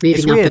moving.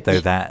 It's weird though,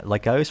 that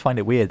like I always find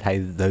it weird how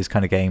those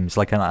kind of games,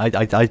 like, and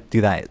I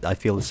do that. I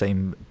feel the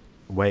same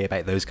way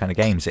about those kind of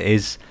games. It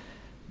is,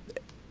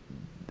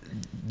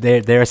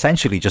 they're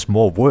essentially just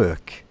more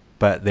work,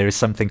 but there is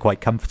something quite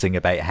comforting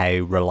about how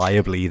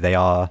reliably they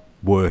are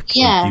work.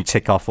 Yeah. You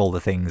tick off all the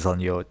things on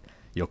your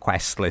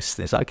quest list.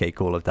 It's okay,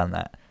 cool, I've done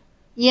that.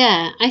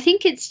 Yeah, I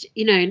think it's,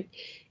 you know,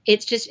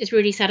 it's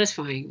really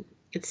satisfying.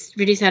 It's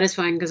really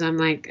satisfying because I'm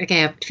like,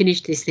 okay, I've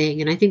finished this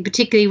thing. And I think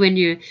particularly when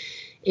you're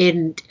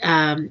in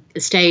a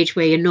stage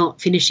where you're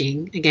not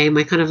finishing a game,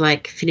 I kind of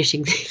like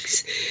finishing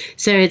things.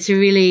 So it's a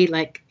really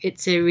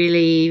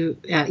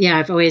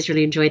I've always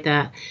really enjoyed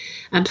that.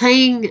 I'm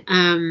playing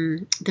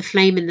The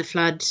Flame in the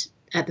Flood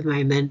at the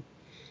moment.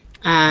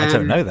 I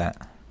don't know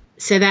that.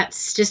 So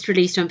that's just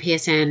released on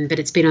PSN, but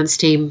it's been on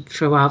Steam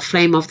for a while.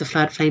 Flame of the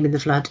Flood, Flame in the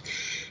Flood.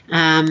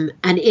 And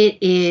it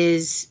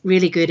is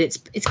really good.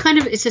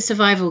 It's a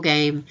survival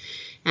game,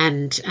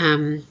 and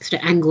sort of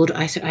angled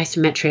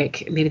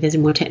isometric. Maybe there's a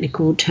more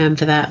technical term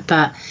for that,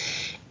 but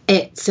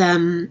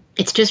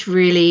it's just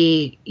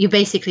really, you're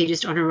basically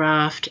just on a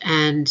raft.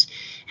 And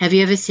have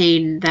you ever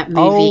seen that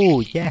movie?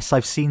 Oh yes,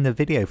 I've seen the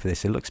video for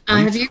this. It looks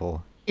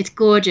beautiful. It's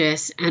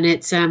gorgeous, and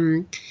it's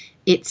have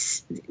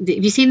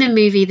you seen the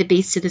movie The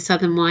Beasts of the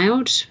Southern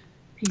Wild?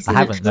 I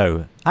haven't.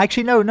 No,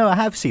 actually, no. I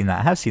have seen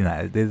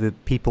that. The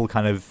people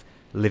kind of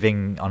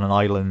living on an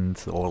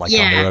island, or like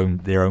on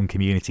their own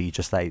community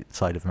just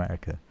outside of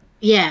America.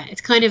 Yeah,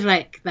 it's kind of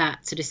like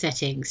that sort of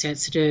setting. So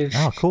it's sort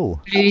of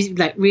cool.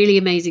 Like really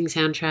amazing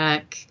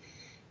soundtrack.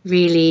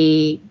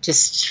 Really,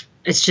 it's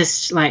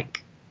just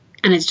like,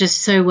 and it's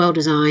just so well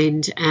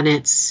designed, and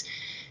it's,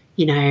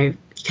 you know,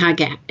 you can't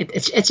get it.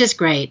 It's just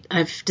great.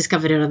 I've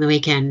discovered it on the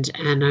weekend,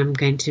 and I'm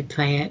going to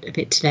play it a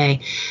bit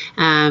today.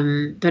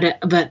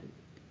 But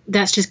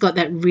that's just got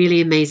that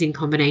really amazing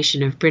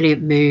combination of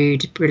brilliant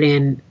mood,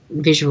 brilliant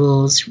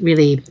visuals,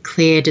 really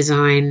clear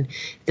design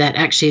that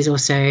actually is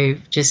also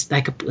just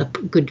like a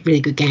really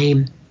good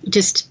game.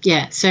 Just,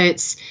 yeah.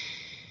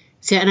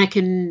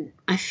 And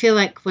I feel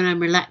like when I'm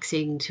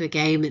relaxing to a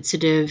game, it's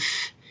sort of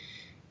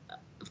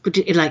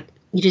like,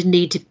 you just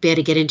need to be able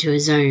to get into a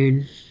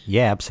zone.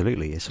 Yeah,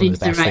 absolutely. It's one of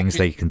the best things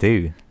that you can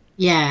do.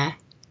 Yeah.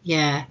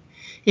 Yeah.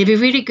 It'd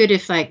be really good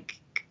if like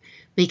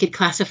we could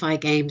classify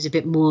games a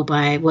bit more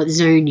by what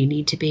zone you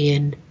need to be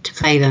in to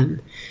play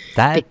them.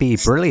 That'd be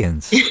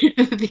brilliant.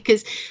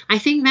 Because I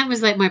think that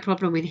was like my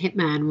problem with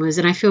Hitman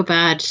and I feel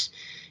bad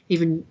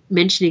even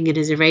mentioning it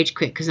as a rage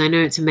quit, because I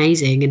know it's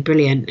amazing and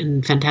brilliant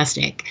and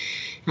fantastic,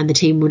 and the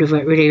team would have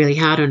worked really, really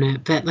hard on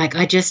it. But like,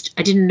 I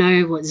didn't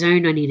know what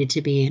zone I needed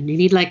to be in. You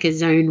need like a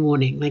zone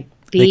warning, like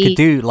They could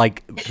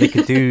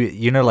do,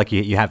 you know, like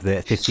you have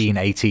the 15,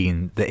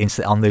 18,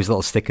 on those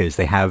little stickers,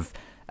 they have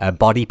a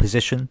body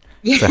position.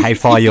 So how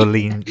far you're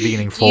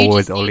leaning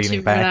forward or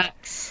leaning back.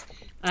 Relax.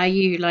 Are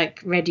you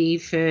like ready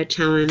for a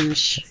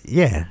challenge?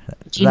 Yeah,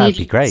 that'd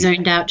be great.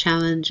 Zoned out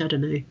challenge? I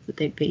don't know what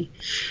they'd be.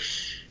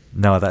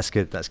 No, that's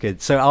good. That's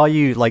good. So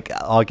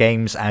are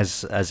games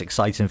as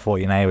exciting for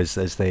you now as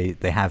they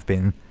have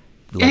been?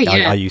 Like,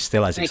 are you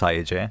still as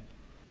excited, yeah?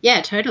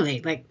 Yeah,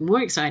 totally. Like,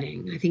 more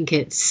exciting. I think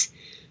it's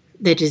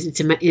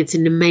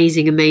an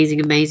amazing, amazing,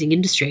 amazing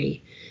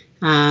industry.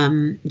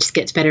 It just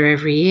gets better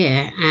every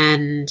year,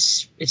 and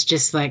it's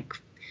just like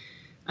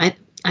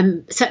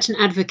I'm such an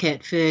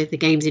advocate for the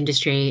games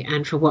industry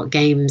and for what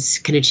games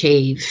can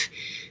achieve,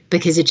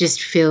 because it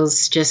just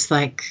feels just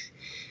like,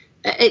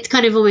 it's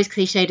kind of almost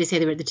cliche to say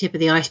they're at the tip of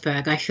the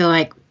iceberg. I feel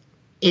like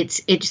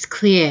it's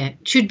clear,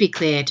 should be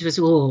clear to us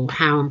all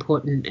how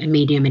important a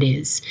medium it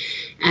is.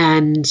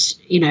 And,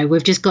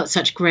 we've just got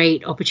such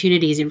great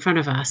opportunities in front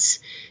of us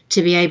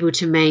to be able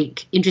to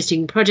make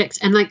interesting projects.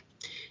 And like,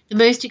 the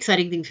most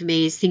exciting thing for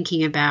me is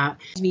thinking about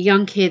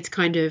young kids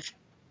kind of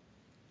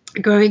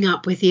growing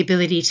up with the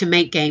ability to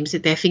make games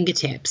at their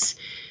fingertips.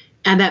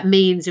 And that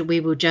means that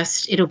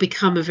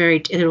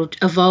it'll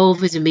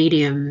evolve as a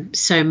medium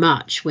so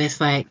much,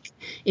 with like,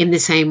 in the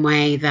same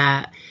way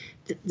that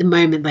the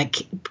moment like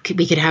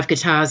we could have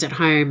guitars at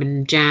home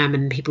and jam,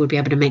 and people would be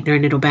able to make their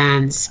own little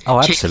bands. Oh,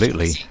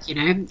 absolutely.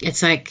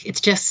 It's like,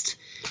 it's just,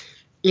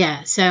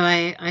 yeah. So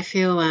I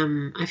feel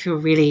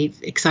really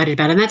excited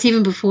about it. And that's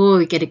even before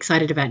we get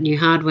excited about new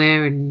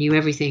hardware and new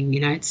everything.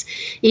 It's,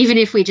 even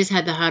if we just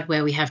had the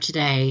hardware we have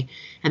today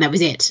and that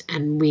was it,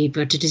 and we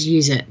were to just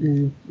use it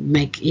and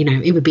make,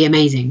 it would be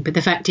amazing. But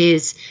the fact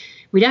is,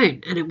 we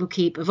don't, and it will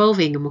keep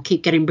evolving, and we'll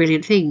keep getting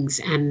brilliant things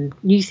and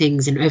new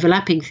things and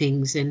overlapping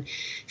things, and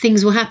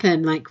things will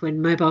happen. Like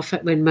when mobile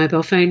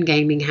phone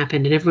gaming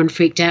happened, and everyone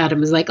freaked out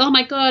and was like, "Oh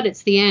my God,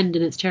 it's the end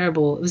and it's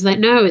terrible." It was like,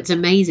 no, it's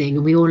amazing,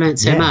 and we all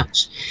learned so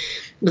much.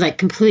 It was like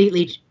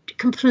completely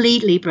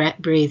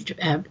breathed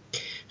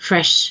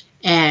fresh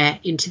air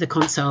into the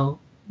console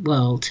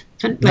world.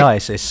 Like, no,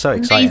 it's so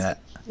exciting.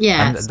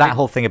 Yeah, and that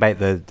whole thing about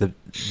the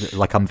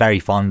like, I'm very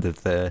fond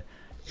of the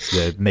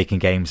making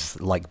games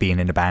like being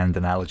in a band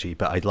analogy,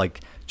 but I'd like,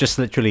 just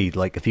literally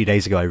like a few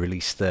days ago I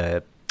released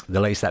the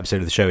latest episode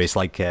of the show. It's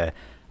like I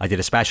did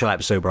a special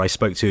episode where I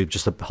spoke to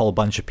just a whole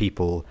bunch of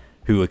people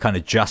who were kind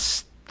of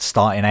just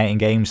starting out in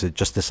games, that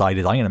just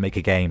decided, I'm going to make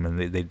a game, and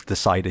they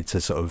decided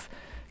to sort of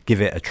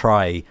give it a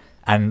try.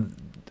 And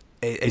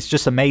it's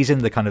just amazing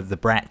the kind of the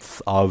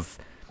breadth of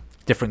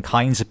different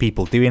kinds of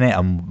people doing it,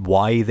 and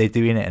why they're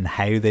doing it, and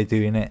how they're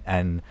doing it,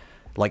 and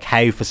like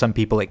how for some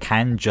people it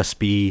can just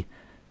be,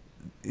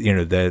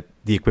 the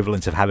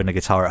equivalent of having a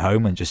guitar at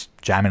home and just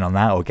jamming on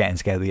that, or getting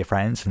together with your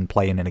friends and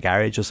playing in a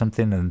garage or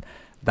something, and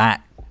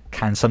that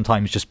can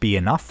sometimes just be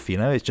enough.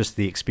 It's just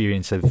the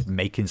experience of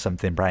making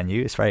something brand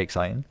new. It's very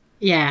exciting.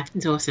 Yeah,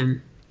 it's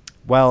awesome.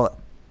 Well,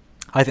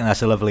 I think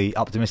that's a lovely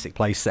optimistic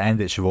place to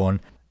end it, Siobhan.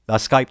 Our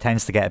Skype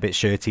tends to get a bit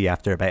shirty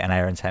after about an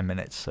hour and 10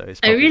 minutes, so it's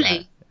oh really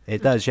that.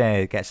 It does, yeah.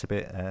 It gets a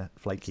bit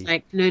flaky. It's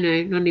like, no,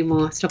 not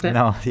anymore, stop it.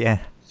 No, yeah.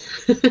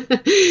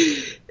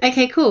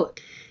 Okay, cool.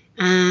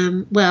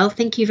 Well,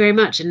 thank you very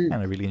much, and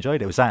I really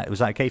enjoyed it. Was that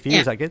okay for you? Yeah.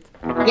 Was that good?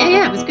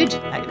 Yeah, it was good.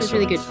 Excellent. It was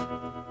really good.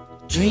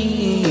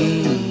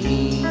 Dream,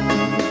 dream,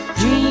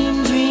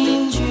 dream,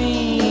 dream,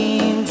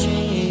 dream,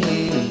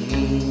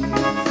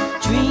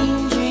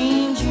 dream,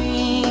 dream,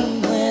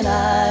 dream, when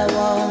I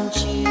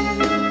want you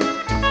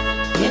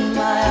in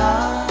my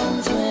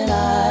arms, when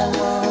I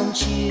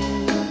want you,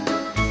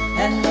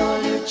 and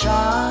all your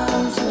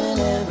charms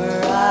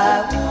whenever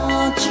I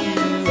want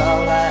you.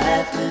 All I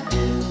have to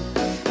do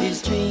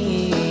is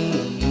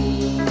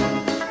dream,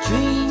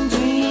 dream,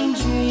 dream,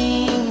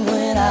 dream,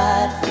 when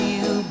I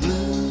feel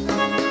blue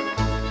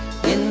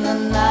in the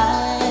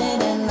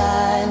night, and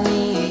I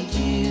need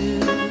you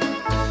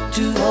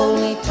to hold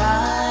me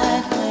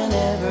tight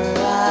whenever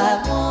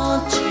I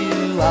want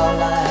you.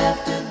 All I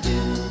have to do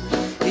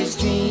is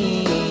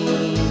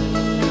dream.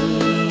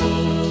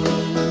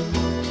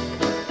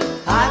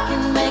 I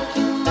can make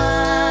you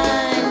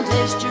mine,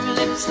 taste your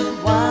lips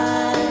of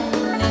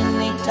wine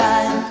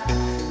anytime,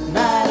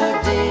 night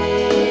or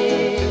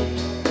day.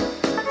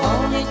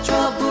 Only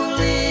trouble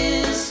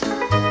is,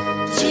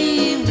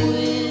 gee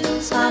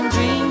whiz, I'm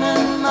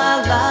dreaming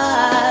my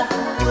life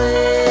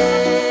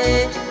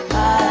away. I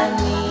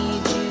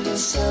need you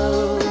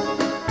so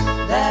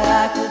that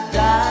I could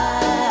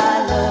die. I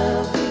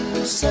love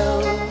you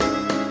so,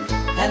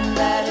 and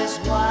that is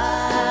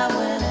why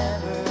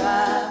whenever I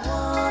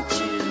want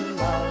you,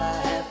 all I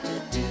have to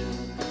do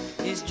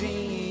is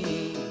dream.